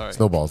 Snowballs, I'm sorry.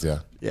 Snowballs, yeah.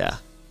 Yeah.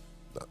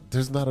 I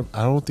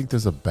don't think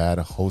there's a bad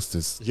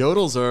hostess.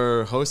 Yodels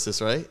are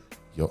Hostess, right?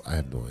 I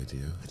have no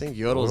idea. I think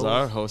Yodels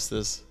are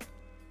Hostess.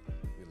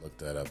 Let me look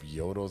that up.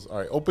 Yodels. All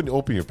right, open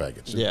your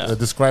package. Yeah.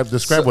 Describe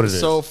what it is.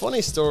 So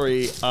funny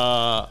story.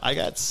 I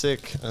got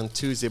sick on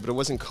Tuesday, but it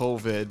wasn't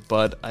COVID.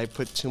 But I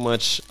put too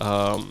much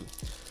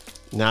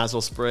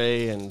nozzle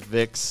spray and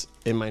Vicks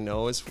in my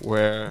nose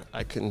where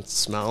I couldn't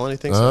smell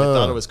anything. So I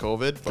thought it was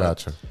COVID. But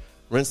Gotcha.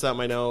 Rinsed out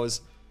my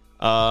nose.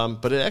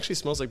 But it actually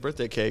smells like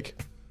birthday cake.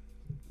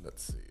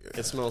 Let's see.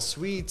 It smells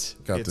sweet.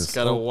 It's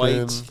got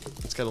open.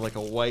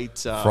 a white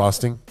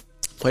Frosting.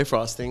 White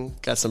frosting.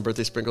 Got some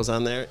birthday sprinkles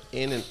on there,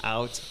 in and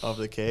out of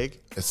the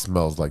cake. It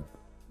smells like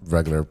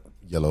regular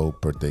yellow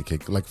birthday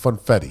cake, like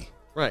funfetti.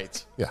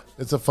 Right. Yeah,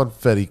 it's a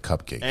funfetti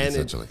cupcake, And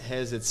essentially. it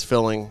has its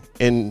filling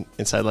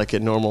inside like a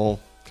normal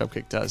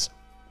cupcake does.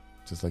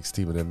 Just like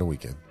Steven in the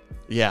weekend.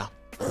 Yeah.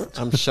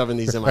 I'm shoving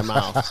these in my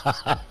mouth.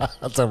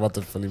 I'll talk about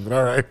the filling, but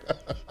all right.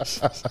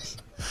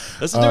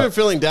 That's a different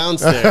filling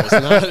downstairs.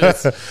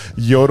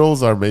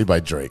 Yodels are made by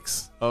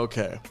Drake's.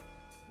 Okay.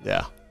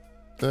 Yeah.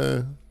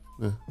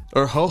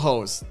 Or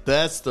ho-hos.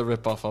 That's the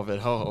ripoff of it,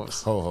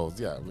 ho-hos. Ho-hos,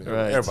 yeah.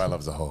 Right. Everybody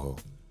loves a ho-ho.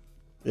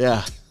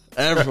 Yeah,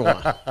 everyone.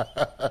 All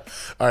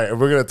right,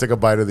 we're going to take a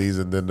bite of these,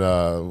 and then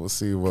we'll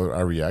see what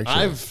our reaction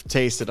is. I've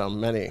tasted on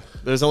many.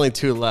 There's only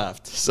 2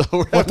 left. So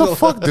What the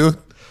fuck, dude?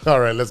 All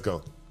right, let's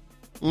go.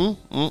 All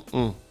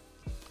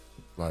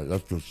right,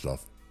 that's good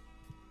stuff.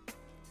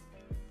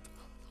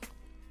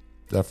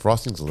 That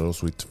frosting's a little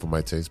sweet for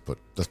my taste, but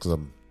that's because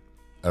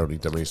I don't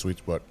eat that many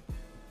sweets, but...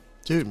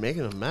 Dude,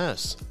 making a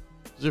mess.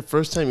 Is it your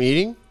first time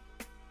eating?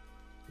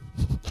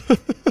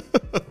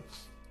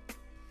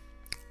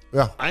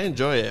 Yeah. I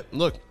enjoy it.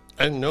 Look,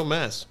 no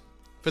mess.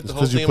 Fit the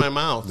whole thing in my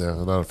mouth. Yeah,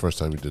 not the first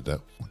time you did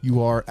that.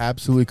 You are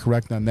absolutely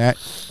correct on that.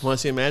 Want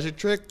to see a magic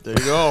trick? There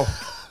you go.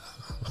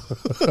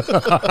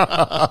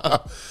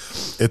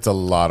 It's a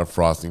lot of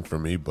frosting for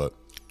me, but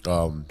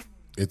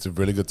it's a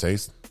really good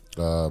taste.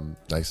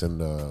 Nice and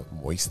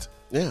moist.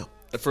 Yeah.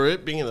 For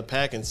it being in the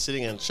pack and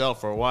sitting on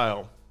shelf for a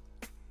while,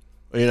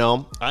 you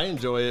know, I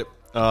enjoy it.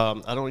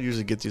 I don't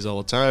usually get these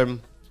all the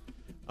time.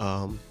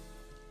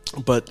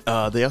 But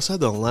they also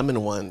had the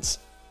lemon ones.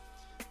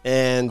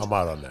 And I'm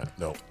out on that.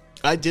 No.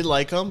 I did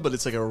like them, but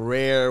it's like a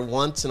rare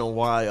once in a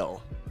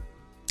while.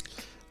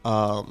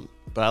 But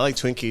I like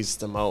Twinkies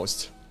the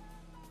most.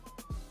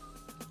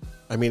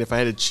 I mean, if I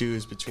had to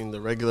choose between the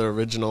regular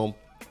original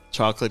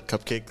chocolate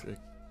cupcake like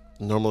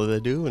normally they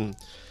do, and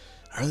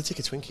I'd rather take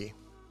a Twinkie.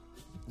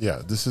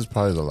 Yeah, this is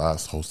probably the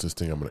last Hostess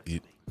thing I'm going to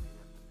eat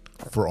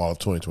for all of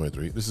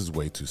 2023. This is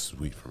way too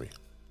sweet for me.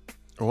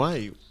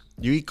 Why?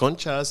 You eat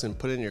conchas and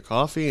put it in your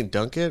coffee and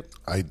dunk it?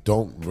 I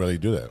don't really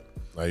do that.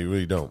 I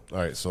really don't. All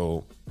right,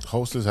 so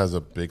Hostess has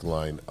a big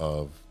line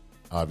of,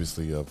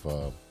 obviously, of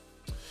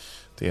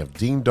they have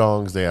ding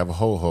dongs, they have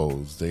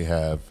ho-hos, they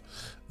have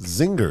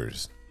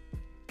zingers.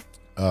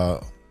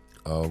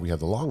 We have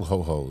the long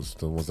ho-hos,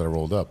 the ones that are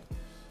rolled up.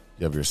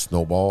 You have your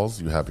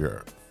snowballs, you have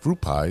your fruit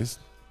pies.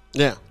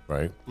 Yeah.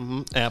 Right?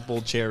 Mm-hmm.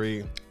 Apple,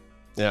 cherry.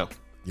 Yeah.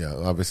 Yeah,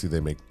 obviously they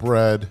make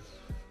bread.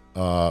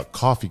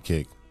 Coffee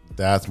cake.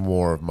 That's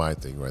more of my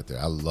thing right there.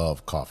 I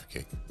love coffee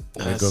cake.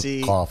 A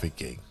good coffee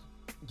cake.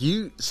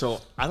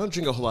 So I don't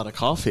drink a whole lot of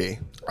coffee.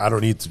 I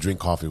don't need to drink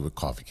coffee with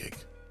coffee cake.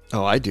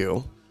 Oh, I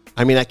do.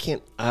 I mean, I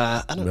can't.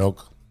 I don't.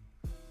 Milk.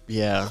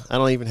 Yeah, I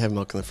don't even have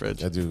milk in the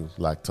fridge. I do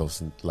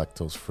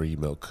lactose-free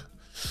milk.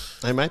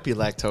 I might be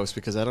lactose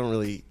because I don't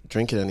really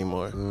drink it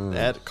anymore.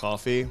 Add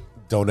coffee.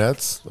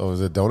 Donuts. Oh, is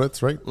it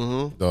donuts, right?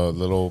 Mm-hmm. The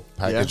little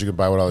package you can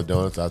buy with all the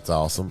donuts. That's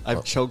awesome.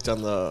 I've choked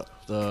on the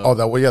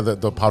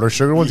the powdered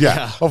sugar ones?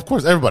 Yeah. Of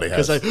course, everybody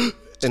has. Because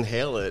I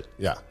inhale it.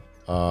 Yeah.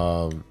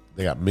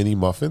 They got mini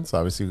muffins.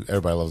 Obviously,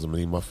 everybody loves a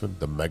mini muffin.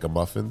 The mega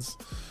muffins.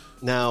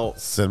 Now,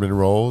 cinnamon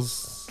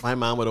rolls. My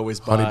mom would always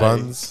buy honey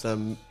buns.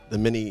 The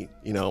mini,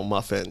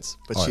 muffins,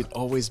 but she'd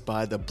always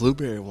buy the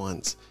blueberry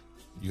ones.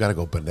 You got to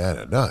go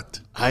banana nut.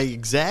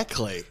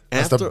 Exactly.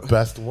 That's the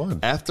best one.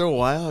 After a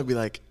while, I'd be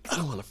like, I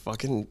don't want to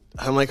fucking.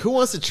 I'm like, who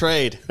wants to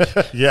trade?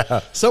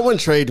 Yeah. Someone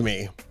trade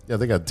me. Yeah,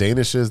 they got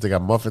Danishes. They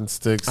got muffin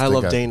sticks. I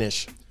love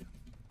Danish.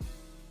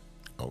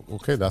 Oh,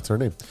 okay, that's her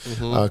name.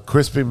 Mm-hmm.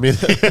 Crispy mini.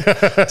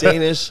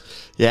 Danish.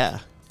 Yeah.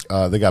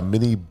 They got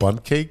mini bun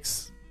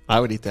cakes. I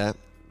would eat that.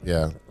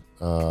 Yeah.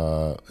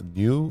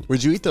 New.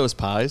 Would you eat those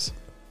pies?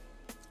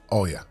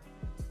 Oh, yeah.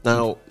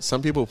 Now,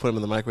 some people put them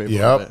in the microwave.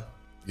 Yep.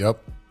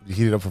 You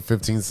heat it up for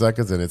 15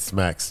 seconds and it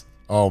smacks.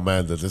 Oh,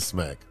 man, does it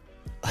smack.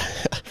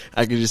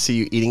 I could just see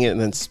you eating it and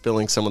then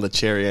spilling some of the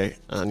cherry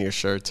on your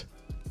shirt.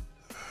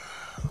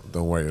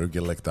 Don't worry, it'll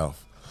get licked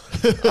off.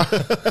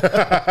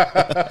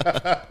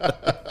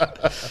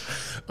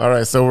 All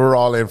right, so we're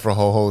all in for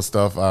ho-ho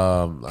stuff.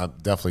 I'm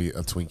definitely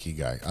a Twinkie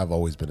guy. I've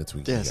always been a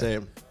Twinkie guy. Yeah,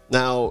 same.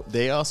 Now,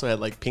 they also had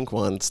like pink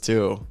ones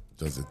too.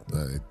 Does it?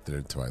 I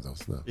didn't try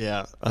those. No.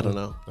 Yeah, I don't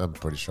know. I'm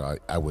pretty sure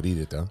I would eat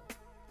it though.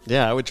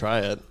 Yeah, I would try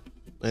it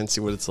and see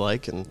what it's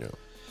like. And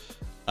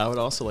I would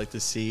also like to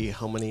see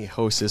how many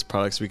Hostess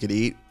products we could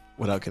eat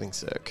without getting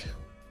sick.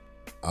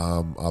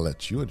 I'll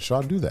let you and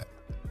Sean do that.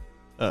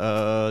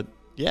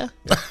 Yeah.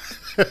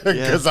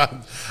 Because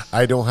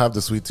I don't have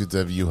the sweet tooth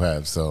that you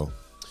have. So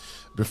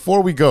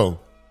before we go,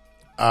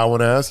 I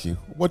want to ask you,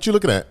 what you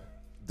looking at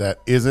that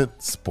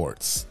isn't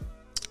sports?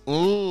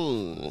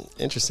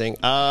 Interesting.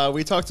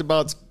 We talked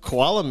about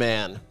Koala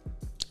Man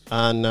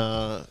on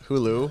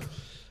Hulu.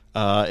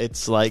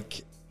 It's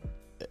like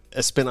a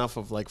spinoff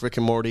of like Rick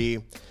and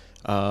Morty.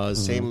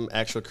 Same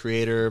actual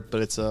creator,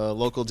 but it's a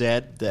local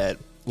dad that,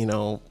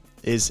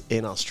 is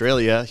in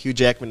Australia. Hugh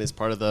Jackman is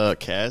part of the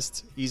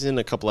cast. He's in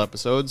a couple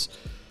episodes.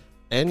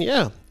 And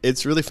yeah,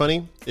 it's really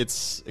funny. It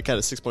got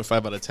a 6.5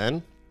 out of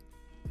 10.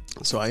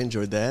 So I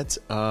enjoyed that.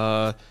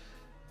 I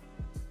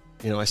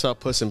saw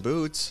Puss in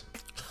Boots.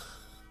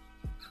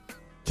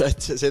 Did I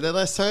say that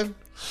last time?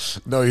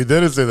 No, you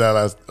didn't say that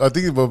last. I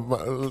think it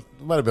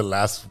might have been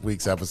last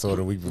week's episode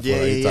or week before.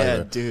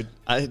 Yeah, dude.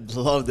 I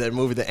love that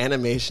movie. The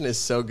animation is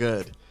so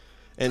good.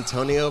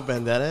 Antonio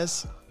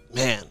Banderas,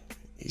 man,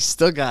 he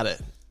still got it.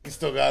 He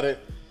still got it.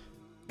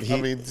 I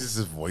mean, this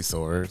is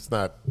voiceover. It's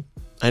not.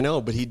 I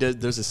know, but he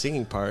did. There's a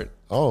singing part.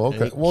 Oh,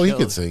 okay. Well, he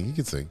can sing. He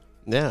can sing.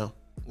 Yeah.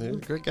 He's a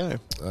great guy.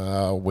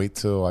 Wait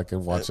till I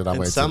can watch it on And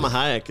my Salma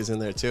TV. Hayek is in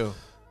there too.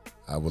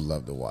 I would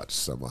love to watch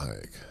Salma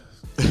Hayek.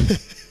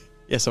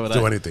 Yeah, so would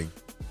Do I. anything.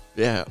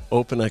 Yeah,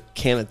 open a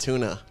can of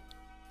tuna.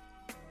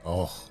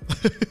 Oh,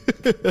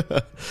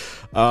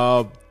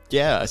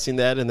 Yeah, I seen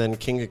that, and then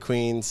King of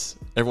Queens,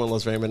 Everyone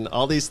Loves Raymond,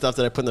 all these stuff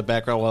that I put in the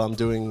background while I'm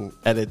doing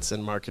edits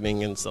and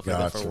marketing and stuff like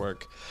that Gotcha. for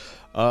work.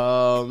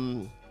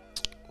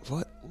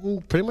 What?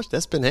 Pretty much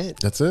that's been it.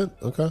 that's it.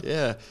 Okay.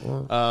 Yeah,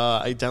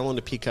 I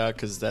downloaded Peacock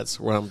because that's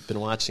where I've been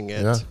watching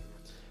it. Yeah.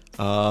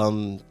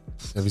 Um,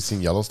 Have you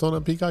seen Yellowstone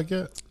on Peacock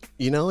yet?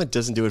 you know, it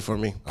doesn't do it for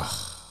me.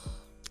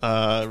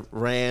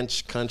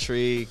 Ranch,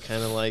 country,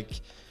 kind of like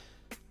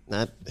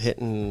not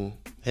hitting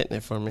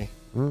it for me.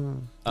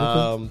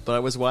 But I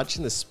was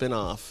watching the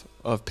spinoff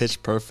of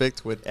Pitch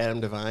Perfect with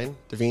Adam Devine,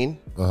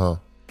 Uh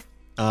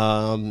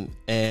huh.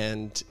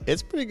 and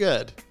it's pretty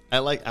good.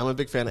 I'm a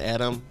big fan of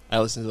Adam. I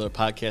listen to their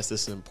podcast.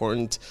 This is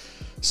important.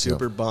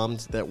 Super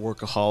bummed that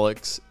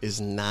Workaholics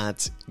is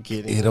not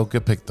getting. It'll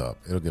get picked up.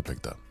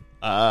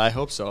 I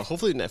hope so.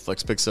 Hopefully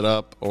Netflix picks it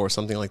up or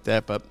something like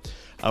that. But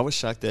I was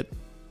shocked that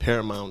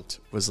Paramount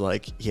was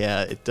like,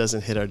 yeah, it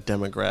doesn't hit our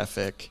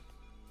demographic.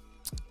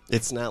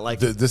 It's not like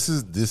This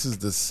is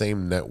the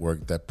same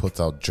network that puts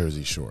out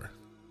Jersey Shore.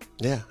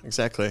 yeah,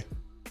 exactly.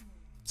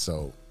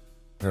 So,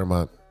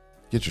 Paramount,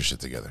 get your shit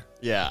together.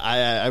 Yeah,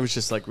 I was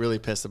just like really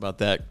pissed about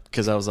that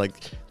because I was like,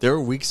 they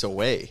were weeks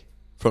away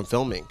from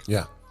filming.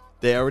 Yeah.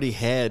 They already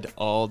had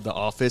all the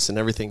office and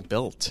everything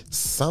built.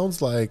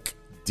 Sounds like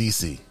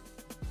DC.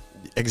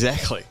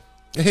 Exactly.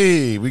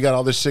 Hey, we got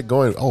all this shit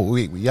going. Oh,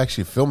 wait, we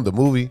actually filmed a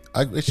movie.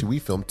 We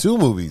filmed 2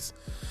 movies.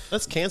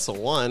 Let's cancel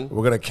one.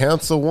 We're gonna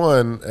cancel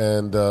one,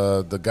 and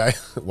the guy.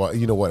 Well,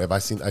 you know what? If I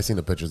seen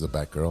the pictures of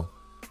Batgirl,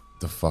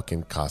 the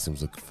fucking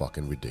costumes look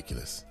fucking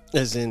ridiculous.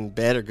 As in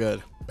bad or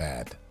good?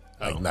 Bad.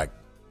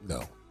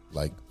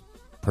 Like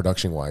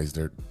production wise,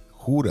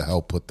 who the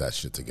hell put that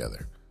shit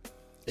together?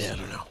 Yeah, I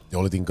don't know. The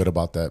only thing good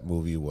about that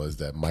movie was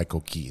that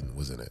Michael Keaton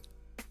was in it.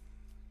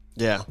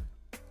 Yeah.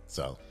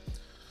 So.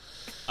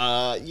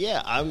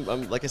 Yeah,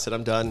 I'm like I said,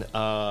 I'm done.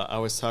 I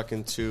was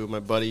talking to my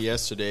buddy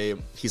yesterday.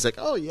 He's like,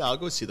 "Oh yeah, I'll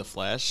go see The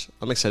Flash."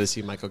 I'm excited to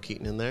see Michael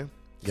Keaton in there.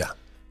 Yeah.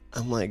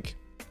 I'm like,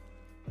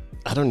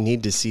 I don't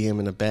need to see him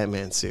in a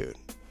Batman suit.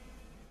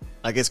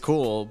 Like, it's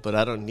cool, but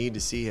I don't need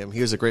to see him. He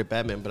was a great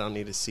Batman, but I don't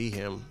need to see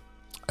him.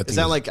 It's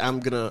not like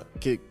I'm gonna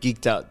get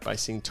geeked out by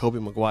seeing Tobey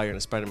Maguire in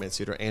a Spider-Man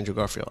suit or Andrew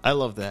Garfield. I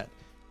love that.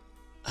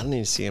 I don't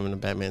need to see him in a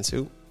Batman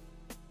suit.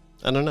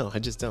 I don't know. I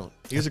just don't.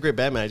 He was a great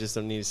Batman. I just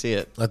don't need to see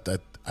it.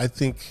 I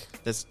think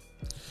that's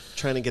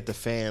trying to get the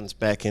fans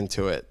back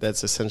into it.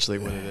 That's essentially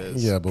what it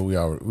is. Yeah, but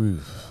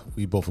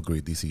we both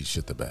agree DC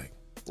shit the bag.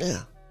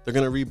 Yeah, they're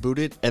gonna reboot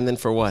it, and then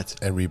for what?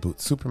 And reboot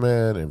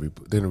Superman, and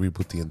they're gonna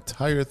reboot the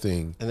entire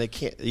thing. And they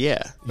can't.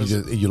 Yeah,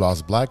 you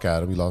lost Black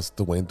Adam, you lost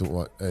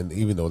Dwayne, and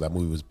even though that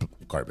movie was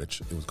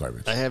garbage, it was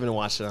garbage. I haven't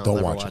watched it. I'll Don't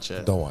never watch it.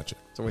 it. Don't watch it.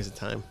 It's a waste of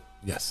time.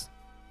 Yes.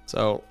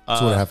 So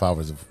 2.5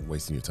 hours of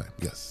wasting your time.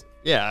 Yes.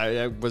 Yeah,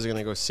 I wasn't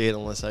gonna go see it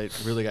unless I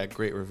really got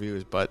great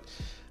reviews, but.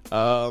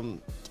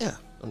 Yeah,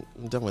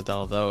 I'm done with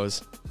all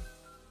those.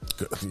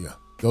 Good. Yeah,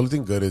 the only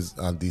thing good is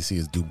on DC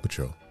is Doom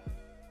Patrol.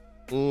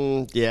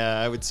 Yeah,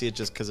 I would see it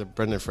just because of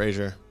Brendan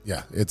Fraser.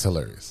 Yeah, it's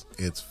hilarious.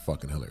 It's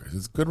fucking hilarious.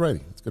 It's good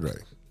writing.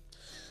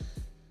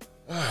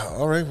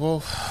 All right, well,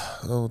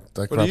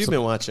 what have you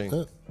been watching?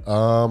 You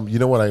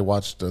know what? I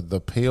watched The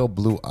Pale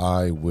Blue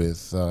Eye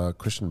with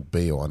Christian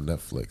Bale on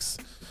Netflix.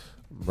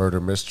 Murder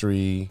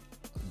mystery,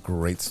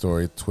 great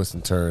story, twists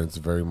and turns,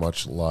 very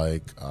much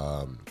like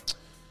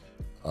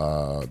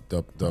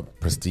the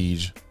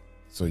Prestige.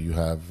 So you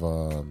have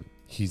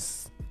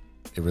he's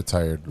a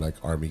retired like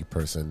army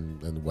person,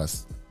 and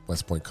West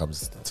Point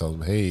comes and tells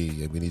him,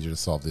 "Hey, we need you to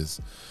solve this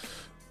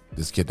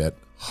kid that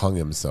hung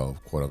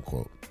himself, quote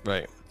unquote."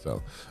 Right.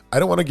 So I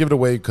don't want to give it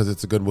away because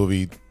it's a good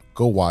movie.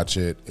 Go watch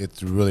it.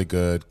 It's really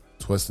good.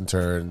 Twists and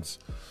turns.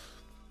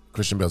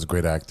 Christian Bale's a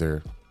great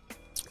actor.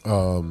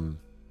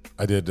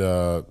 I did.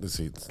 Let's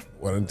see.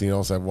 What anything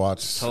else I've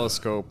watched?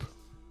 Telescope.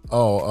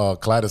 Oh,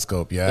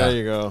 Kaleidoscope. Yeah. There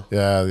you go.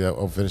 Yeah.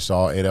 I finished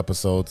all 8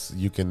 episodes.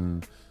 You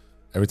can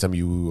every time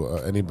you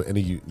any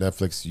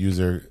Netflix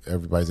user,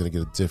 everybody's gonna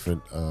get a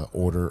different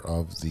order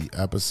of the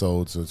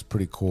episodes. So it's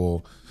pretty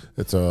cool.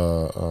 It's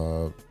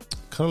a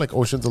kind of like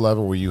Ocean's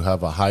 11 where you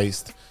have a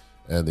heist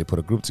and they put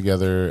a group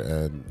together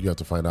and you have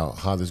to find out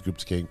how this group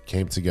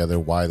came together,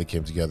 why they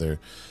came together,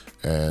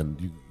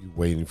 and you're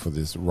waiting for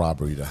this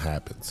robbery to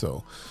happen.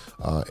 So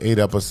 8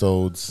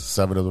 episodes,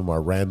 7 of them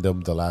are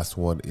random. The last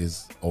one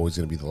is always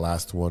going to be the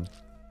last one.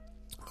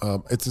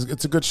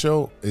 It's a good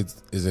show.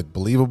 Is it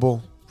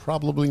believable?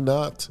 Probably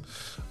not,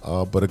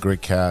 but a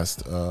great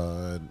cast.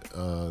 So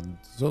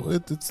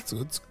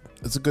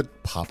it's a good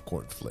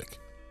popcorn flick.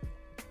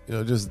 You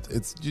know,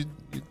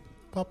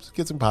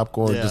 get some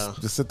popcorn. Yeah.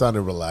 Just sit down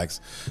and relax.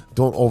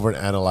 Don't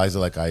overanalyze it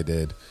like I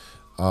did,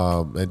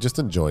 and just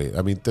enjoy it.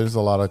 I mean, there's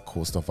a lot of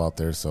cool stuff out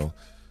there. So,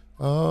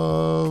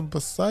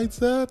 besides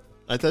that,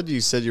 I thought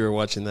you said you were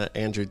watching that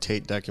Andrew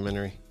Tate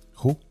documentary.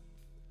 Who?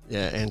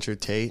 Yeah, Andrew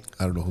Tate.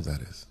 I don't know who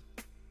that is.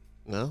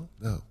 No?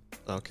 No.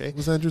 Okay. It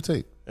was Andrew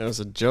Tate. It was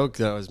a joke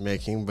that I was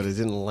making, but it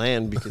didn't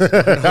land because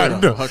I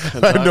have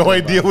no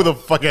idea who the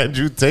fuck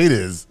Andrew Tate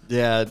is.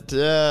 Yeah,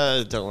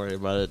 don't worry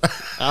about it.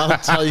 I'll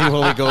tell you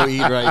when we go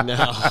eat right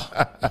now.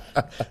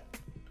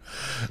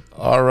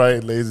 All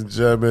right, ladies and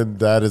gentlemen,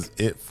 that is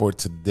it for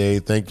today.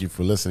 Thank you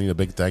for listening. A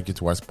big thank you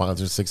to our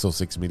sponsors,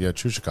 606 Media,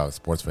 True Chicago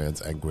Sports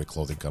Fans, and Great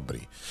Clothing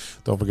Company.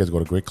 Don't forget to go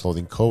to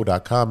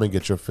greatclothingco.com and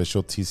get your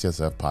official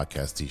TCSF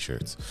podcast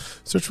t-shirts.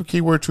 Search for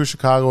keyword True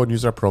Chicago and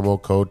use our promo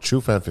code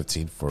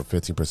TrueFan15 for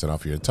 15%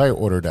 off your entire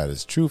order. That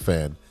is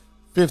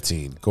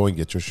TrueFan15. Go and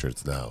get your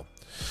shirts now.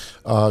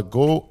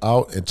 Go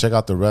out and check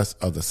out the rest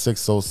of the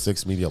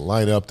 606 Media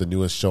lineup. The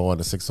newest show on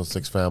the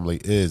 606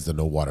 family is the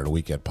No Water in the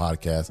Weekend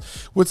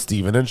podcast with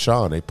Steven and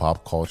Sean, a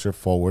pop culture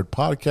forward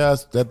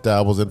podcast that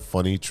dabbles in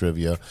funny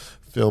trivia,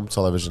 film,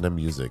 television, and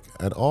music,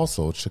 and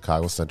also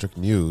Chicago-centric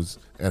news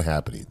and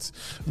happenings.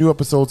 New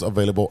episodes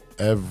available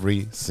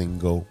every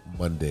single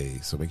Monday,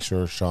 so make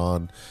sure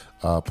Sean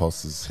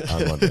posts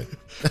on Monday.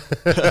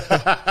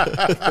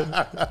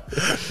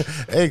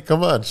 Hey,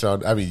 come on,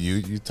 Sean. I mean,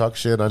 you talk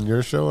shit on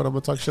your show, and I'm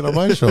gonna talk shit on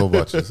my show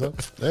about you. So,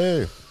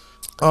 hey,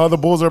 the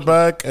Bulls are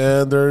back,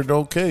 and they're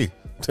okay.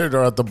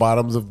 They're at the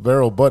bottoms of the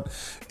barrel, but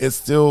it's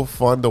still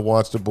fun to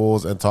watch the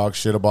Bulls and talk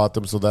shit about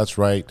them. So that's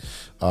right.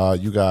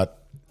 You got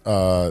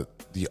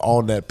the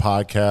All Net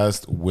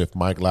podcast with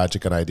Mike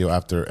Logic and Ideal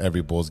after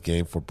every Bulls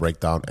game for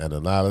breakdown and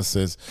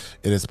analysis.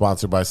 It is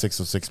sponsored by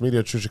 606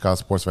 Media, True Chicago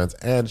Sports Fans,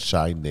 and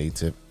Shy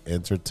Native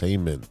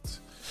Entertainment.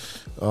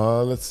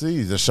 Let's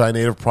see. The Shy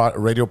Native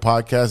Radio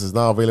podcast is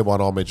now available on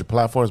all major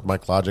platforms.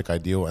 Mike Logic,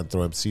 Ideal, and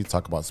Throw MC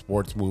talk about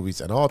sports,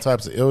 movies, and all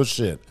types of ill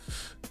shit.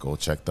 Go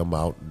check them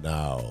out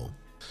now.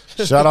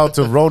 Shout out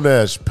to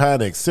Ronesh,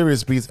 Panic,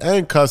 Serious Beats,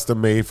 and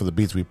Custom Made for the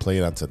beats we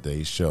played on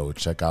today's show.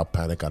 Check out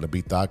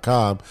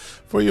paniconthebeat.com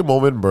for your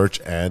moment merch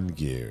and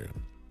gear.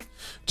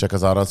 Check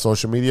us out on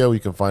social media.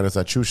 You can find us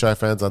at True Shy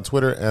Fans on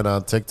Twitter and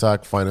on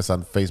TikTok. Find us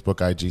on Facebook,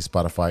 IG,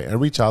 Spotify,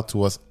 and reach out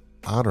to us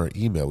on our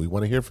email. We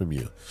want to hear from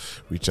you.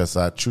 Reach us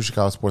at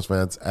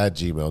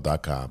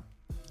truechicagosportsfans@gmail.com.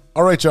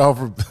 All right,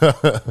 y'all.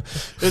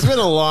 It's been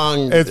a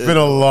long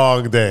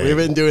day. We've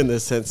been doing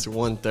this since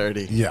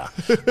 1:30. Yeah.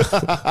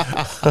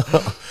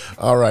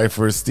 All right,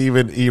 for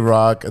Steven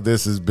E-Rock,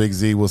 this is Big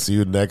Z. We'll see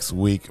you next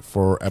week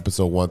for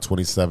episode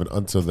 127.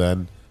 Until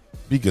then,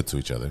 be good to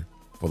each other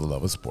for the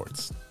love of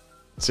sports.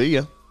 See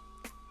ya.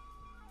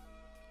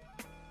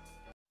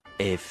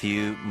 A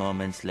few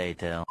moments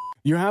later.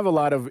 You have a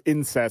lot of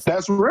incest.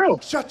 That's real.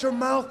 Shut your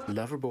mouth,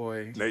 lover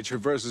boy. Nature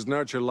versus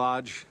nurture,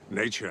 Lodge.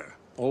 Nature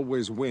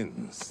always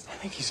wins. I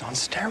think he's on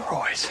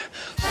steroids.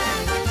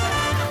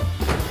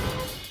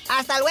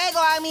 Hasta luego,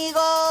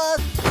 amigos.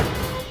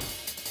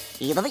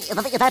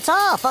 That's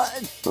all.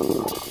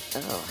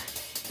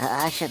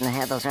 I shouldn't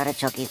have had those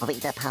artichoke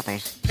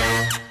poppers.